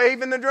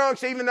 even the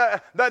drunks, even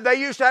they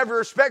used to have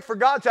respect for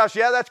God's house.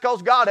 Yeah, that's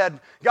because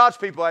God's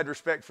people had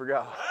respect for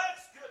God.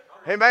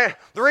 Amen.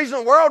 The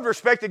reason the world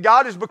respected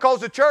God is because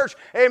the church,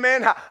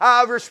 amen,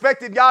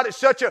 respected God at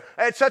such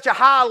a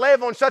high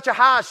level and such a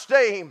high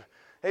esteem,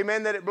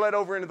 amen, that it bled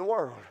over into the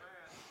world.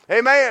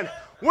 Amen.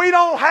 We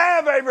don't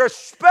have a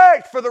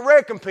respect for the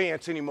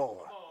recompense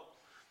anymore.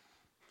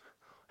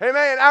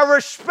 Amen. Our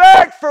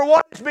respect for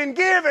what's been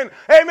given,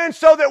 amen,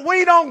 so that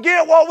we don't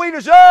get what we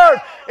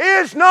deserve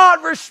is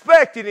not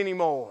respected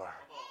anymore.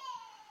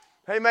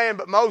 Amen.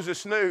 But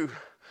Moses knew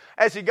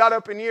as he got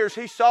up in years,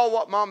 he saw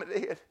what Mama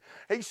did.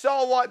 He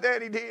saw what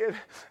Daddy did.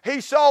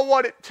 He saw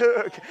what it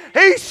took.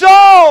 He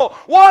saw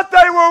what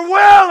they were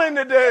willing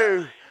to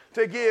do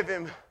to give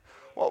him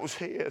what was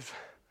his.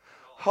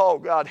 Oh,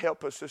 God,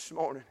 help us this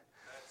morning.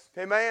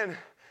 Amen.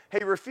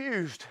 He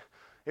refused.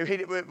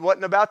 It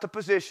wasn't about the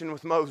position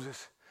with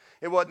Moses.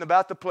 It wasn't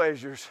about the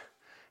pleasures.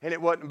 And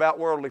it wasn't about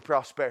worldly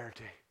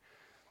prosperity.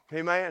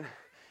 Amen.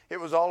 It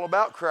was all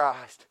about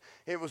Christ.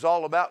 It was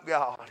all about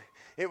God.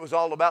 It was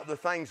all about the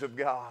things of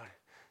God.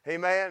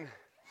 Amen.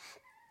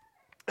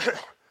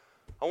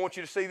 I want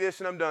you to see this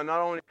and I'm done.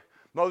 Not only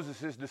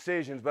Moses'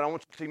 decisions, but I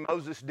want you to see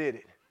Moses did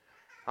it.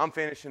 I'm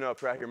finishing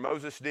up right here.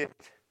 Moses did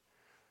it.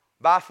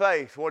 By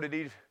faith, what did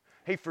he do?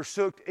 He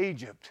forsook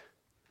Egypt.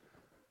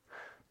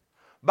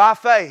 By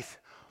faith,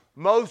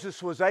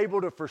 Moses was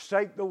able to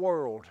forsake the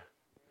world.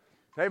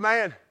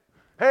 Amen.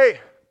 Hey,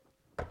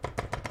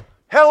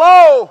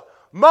 hello.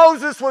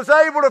 Moses was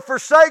able to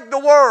forsake the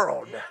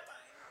world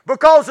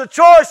because of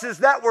choices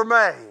that were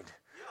made.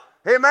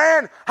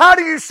 Amen. How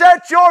do you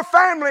set your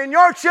family and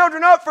your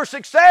children up for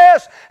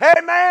success?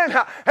 Amen.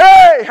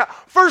 Hey,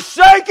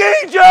 forsake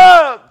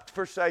Egypt.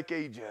 Forsake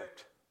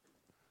Egypt.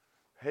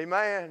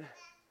 Amen.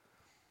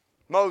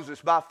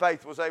 Moses, by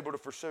faith, was able to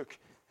forsake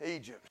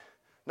Egypt,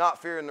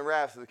 not fearing the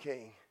wrath of the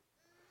king.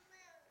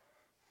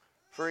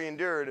 For he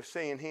endured of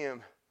seeing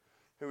him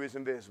who is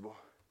invisible.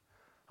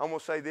 I'm going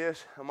to say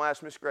this. I'm going to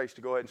ask Miss Grace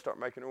to go ahead and start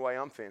making her way.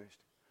 I'm finished.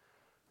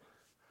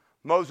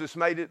 Moses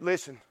made it.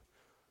 Listen,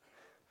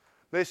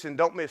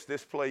 don't miss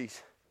this,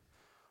 please.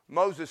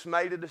 Moses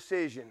made a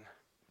decision,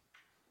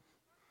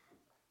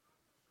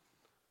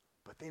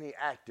 but then he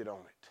acted on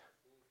it.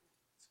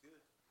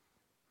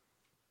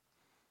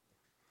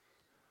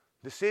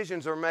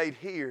 Decisions are made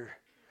here.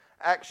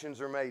 Actions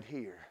are made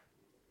here.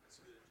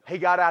 He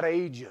got out of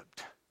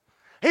Egypt.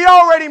 He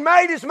already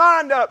made his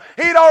mind up.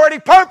 He'd already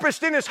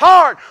purposed in his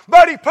heart.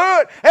 But he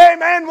put,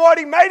 amen, what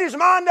he made his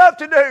mind up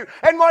to do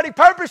and what he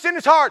purposed in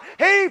his heart,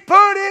 he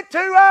put it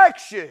to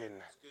action.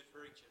 That's good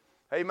preaching.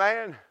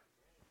 Amen.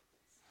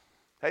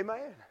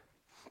 Amen.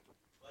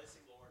 Bless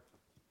him, Lord.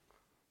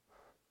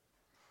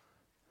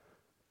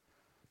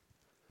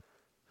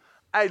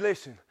 Hey,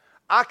 listen,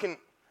 I can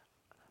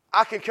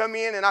come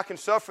in and I can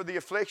suffer the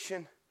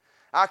affliction.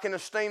 I can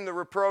esteem the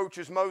reproach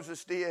as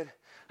Moses did.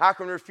 I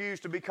can refuse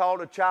to be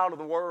called a child of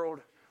the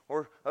world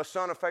or a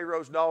son of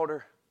Pharaoh's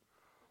daughter.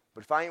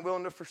 But if I ain't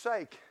willing to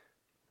forsake,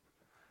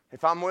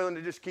 if I'm willing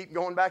to just keep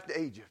going back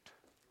to Egypt.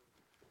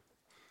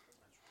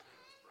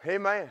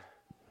 Amen.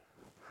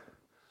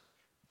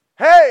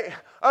 Hey,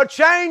 a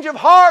change of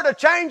heart, a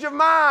change of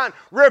mind.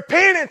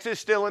 Repentance is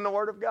still in the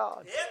Word of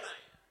God.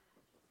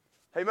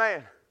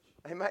 Amen.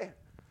 Amen.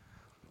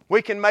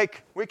 We can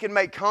make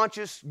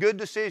conscious, good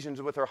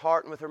decisions with our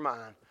heart and with our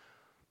mind.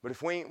 But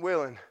if we ain't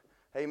willing,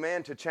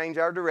 amen, to change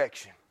our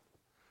direction.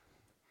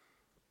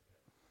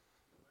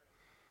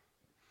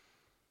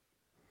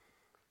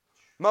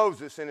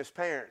 Moses and his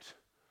parents,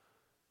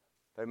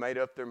 they made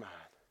up their mind.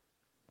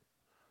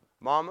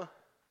 Mama,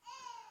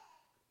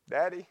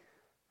 Daddy,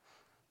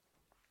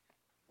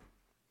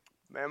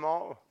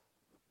 Mama,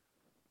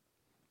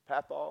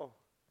 Papa.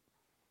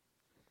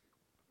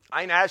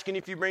 I ain't asking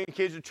if you bring your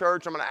kids to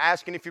church. I'm not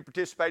asking if you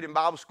participate in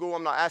Bible school.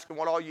 I'm not asking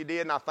what all you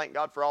did, and I thank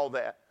God for all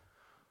that.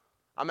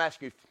 I'm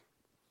asking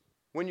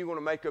when you're going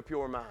to make up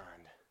your mind.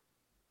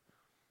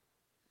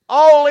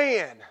 All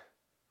in.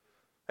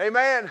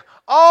 Amen.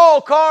 All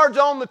cards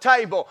on the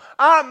table.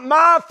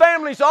 My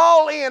family's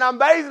all in. I'm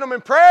bathing them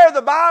in prayer,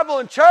 the Bible,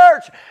 and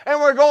church, and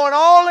we're going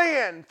all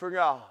in for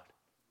God.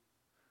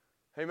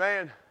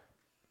 Amen.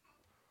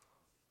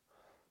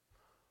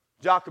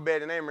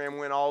 Jochebed and Amram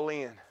went all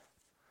in.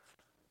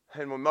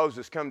 And when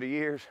Moses come to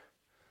years,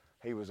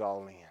 he was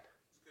all in.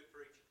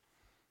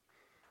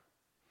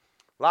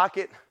 Like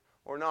it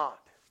or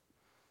not,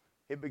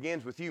 it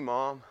begins with you,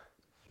 Mom.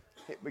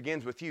 It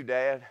begins with you,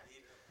 Dad.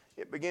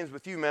 It begins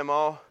with you,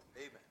 Mama.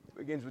 It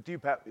begins with you,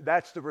 Papa.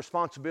 That's the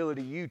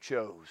responsibility you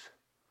chose.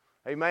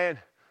 Amen.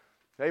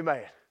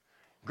 Amen.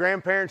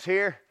 Grandparents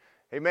here,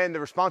 amen. The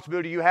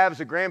responsibility you have as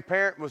a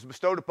grandparent was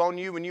bestowed upon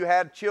you when you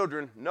had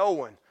children,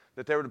 knowing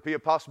that there would be a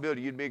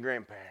possibility you'd be a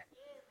grandparent.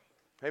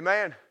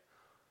 Amen.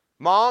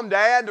 Mom,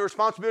 Dad, the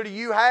responsibility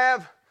you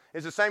have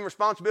is the same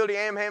responsibility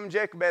Amram and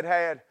Jochebed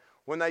had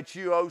when they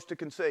chose to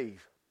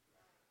conceive.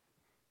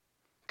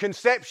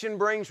 Conception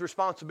brings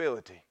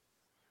responsibility.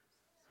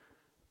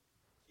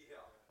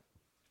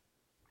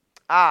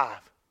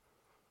 I've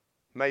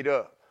made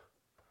up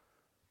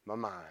my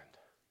mind.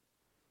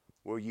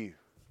 Will you?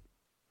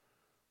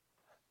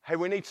 Hey,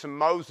 we need some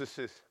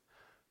Moseses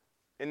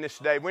in this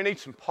day. We need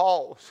some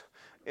Pauls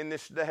in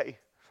this day.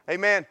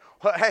 Amen.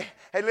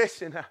 Hey,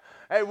 listen.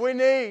 Hey, we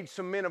need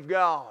some men of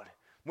God,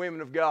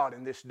 women of God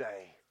in this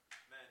day.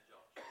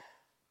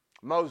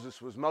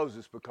 Moses was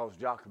Moses because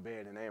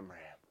Jochebed and Amram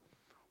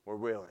were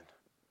willing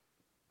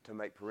to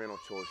make parental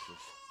choices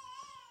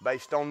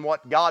based on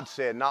what God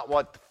said, not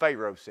what the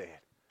Pharaoh said.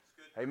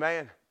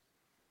 Amen.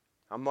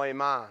 I'm laying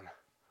mine.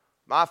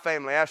 My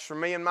family, as for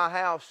me and my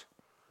house,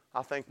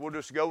 I think we'll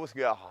just go with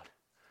God.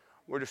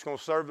 We're just going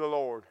to serve the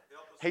Lord.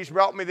 He's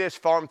brought me this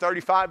far. I'm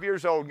 35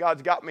 years old.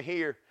 God's got me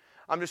here.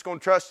 I'm just going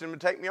to trust Him to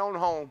take me on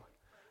home.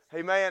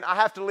 Amen. I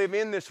have to live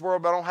in this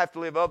world, but I don't have to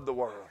live of the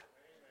world.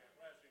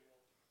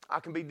 I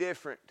can be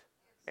different,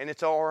 and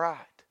it's all right.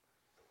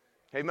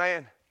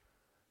 Amen.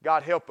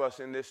 God help us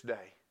in this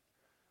day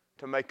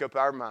to make up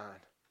our mind.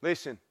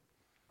 Listen,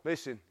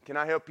 can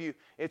I help you?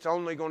 It's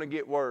only going to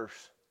get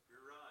worse.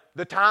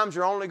 The times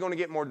are only going to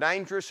get more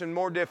dangerous and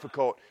more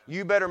difficult.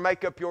 You better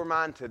make up your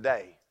mind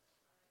today.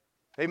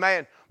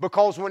 Amen.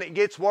 Because when it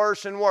gets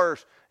worse and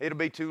worse, it'll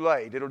be too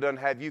late. It'll done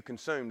have you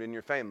consumed and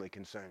your family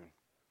consumed.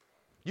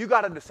 You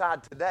got to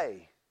decide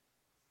today.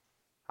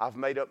 I've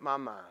made up my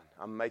mind.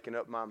 I'm making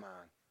up my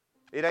mind.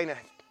 It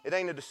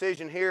ain't a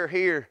decision here or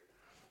here.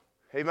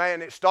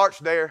 Amen. It starts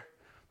there.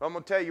 But I'm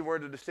going to tell you where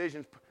the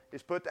decision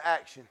is put to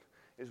action.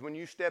 Is when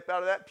you step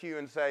out of that pew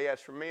and say, as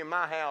for me and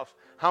my house,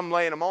 I'm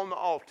laying them on the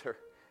altar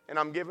and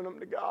I'm giving them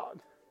to God.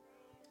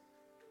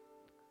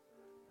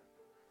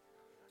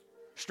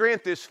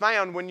 Strength is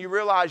found when you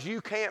realize you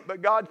can't,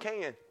 but God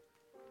can.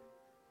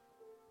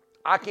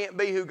 I can't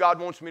be who God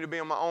wants me to be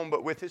on my own,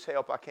 but with His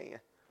help I can.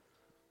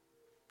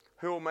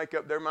 Who will make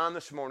up their mind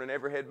this morning?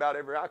 Every head bowed,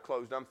 every eye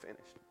closed. I'm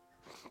finished.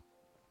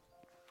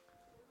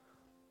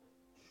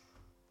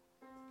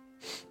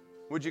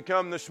 Would you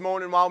come this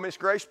morning while Miss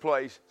Grace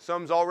plays?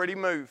 Some's already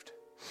moved.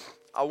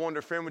 I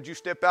wonder, friend, would you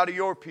step out of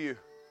your pew?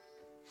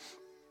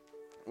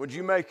 Would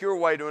you make your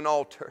way to an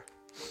altar?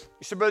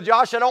 You said, Brother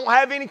Josh, I don't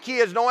have any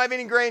kids, don't have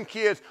any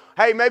grandkids.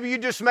 Hey, maybe you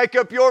just make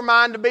up your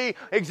mind to be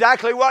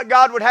exactly what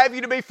God would have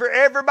you to be for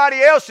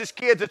everybody else's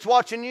kids that's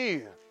watching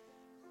you.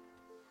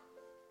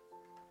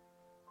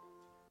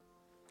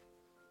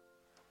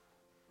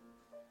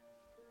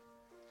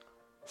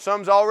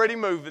 Some's already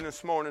moving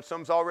this morning.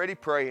 Some's already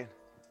praying.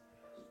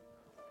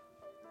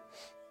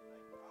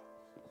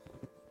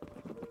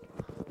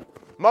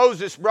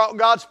 Moses brought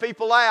God's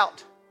people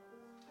out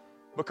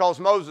because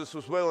Moses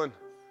was willing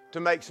to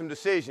make some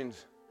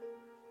decisions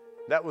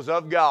that was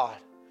of God,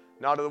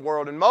 not of the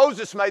world. And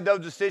Moses made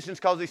those decisions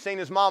because he seen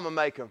his mama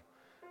make them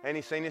and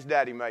he seen his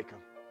daddy make them.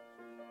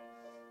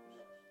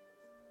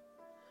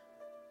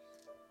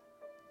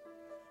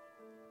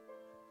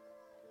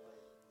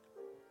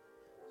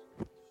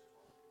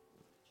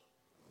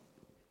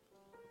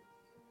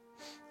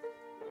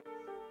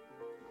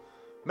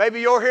 Maybe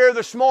you're here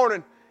this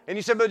morning and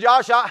you said, but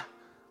Josh,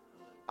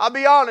 I'll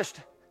be honest,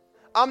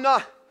 I'm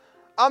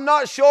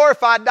not sure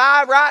if I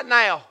die right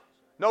now.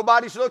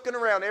 Nobody's looking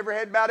around. Every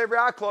head bowed, every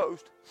eye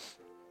closed.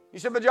 You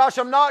said, but Josh,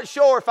 I'm not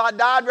sure if I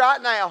died right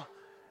now,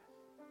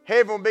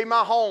 heaven will be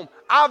my home.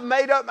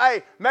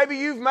 Maybe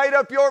you've made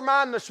up your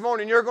mind this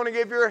morning. You're going to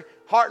give your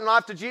heart and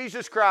life to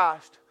Jesus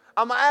Christ.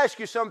 I'm going to ask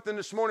you something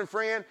this morning,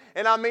 friend,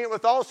 and I mean it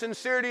with all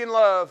sincerity and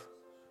love.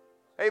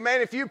 Amen.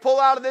 If you pull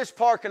out of this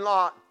parking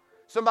lot,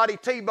 somebody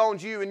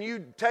T-bones you and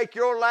you take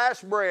your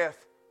last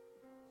breath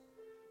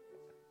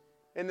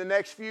in the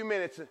next few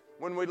minutes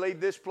when we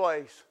leave this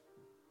place,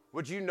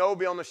 would you know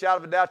beyond the shadow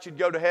of a doubt you'd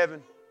go to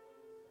heaven?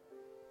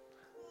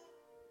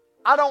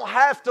 I don't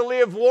have to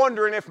live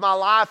wondering if my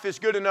life is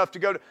good enough to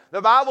go to.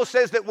 The Bible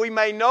says that we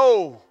may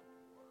know.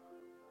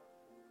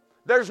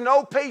 There's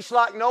no peace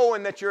like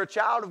knowing that you're a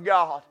child of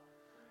God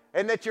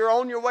and that you're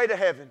on your way to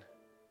heaven.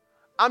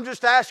 I'm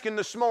just asking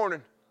this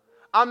morning.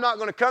 I'm not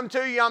going to come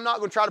to you. I'm not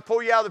going to try to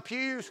pull you out of the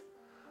pews.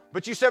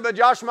 But you said, but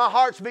Josh, my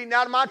heart's beating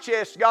out of my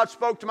chest. God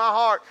spoke to my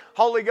heart.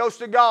 Holy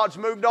Ghost of God's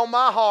moved on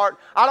my heart.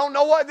 I don't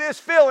know what this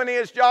feeling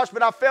is, Josh,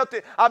 but I felt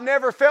it. I've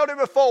never felt it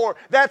before.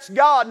 That's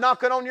God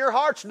knocking on your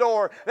heart's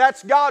door.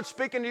 That's God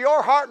speaking to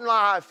your heart and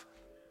life.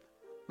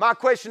 My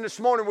question this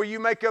morning, will you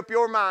make up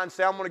your mind?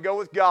 Say, I'm going to go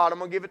with God. I'm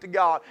going to give it to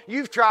God.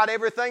 You've tried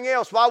everything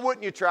else. Why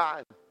wouldn't you try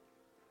it?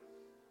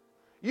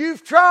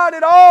 You've tried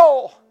it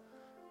all.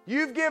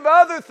 You've given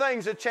other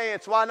things a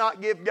chance. Why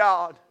not give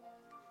God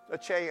a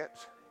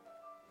chance?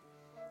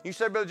 You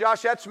say, Brother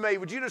Josh, that's me.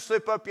 Would you just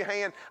slip up your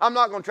hand? I'm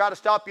not going to try to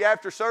stop you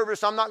after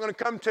service. I'm not going to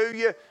come to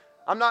you.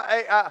 I'm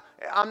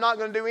not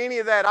going to do any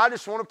of that. I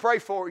just want to pray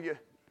for you.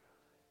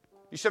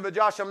 You said, but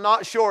Josh, I'm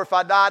not sure if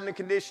I died in the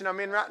condition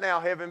I'm in right now,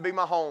 heaven be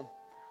my home.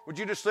 Would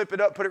you just slip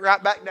it up, put it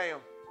right back down?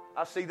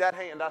 I see that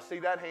hand. I see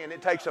that hand.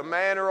 It takes a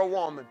man or a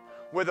woman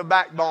with a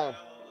backbone.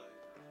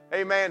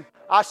 Amen.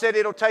 I said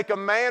it'll take a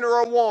man or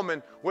a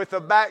woman with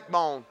a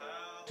backbone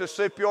to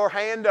slip your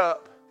hand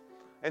up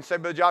and say,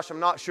 Brother Josh,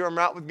 I'm not sure I'm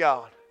right with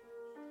God.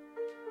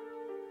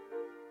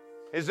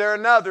 Is there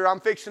another? I'm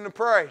fixing to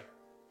pray.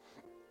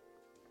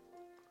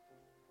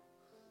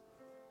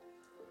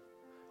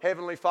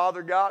 Heavenly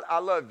Father, God, I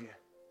love you.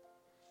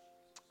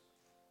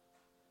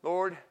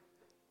 Lord,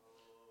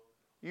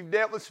 you've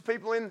dealt with some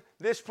people in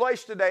this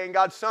place today, and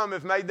God, some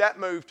have made that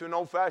move to an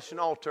old-fashioned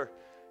altar,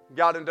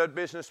 God, and done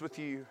business with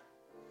you.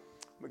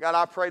 But God,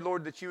 I pray,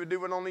 Lord, that you would do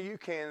what only you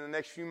can in the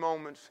next few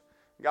moments.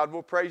 God,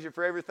 we'll praise you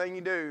for everything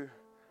you do.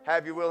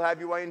 Have your will, have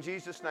your way in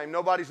Jesus' name.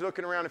 Nobody's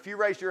looking around. If you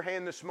raised your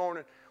hand this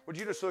morning, would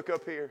you just look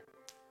up here?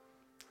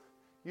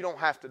 You don't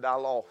have to die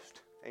lost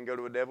and go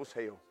to a devil's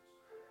hell.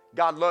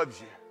 God loves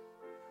you.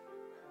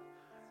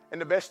 And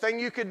the best thing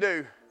you could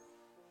do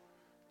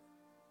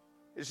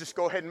is just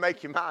go ahead and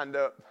make your mind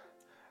up.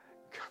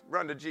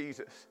 Run to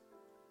Jesus.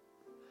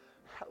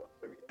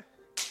 Hallelujah.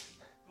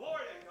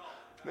 Glory to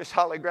God. Miss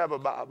Holly, grab a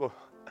Bible.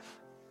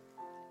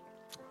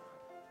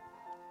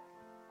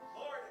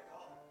 Glory to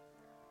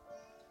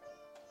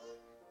God.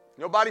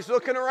 Nobody's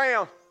looking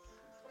around.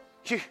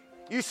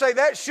 You say,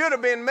 that should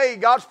have been me.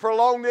 God's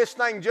prolonged this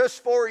thing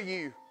just for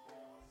you.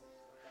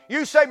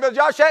 You say, but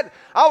Josh,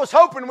 I was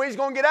hoping we was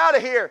going to get out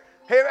of here.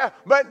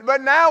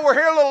 But now we're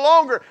here a little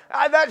longer.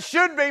 That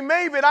should be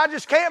me, but I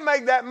just can't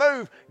make that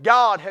move.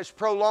 God has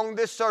prolonged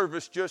this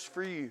service just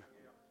for you.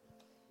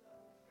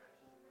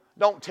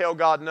 Don't tell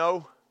God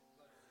no.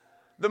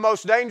 The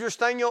most dangerous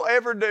thing you'll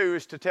ever do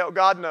is to tell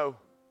God no.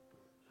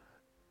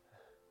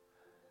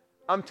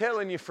 I'm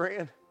telling you,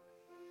 friend,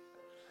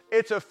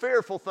 it's a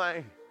fearful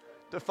thing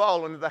to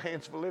fall into the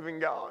hands of a living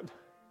God.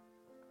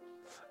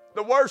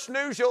 The worst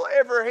news you'll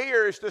ever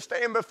hear is to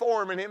stand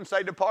before Him and Him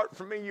say, depart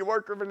from me, you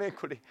worker of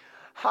iniquity.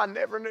 I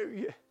never knew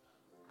you.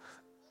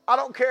 I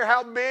don't care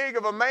how big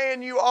of a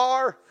man you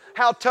are,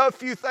 how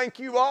tough you think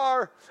you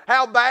are,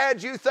 how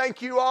bad you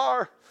think you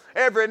are.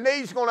 Every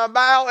knee's going to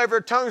bow,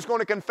 every tongue's going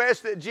to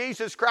confess that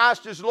Jesus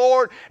Christ is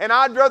Lord, and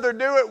I'd rather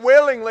do it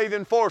willingly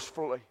than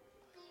forcefully.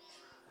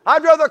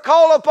 I'd rather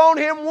call upon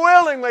Him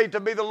willingly to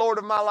be the Lord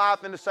of my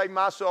life and to save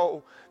my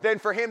soul than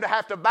for Him to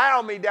have to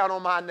bow me down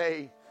on my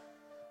knee.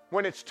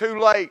 When it's too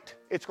late,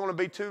 it's going to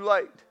be too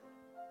late.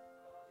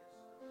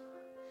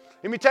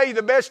 Let me tell you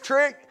the best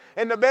trick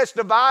and the best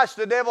device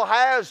the devil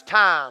has,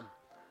 time.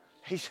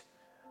 He's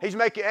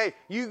making, hey,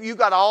 you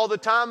got all the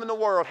time in the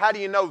world. How do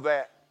you know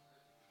that?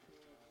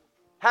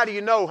 How do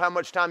you know how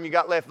much time you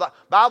got left? The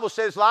Bible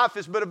says life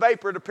is but a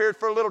vapor. It appeared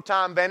for a little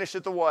time,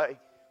 vanisheth away.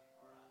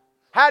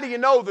 How do you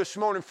know this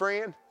morning,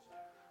 friend?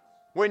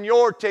 When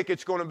your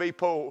ticket's going to be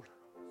pulled.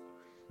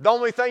 The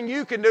only thing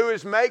you can do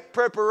is make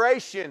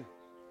preparation.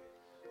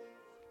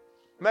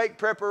 Make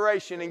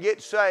preparation and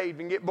get saved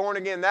and get born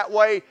again. That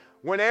way,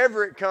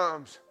 whenever it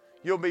comes,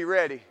 you'll be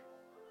ready.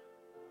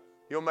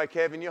 You'll make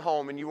heaven your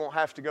home and you won't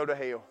have to go to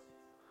hell.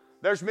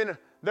 There's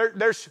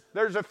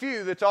a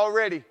few that's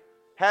already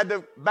had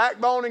the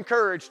backbone and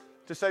courage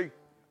to say,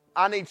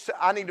 I need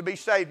to be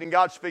saved, and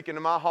God's speaking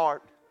to my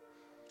heart.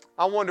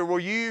 I wonder, will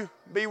you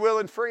be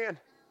willing, friend?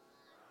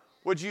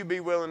 Would you be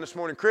willing this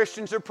morning?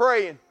 Christians are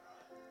praying.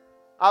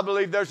 I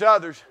believe there's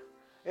others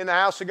in the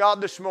house of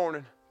God this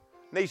morning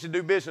needs to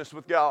do business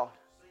with God.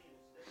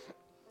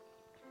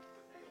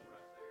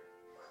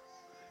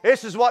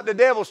 This is what the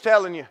devil's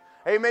telling you.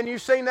 Amen.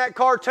 You've seen that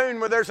cartoon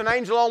where there's an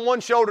angel on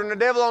one shoulder and the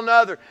devil on the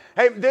other.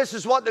 Hey, this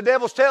is what the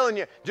devil's telling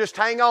you. Just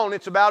hang on.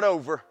 It's about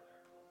over.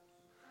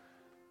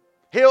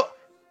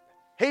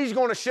 He's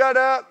going to shut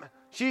up.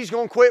 She's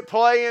going to quit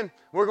playing.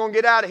 We're going to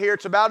get out of here.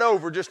 It's about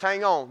over. Just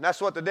hang on.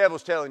 That's what the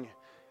devil's telling you.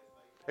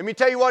 Let me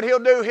tell you what he'll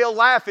do. He'll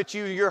laugh at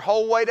you your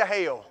whole way to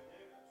hell.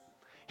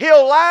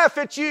 He'll laugh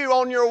at you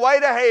on your way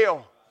to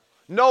hell,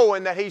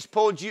 knowing that he's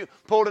pulled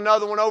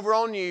another one over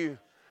on you.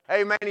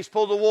 Amen. He's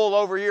pulled the wool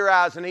over your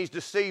eyes and he's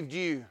deceived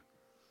you.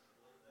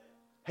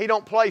 He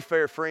don't play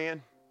fair,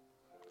 friend.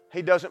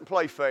 He doesn't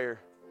play fair.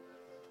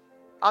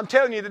 I'm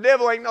telling you, the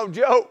devil ain't no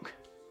joke.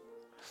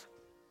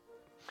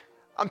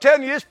 I'm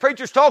telling you, this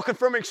preacher's talking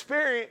from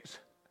experience.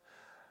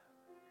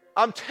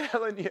 I'm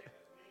telling you.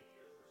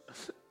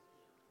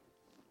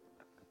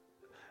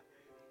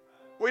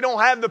 We don't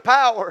have the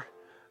power.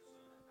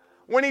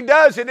 When he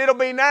does it, it'll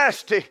be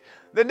nasty.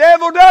 The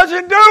devil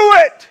doesn't do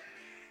it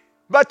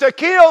but to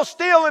kill,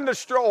 steal, and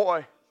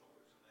destroy.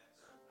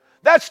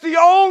 That's the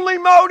only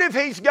motive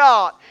he's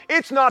got.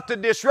 It's not to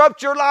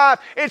disrupt your life.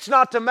 It's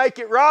not to make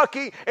it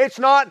rocky. It's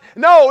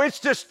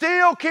to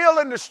steal, kill,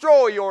 and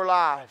destroy your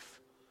life.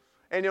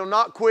 And he'll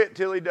not quit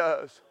till he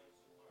does.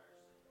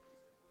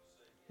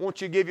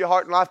 Won't you give your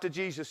heart and life to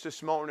Jesus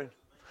this morning?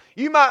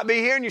 You might be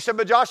here and you say,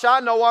 but Josh,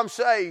 I know I'm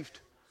saved.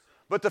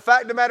 But the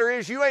fact of the matter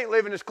is, you ain't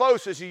living as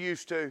close as you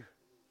used to.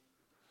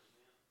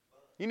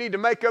 You need to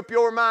make up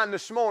your mind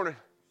this morning.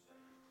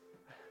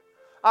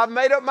 I've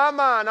made up my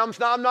mind.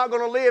 I'm not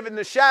going to live in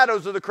the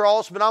shadows of the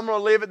cross, but I'm going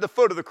to live at the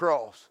foot of the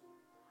cross.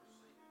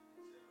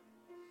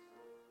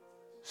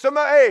 Some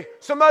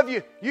of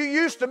you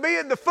used to be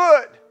at the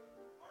foot.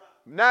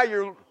 Now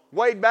you're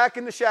way back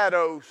in the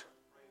shadows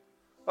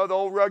of the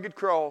old rugged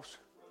cross.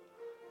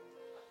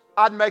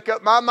 I'd make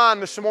up my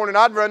mind this morning.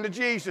 I'd run to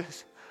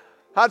Jesus.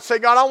 I'd say,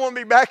 God, I want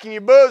to be back in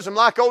your bosom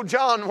like old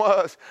John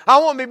was. I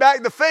want to be back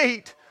at the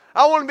feet.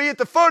 I want to be at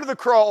the foot of the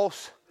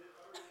cross.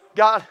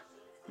 God,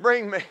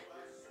 bring me.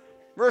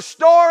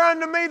 Restore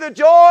unto me the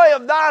joy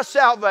of thy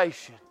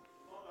salvation.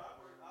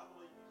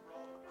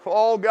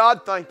 Oh,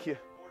 God, thank you.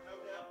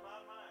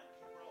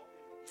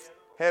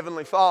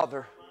 Heavenly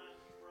Father,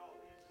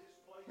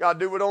 God,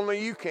 do what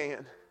only you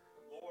can.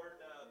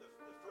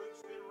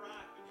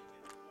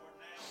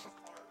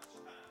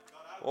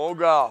 Oh,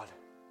 God.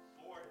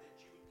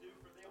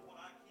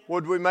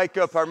 Would we make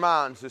up our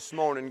minds this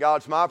morning?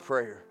 God's my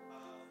prayer.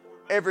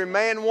 Every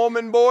man,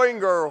 woman, boy, and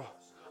girl,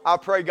 I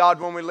pray, God,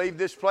 when we leave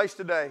this place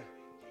today,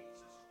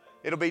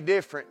 it'll be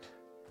different.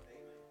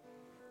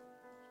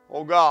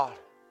 Oh, God,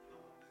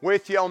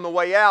 with you on the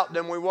way out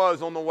than we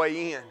was on the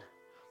way in,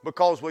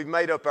 because we've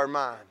made up our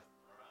mind.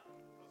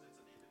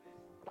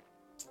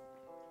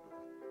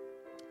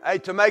 Hey,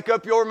 to make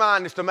up your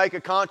mind is to make a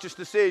conscious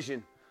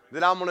decision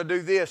that I'm going to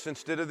do this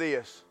instead of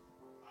this,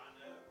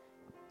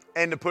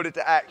 and to put it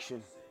to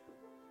action.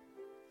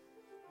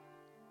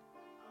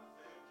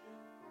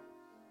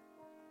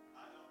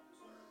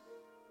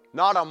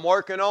 Not I'm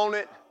working on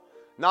it,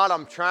 not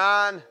I'm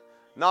trying,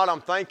 not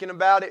I'm thinking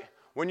about it.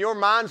 When your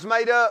mind's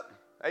made up,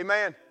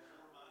 amen.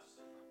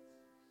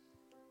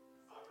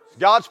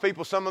 God's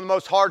people, some of the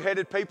most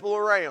hard-headed people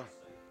around.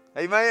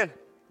 Amen.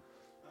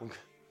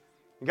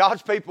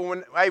 God's people,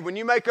 when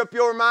you make up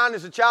your mind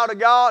as a child of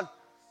God,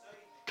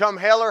 come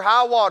hell or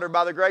high water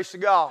by the grace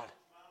of God.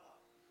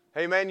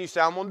 Amen. You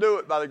say, I'm going to do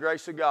it by the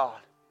grace of God.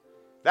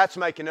 That's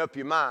making up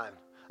your mind.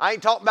 I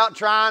ain't talking about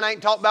trying. I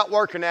ain't talking about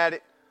working at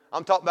it.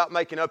 I'm talking about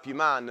making up your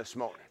mind this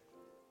morning.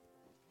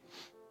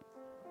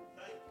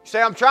 You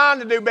say, I'm trying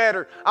to do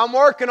better. I'm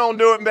working on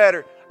doing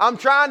better. I'm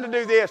trying to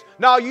do this.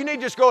 No, you need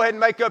to just go ahead and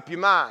make up your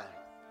mind.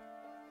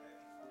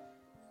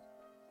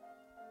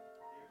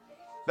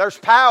 There's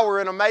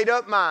power in a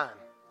made-up mind.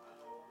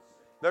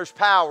 There's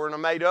power in a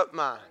made-up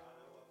mind.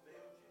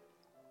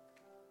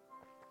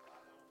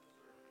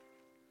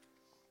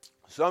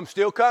 Some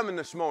still coming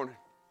this morning.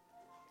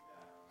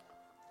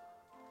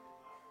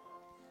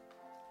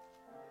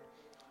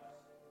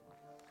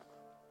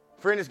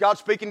 Friend, is God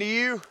speaking to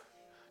you?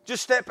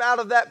 Just step out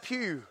of that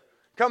pew.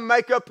 Come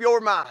make up your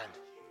mind.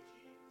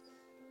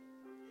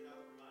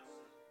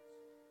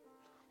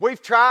 We've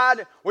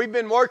tried. We've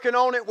been working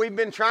on it. We've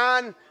been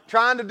trying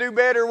to do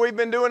better. We've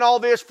been doing all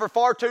this for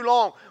far too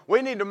long.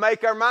 We need to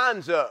make our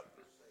minds up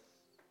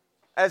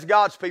as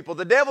God's people.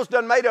 The devil's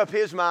done made up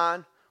his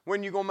mind.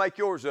 When you going to make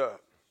yours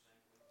up?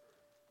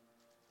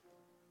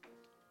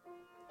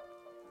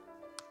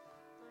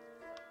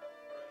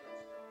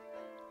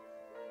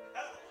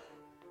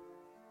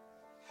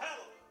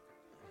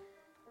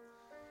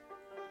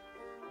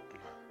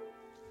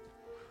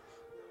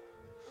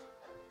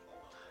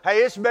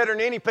 Hey, it's better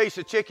than any piece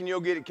of chicken you'll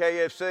get at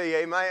KFC.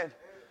 Amen.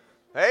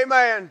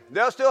 Amen.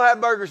 They'll still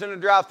have burgers in the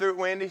drive-thru at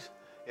Wendy's.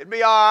 It'd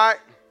be all right.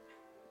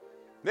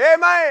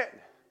 Amen.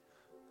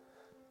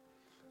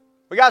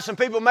 We got some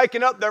people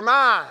making up their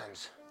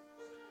minds.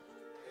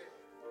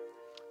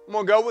 I'm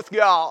going to go with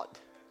God.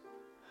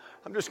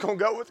 I'm just going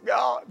to go with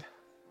God.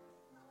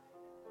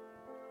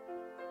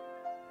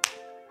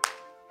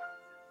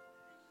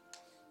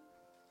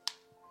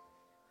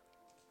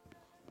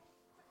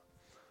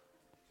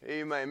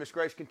 Amen. Miss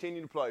Grace,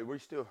 continue to play. We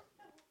still.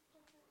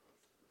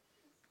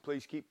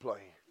 Please keep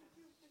playing.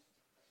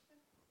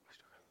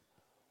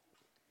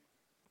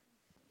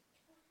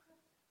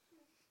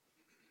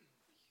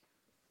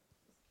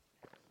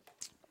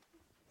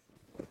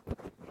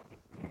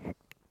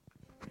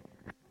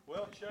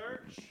 Well,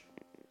 church,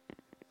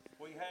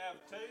 we have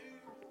two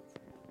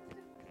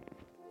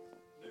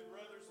new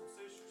brothers and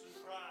sisters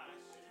in Christ.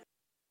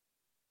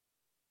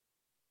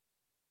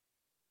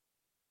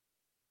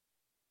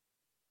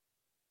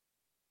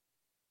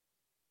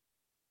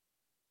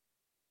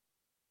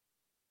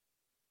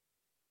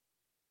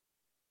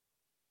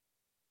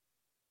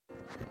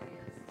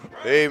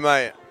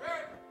 Amen.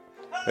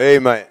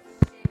 Amen.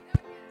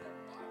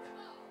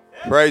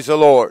 Praise the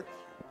Lord.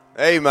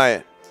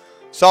 Amen.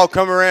 Let's all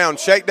come around,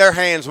 shake their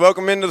hands,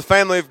 welcome into the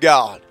family of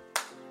God.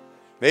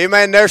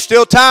 Amen. There's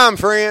still time,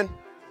 friend.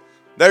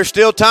 There's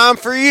still time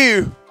for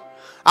you.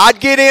 I'd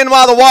get in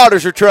while the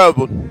waters are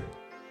troubled.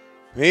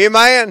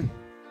 Amen.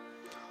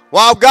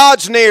 While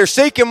God's near,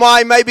 seek Him while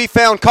He may be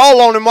found.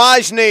 Call on Him while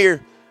He's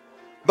near.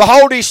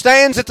 Behold, He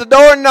stands at the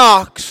door and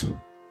knocks.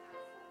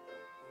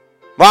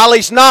 While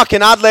He's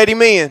knocking, I'd let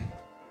Him in.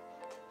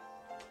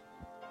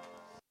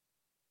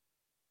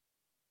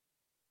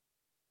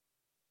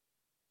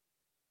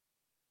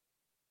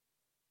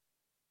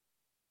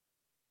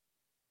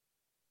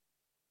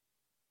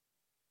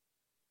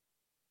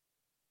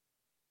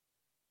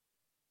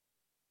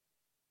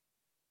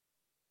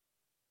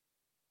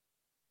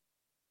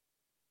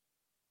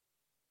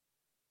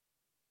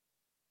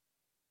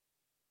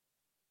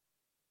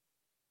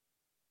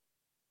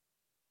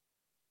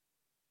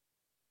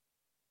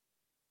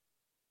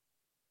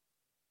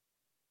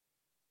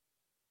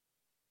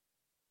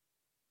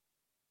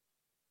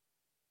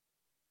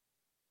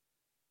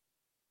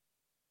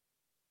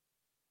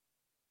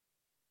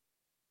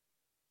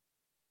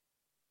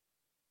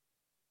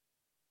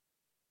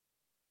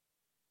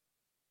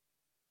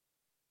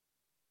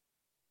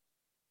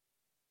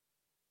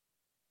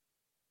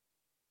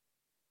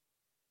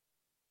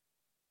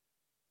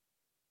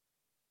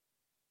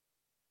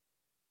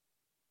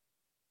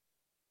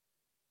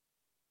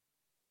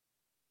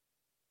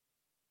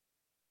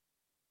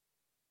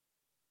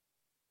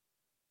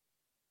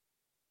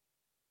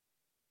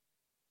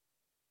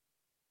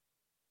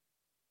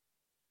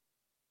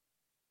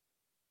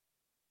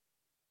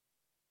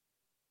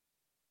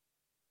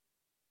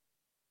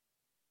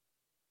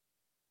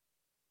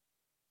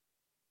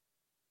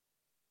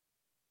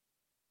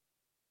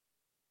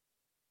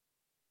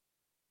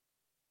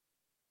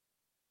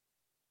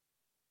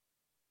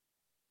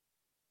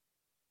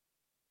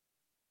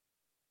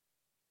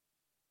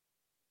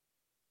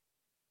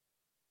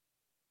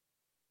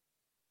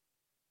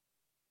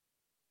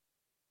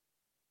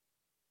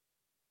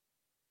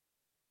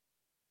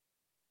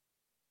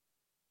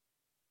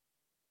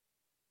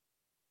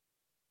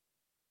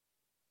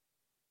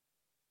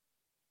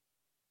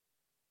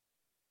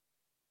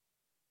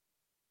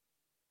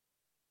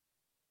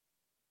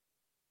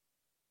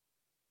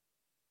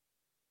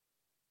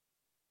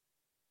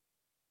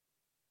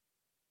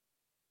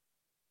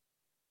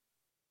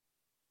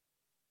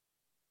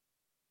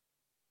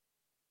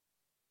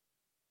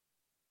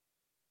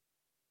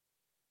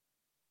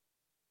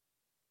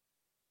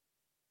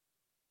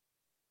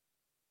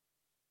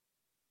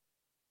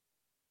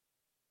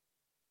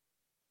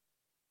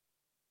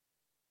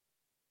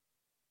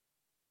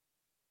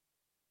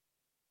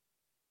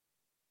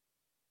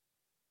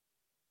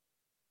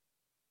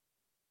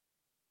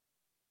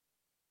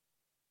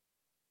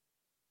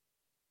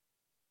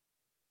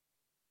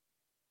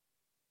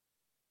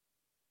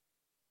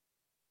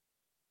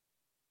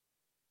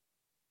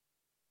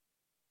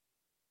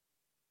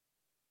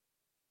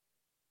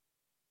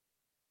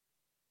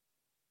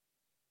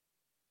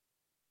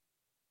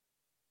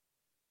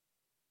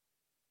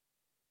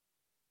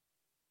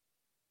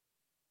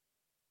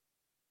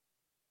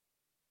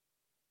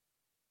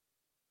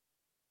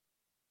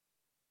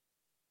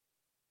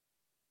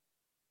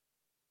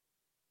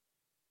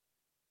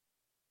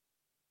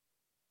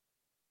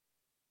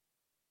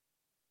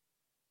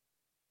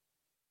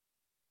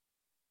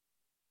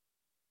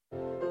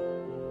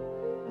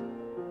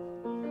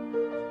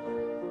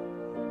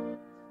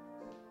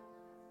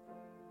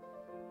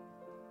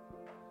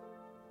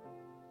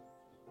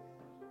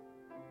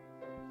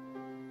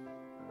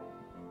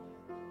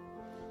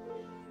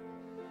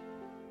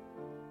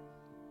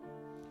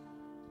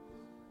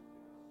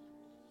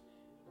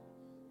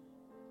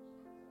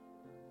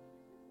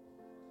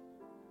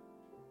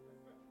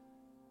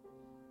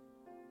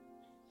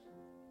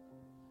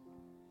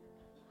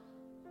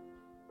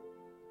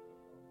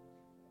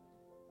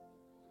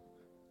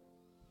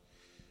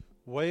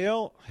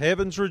 Well,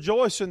 heaven's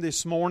rejoicing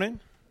this morning.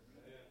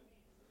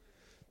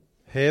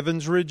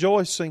 Heaven's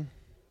rejoicing.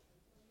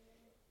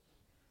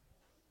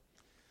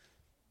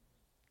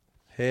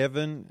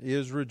 Heaven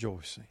is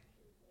rejoicing.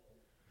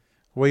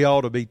 We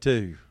ought to be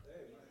too.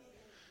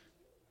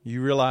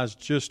 You realize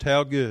just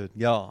how good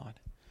God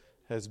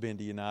has been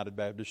to United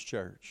Baptist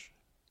Church.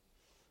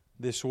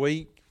 This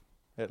week,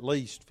 at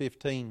least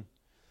 15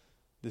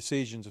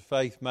 decisions of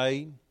faith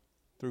made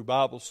through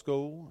Bible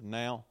school, and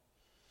now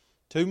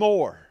 2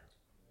 more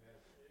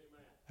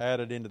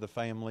added into the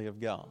family of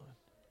God.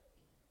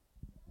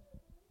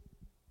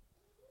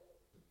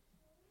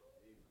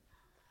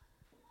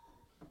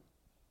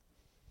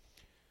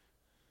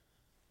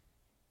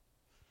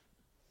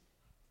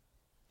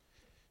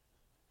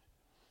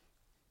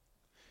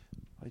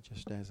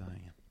 Just as I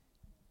am.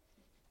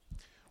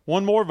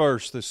 One more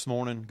verse this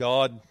morning.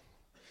 God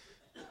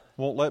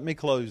won't let me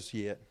close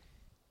yet.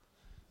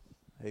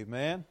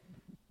 Amen.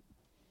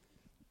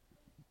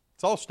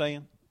 Let's all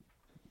stand.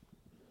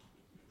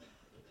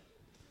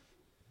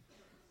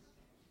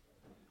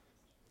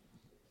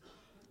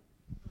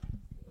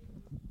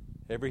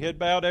 Every head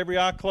bowed, every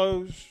eye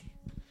closed.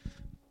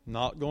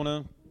 Not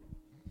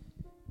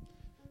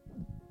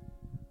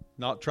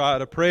try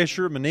to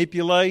pressure,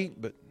 manipulate,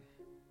 but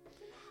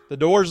the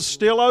doors are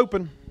still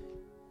open.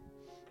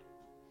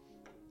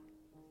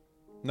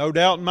 No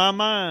doubt in my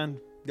mind,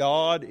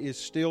 God is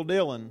still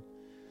dealing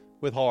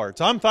with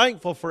hearts. I'm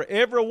thankful for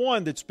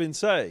everyone that's been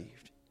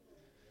saved.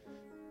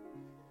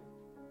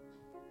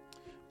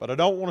 But I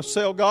don't want to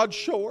sell God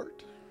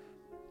short.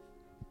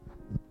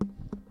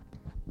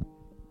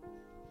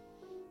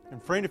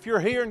 And friend, if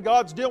you're here and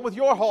God's dealing with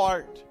your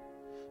heart,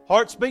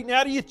 heart's beating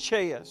out of your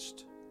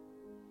chest,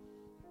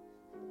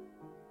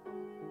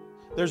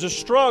 there's a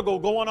struggle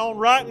going on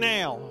right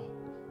now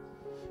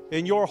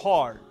in your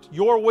heart.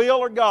 Your will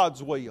or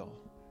God's will?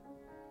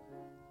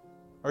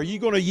 Are you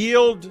going to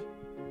yield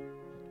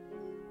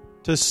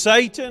to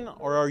Satan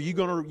or are you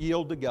going to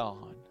yield to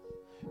God?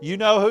 You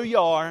know who you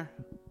are.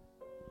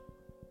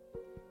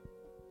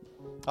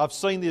 I've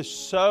seen this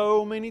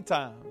so many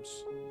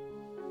times.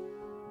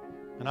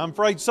 And I'm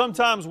afraid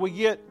sometimes we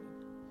get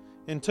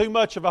in too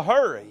much of a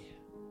hurry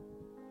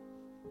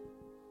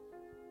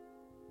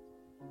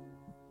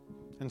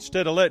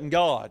instead of letting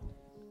God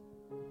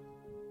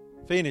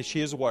finish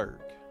His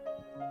work.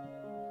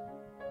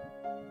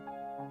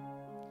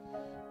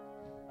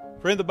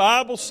 Friend, the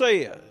Bible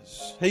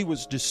says He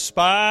was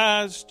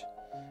despised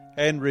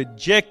and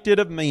rejected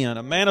of men,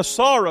 a man of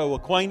sorrow,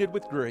 acquainted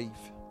with grief.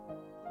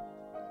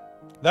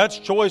 That's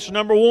choice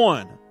number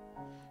 1,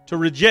 to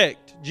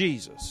reject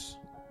Jesus.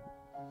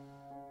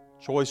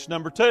 Choice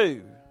number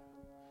 2,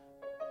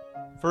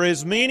 for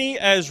as many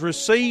as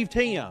received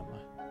Him,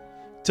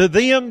 to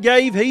them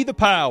gave He the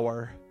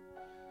power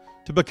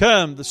to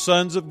become the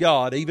sons of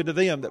God, even to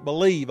them that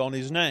believe on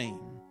His name.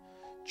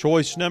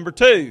 Choice number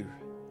 2,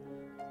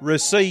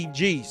 receive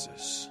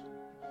Jesus.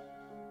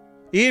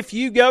 If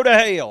you go to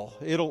hell,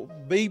 it'll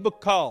be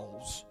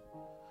because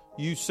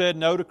you said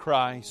no to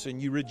Christ and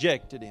you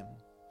rejected Him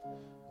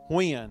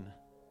when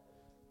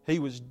He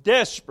was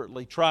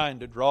desperately trying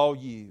to draw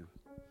you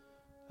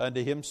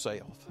unto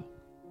Himself.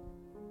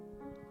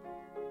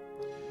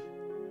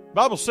 The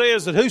Bible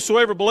says that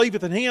whosoever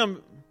believeth in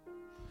Him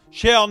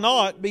shall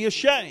not be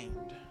ashamed.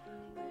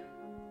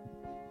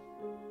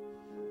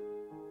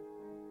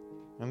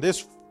 And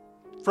this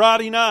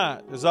Friday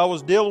night, as I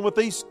was dealing with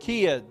these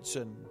kids,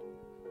 and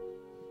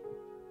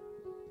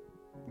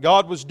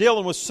God was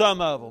dealing with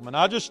some of them, and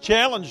I just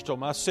challenged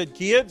them. I said,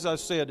 kids,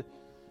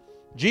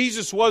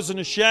 Jesus wasn't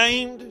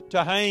ashamed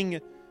to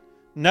hang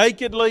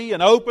nakedly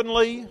and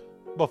openly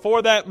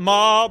before that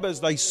mob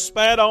as they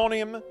spat on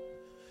Him,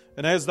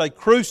 and as they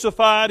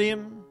crucified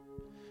Him,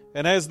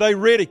 and as they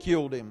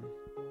ridiculed Him.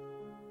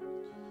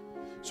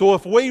 So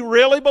if we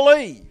really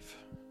believe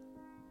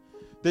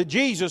that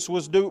Jesus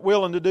was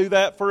willing to do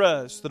that for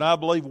us, then I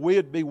believe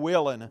we'd be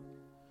willing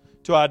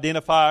to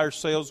identify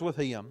ourselves with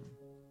Him.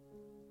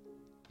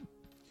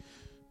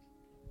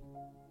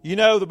 You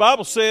know, the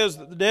Bible says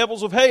that the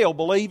devils of hell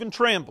believe and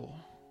tremble.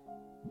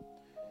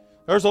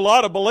 There's a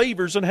lot of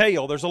believers in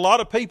hell. There's a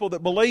lot of people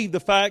that believe the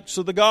facts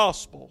of the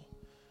gospel,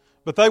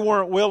 but they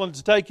weren't willing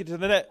to take it to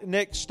the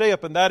next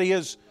step, and that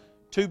is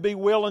to be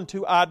willing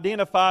to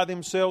identify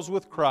themselves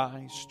with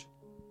Christ.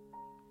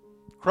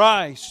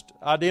 Christ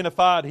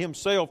identified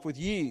Himself with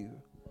you.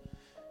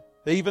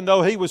 Even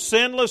though He was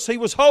sinless, He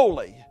was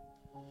holy.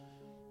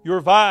 You're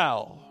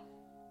vile.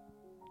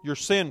 You're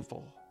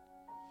sinful.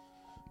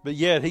 But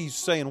yet He's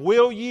saying,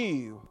 will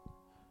you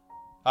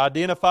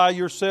identify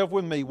yourself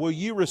with me? Will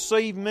you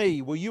receive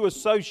me? Will you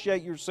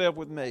associate yourself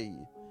with me?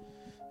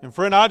 And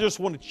friend, I just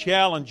want to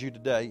challenge you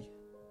today.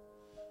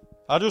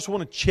 I just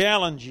want to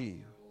challenge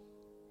you.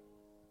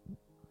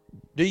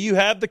 Do you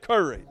have the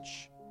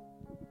courage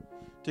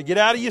to get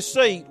out of your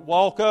seat,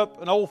 walk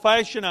up an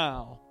old-fashioned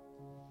aisle,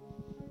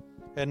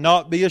 and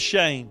not be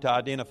ashamed to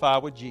identify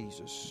with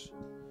Jesus?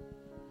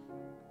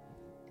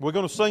 We're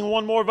going to sing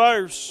one more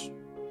verse,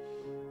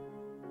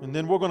 and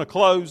then we're going to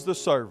close the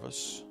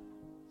service.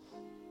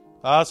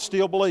 I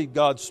still believe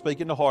God's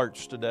speaking to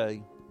hearts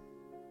today.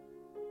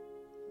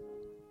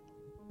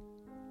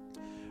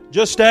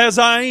 Just as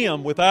I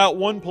am without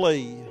one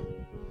plea,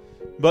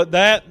 but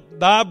that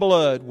thy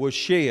blood was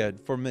shed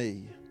for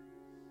me,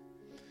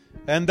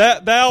 and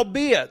that thou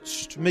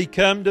bidst me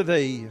come to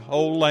thee,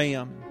 O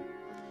Lamb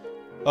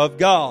of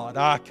God,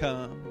 I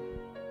come.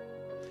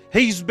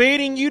 He's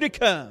bidding you to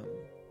come.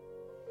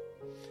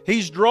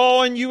 He's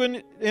drawing you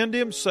into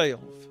Himself.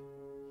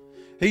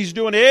 He's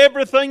doing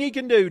everything He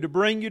can do to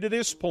bring you to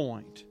this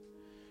point,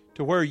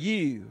 to where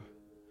you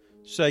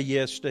say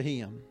yes to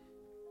Him.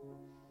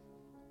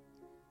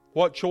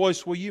 What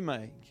choice will you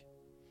make?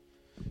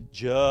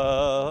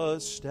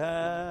 Just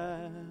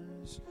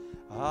as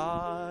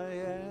I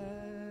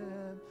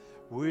am,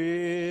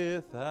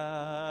 without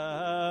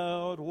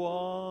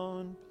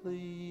one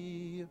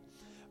plea,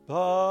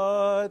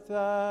 but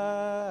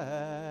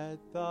that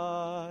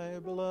thy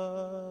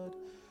blood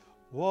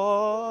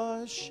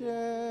was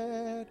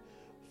shed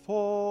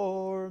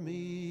for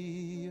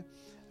me,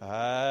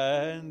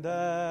 and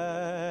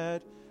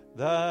that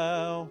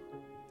thou...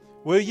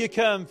 Will you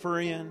come,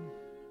 friend?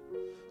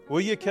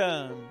 Will you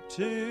come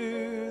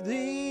to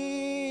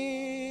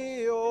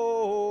Thee,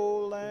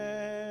 O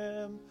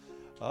Lamb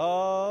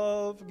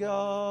of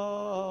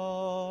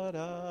God,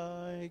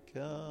 I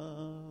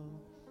come.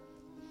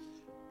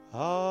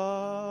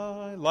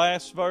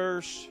 Last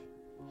verse.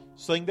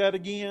 Sing that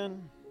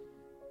again.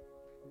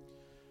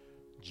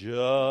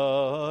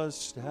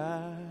 Just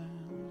as...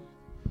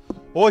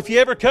 Well, if you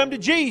ever come to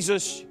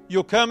Jesus,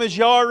 you'll come as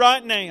you are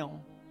right now.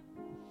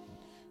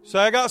 So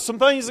I got some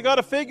things I got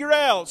to figure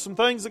out, some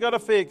things I got to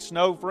fix.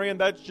 No, friend,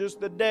 that's just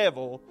the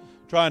devil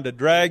trying to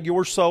drag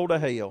your soul to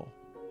hell.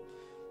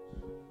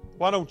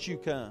 Why don't you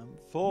come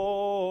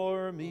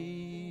for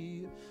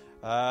me,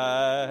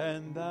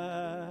 and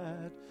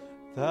that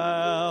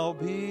thou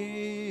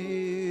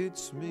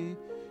bidst me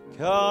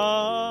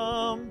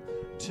come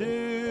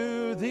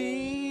to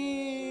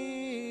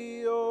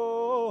Thee,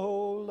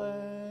 O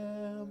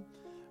Lamb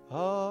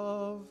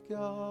of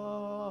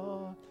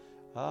God,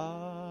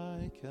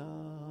 I come.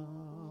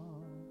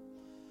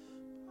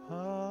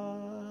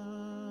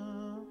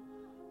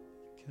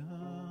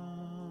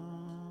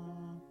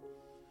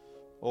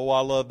 Oh,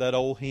 I love that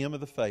old hymn of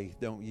the faith,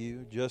 don't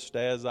you? Just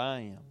as I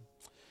am.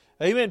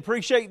 Amen.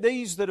 Appreciate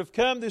these that have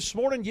come this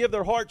morning, give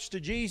their hearts to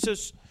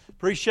Jesus.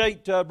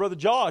 Appreciate Brother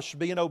Josh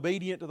being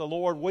obedient to the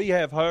Lord. We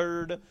have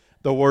heard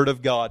the Word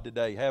of God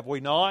today, have we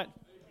not?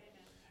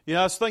 You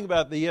know, I was thinking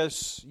about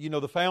this,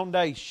 the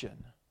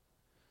foundation.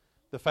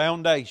 The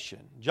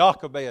foundation.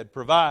 Jochebed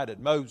provided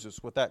Moses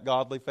with that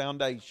godly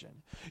foundation.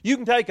 You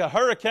can take a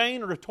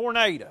hurricane or a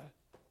tornado,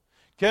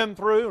 come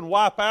through and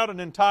wipe out an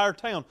entire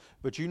town,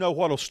 but you know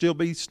what will still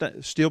be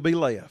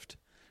left?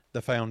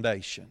 The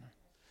foundation.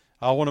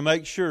 I want to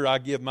make sure I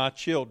give my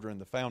children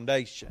the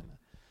foundation,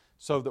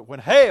 so that when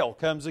hell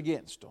comes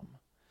against them,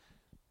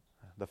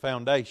 the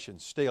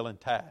foundation's still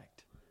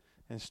intact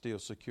and still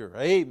secure.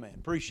 Amen.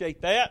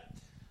 Appreciate that.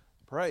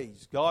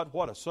 Praise God.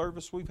 What a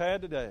service we've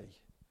had today.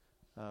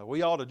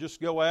 We ought to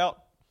just go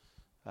out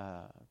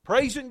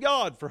praising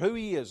God for who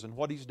He is and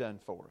what He's done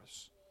for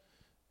us.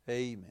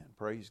 Amen.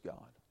 Praise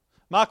God.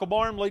 Michael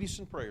Barham, lead us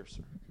in prayer,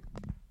 sir.